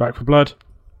 4 Blood,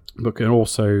 but can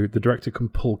also the director can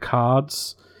pull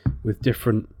cards with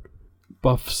different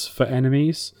buffs for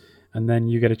enemies, and then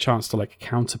you get a chance to like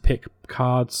counterpick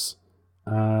cards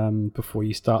before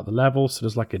you start the level. So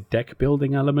there's like a deck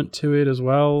building element to it as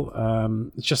well.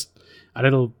 It's just a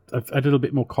little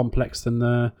bit more complex than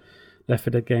the Left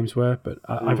 4 Dead games were, but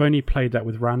I've only played that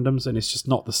with randoms, and it's just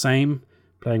not the same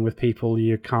playing with people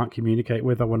you can't communicate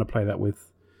with. I want to play that with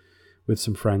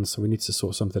some friends, so we need to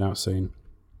sort something out soon.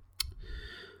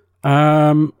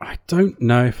 I don't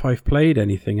know if I've played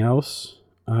anything else.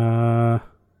 No,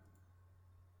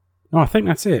 I think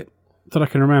that's it that I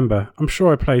can remember. I'm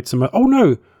sure I played some. Oh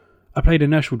no, I played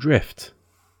Inertial Drift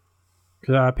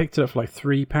because I picked it up for like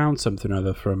 £3 something or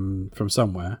other from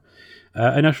somewhere.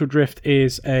 Inertial Drift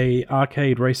is a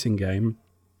arcade racing game,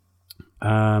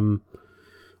 an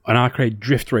arcade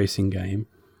drift racing game.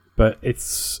 But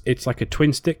it's like a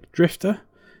twin stick drifter.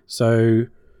 So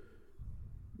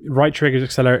right trigger is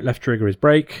accelerate, left trigger is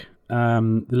brake.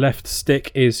 The left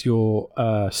stick is your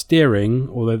steering,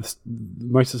 although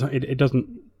most of the time it doesn't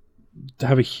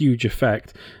have a huge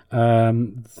effect.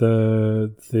 Your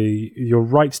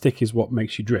right stick is what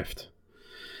makes you drift.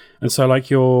 And so like as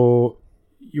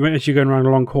you're going around a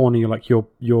long corner,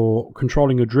 you're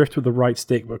controlling your drift with the right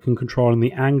stick, but controlling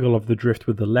the angle of the drift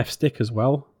with the left stick as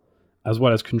well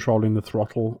as controlling the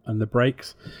throttle and the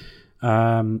brakes.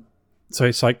 So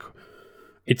it's like,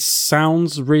 it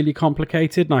sounds really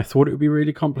complicated, and I thought it would be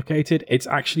really complicated. It's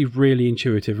actually really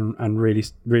intuitive and really,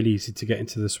 really easy to get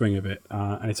into the swing of it.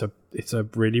 And it's a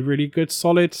really, really good,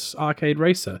 solid arcade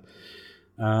racer.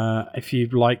 If you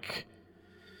like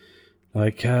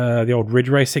the old Ridge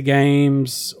Racer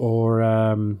games, or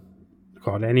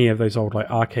any of those old like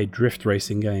arcade drift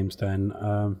racing games, then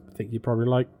I think you probably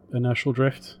like Inertial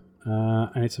Drift.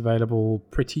 And it's available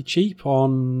pretty cheap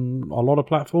on a lot of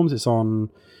platforms. It's on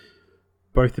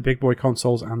both the big boy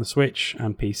consoles and the Switch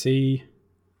and PC.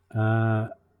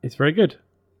 It's very good.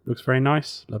 Looks very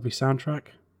nice. Lovely soundtrack.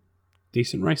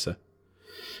 Decent racer.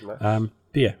 Nice. But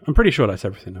yeah, I'm pretty sure that's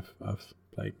everything I've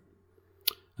played.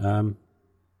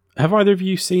 Have either of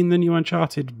you seen the new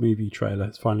Uncharted movie trailer?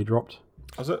 It's finally dropped.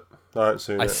 Has it? No, I haven't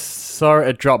seen I it. saw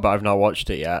it drop, but I've not watched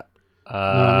it yet. No,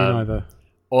 me neither.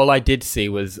 All I did see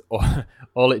was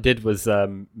all it did was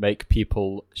make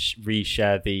people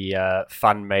reshare the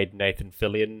fan-made Nathan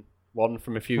Fillion one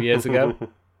from a few years ago.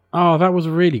 Oh, that was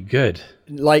really good.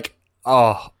 Like,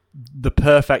 the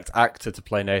perfect actor to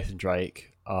play Nathan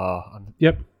Drake.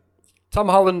 Yep. Tom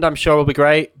Holland, I'm sure will be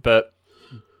great, but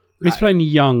He's playing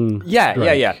young.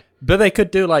 Yeah. But they could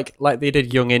do like they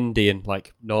did Young Indy and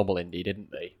like normal Indy,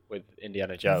 didn't they? With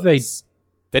Indiana Jones.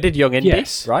 They did Young Indy,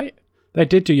 yes. right? They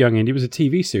did do Young Indy. It was a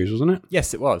TV series, wasn't it?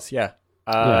 Yes, it was. Yeah.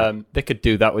 They could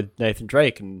do that with Nathan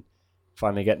Drake and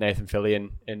finally get Nathan Fillion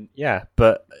in. Yeah,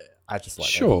 but I just like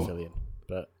Nathan Fillion.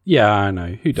 But yeah, I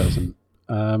know who doesn't.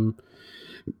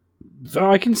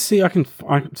 I can see.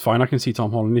 It's fine. I can see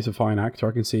Tom Holland. He's a fine actor.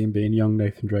 I can see him being young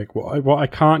Nathan Drake. What I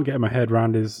can't get my head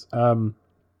around is Matt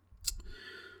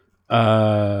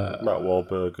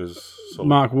Wahlberg as Sully.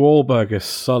 Mark Wahlberg as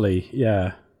Sully.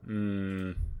 Yeah,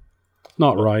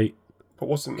 not right. But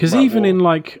wasn't Because Matt even Wahl- in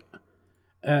like,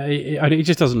 it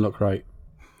just doesn't look right,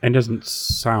 and doesn't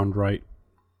sound right.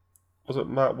 wasn't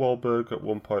Matt Wahlberg at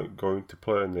one point going to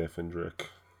play Nathan Drake?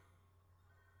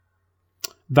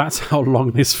 That's how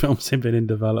long this film's been in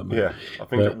development. Yeah, I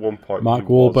think But at one point Mark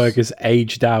he was- Wahlberg is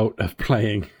aged out of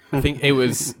playing. I think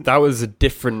that was a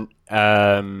different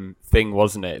thing,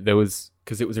 wasn't it? There was,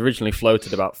 because it was originally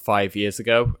floated about 5 years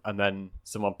ago, and then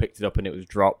someone picked it up and it was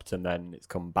dropped, and then it's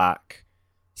come back.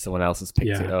 Someone else has picked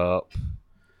it up.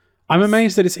 I'm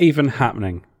amazed that it's even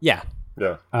happening. Yeah.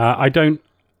 Yeah. I don't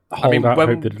hold out when-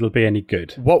 hope that it'll be any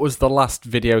good. What was the last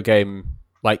video game,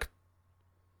 like,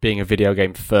 being a video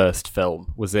game first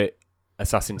film? Was it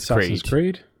Assassin's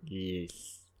Creed?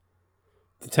 Yes.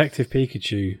 Detective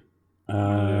Pikachu.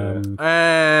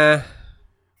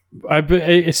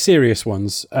 Serious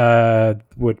ones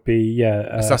would be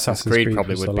Assassin's Creed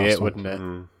probably was would the be last it, one. wouldn't it?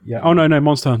 Yeah. Oh no,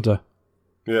 Monster Hunter.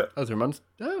 Yeah. Those are months.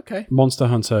 Oh, okay. Monster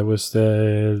Hunter was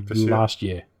the This year. last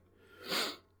year.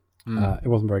 It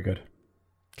wasn't very good.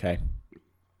 Okay.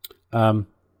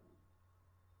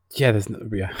 Yeah,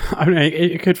 I mean,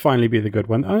 it could finally be the good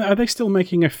one. Are they still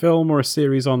making a film or a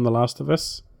series on The Last of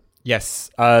Us? Yes.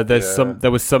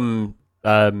 There was some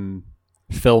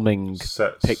filming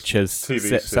Sets. pictures, TV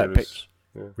set series. pictures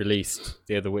Yeah. released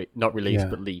the other week. Not released, Yeah.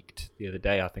 but leaked the other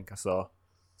day. I think I saw.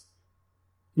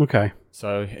 Okay.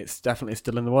 So it's definitely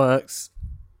still in the works.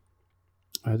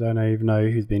 I don't even know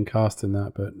who's been cast in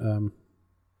that, but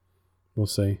we'll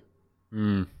see.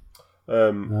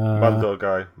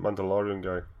 Mandalorian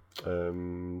guy.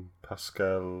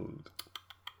 Pascal.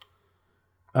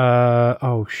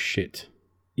 Oh shit.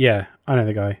 Yeah, I know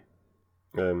the guy.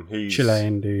 He's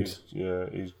Chilean dude.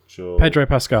 He's Joe. Pedro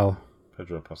Pascal.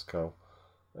 Pedro Pascal.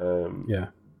 Yeah.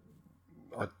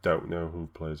 I don't know who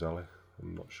plays Ali.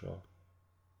 I'm not sure.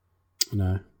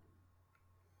 No.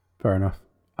 Fair enough.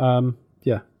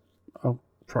 Yeah. I'll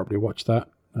probably watch that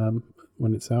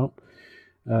when it's out.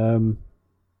 I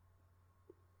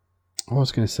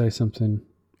was going to say something.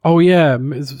 Oh yeah,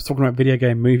 talking about video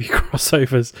game movie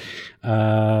crossovers.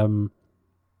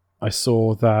 I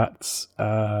saw that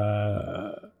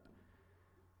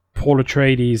Paul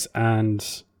Atreides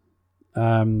and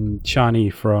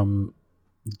Shani from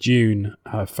Dune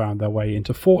have found their way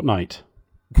into Fortnite.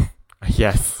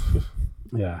 Yes.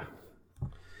 Yeah.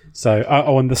 So,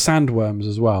 and the Sandworms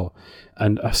as well,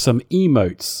 and some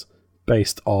emotes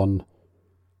based on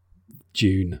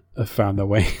Dune have found their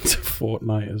way into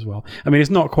Fortnite as well. I mean, it's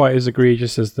not quite as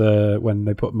egregious as when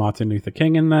they put Martin Luther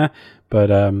King in there, but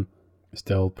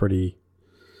still pretty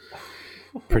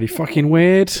fucking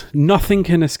weird. Nothing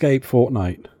can escape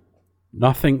Fortnite.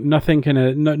 Nothing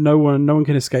can. No one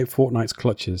can escape Fortnite's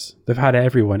clutches. They've had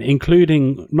everyone,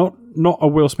 including not a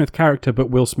Will Smith character, but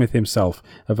Will Smith himself,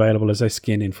 available as a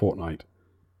skin in Fortnite.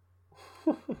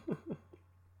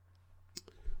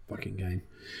 Fucking game.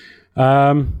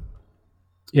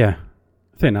 Yeah,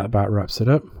 I think that about wraps it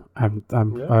up. I've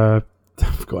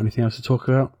got anything else to talk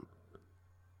about?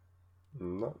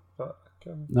 Not that I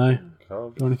can. No.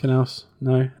 Can't. Got anything else?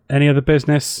 No. Any other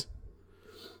business?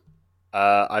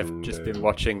 I've just been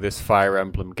watching this Fire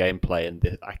Emblem gameplay,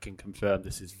 and I can confirm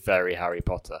this is very Harry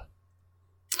Potter.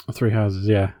 Three Houses.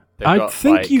 Yeah. They've I got,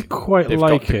 think you quite they've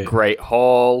like got the it. Great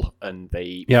Hall, and they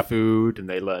eat Yep. food, and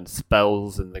they learn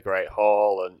spells in the Great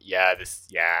Hall, and yeah.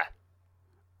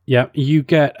 Yeah, you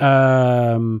get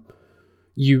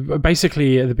you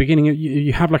basically at the beginning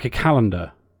you have like a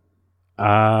calendar,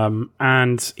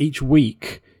 and each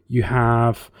week you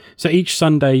have each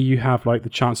Sunday you have like the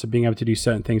chance of being able to do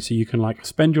certain things, so you can like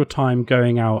spend your time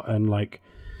going out and like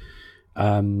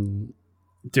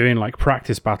doing like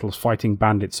practice battles, fighting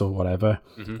bandits or whatever,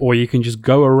 or you can just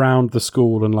go around the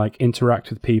school and like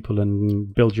interact with people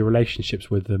and build your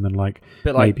relationships with them, and like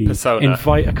Bit like maybe Persona.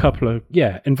 invite a couple of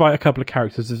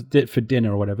characters for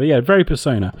dinner or whatever. Yeah, very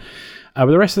Persona. But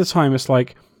the rest of the time, it's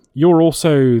like you're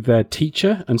also their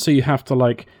teacher, and so you have to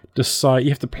like decide.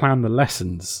 You have to plan the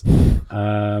lessons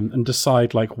and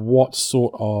decide like what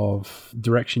sort of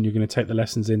direction you're going to take the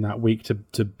lessons in that week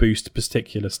to boost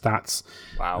particular stats.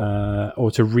 Wow. Or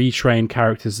to retrain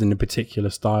characters in a particular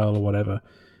style or whatever.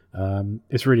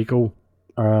 It's really cool.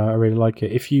 I really like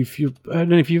it. If you I don't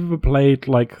know if you've ever played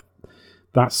like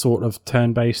that sort of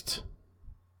turn-based.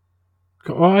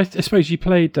 Well, I suppose you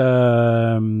played.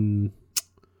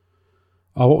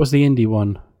 What was the indie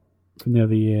one from the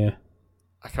other year?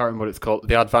 I can't remember what it's called.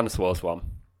 The Advance Wars one.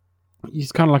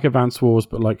 It's kind of like Advance Wars,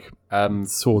 but like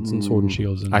Sword and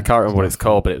shields. And I can't remember what it's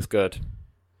called, but it's good.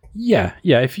 Yeah.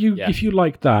 If you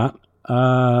like that,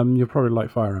 you'll probably like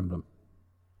Fire Emblem.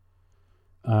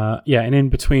 And in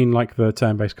between like the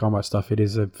turn-based combat stuff, it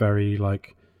is a very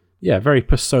very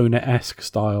Persona-esque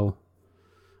style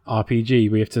RPG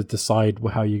where you have to decide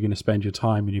how you're going to spend your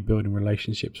time and you're building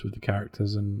relationships with the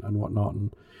characters and whatnot.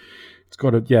 And it's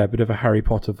got a bit of a Harry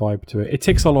Potter vibe to it. It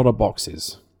ticks a lot of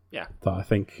boxes. Yeah. That I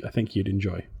think you'd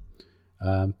enjoy.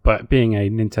 But being a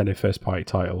Nintendo first-party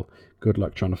title, good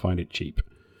luck trying to find it cheap.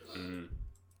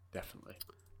 Definitely.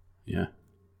 Yeah.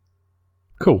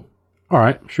 Cool. All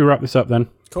right. Should we wrap this up then?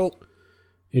 Cool.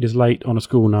 It is late on a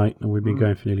school night, and we've been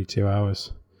going for nearly 2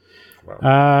 hours.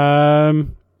 Wow.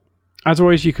 As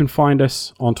always, you can find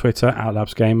us on Twitter at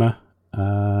LabsGamer.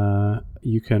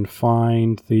 You can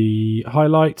find the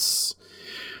highlights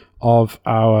of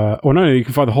our... Oh, no, you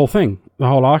can find the whole thing, the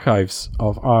whole archives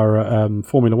of our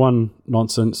Formula One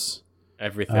nonsense.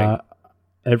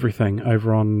 Everything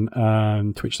over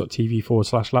on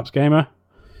twitch.tv/LapsGamer.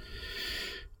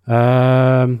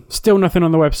 Still nothing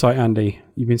on the website, Andy.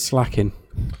 You've been slacking.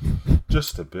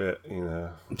 Just a bit,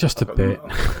 Just a bit.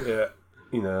 Yeah,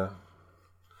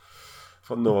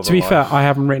 No to be fair, I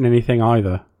haven't written anything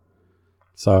either.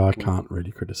 So I can't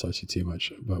really criticise you too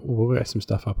much. But we'll get some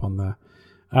stuff up on there.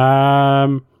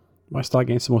 Might start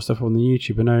getting some more stuff on the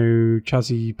YouTube. I know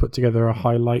Chazzy put together a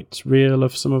highlight reel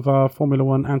of some of our Formula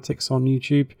One antics on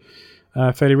YouTube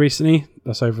fairly recently.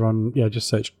 That's over on, just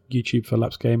search YouTube for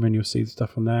Laps Gamer and you'll see the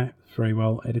stuff on there. Very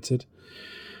well edited.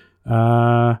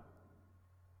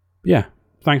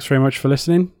 Thanks very much for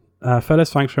listening.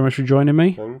 Fellas, thanks very much for joining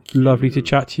me. Lovely to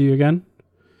chat to you again.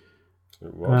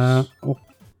 It was.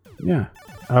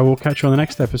 I will catch you on the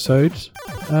next episode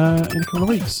in a couple of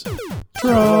weeks.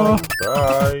 Ta-ra!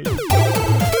 Bye.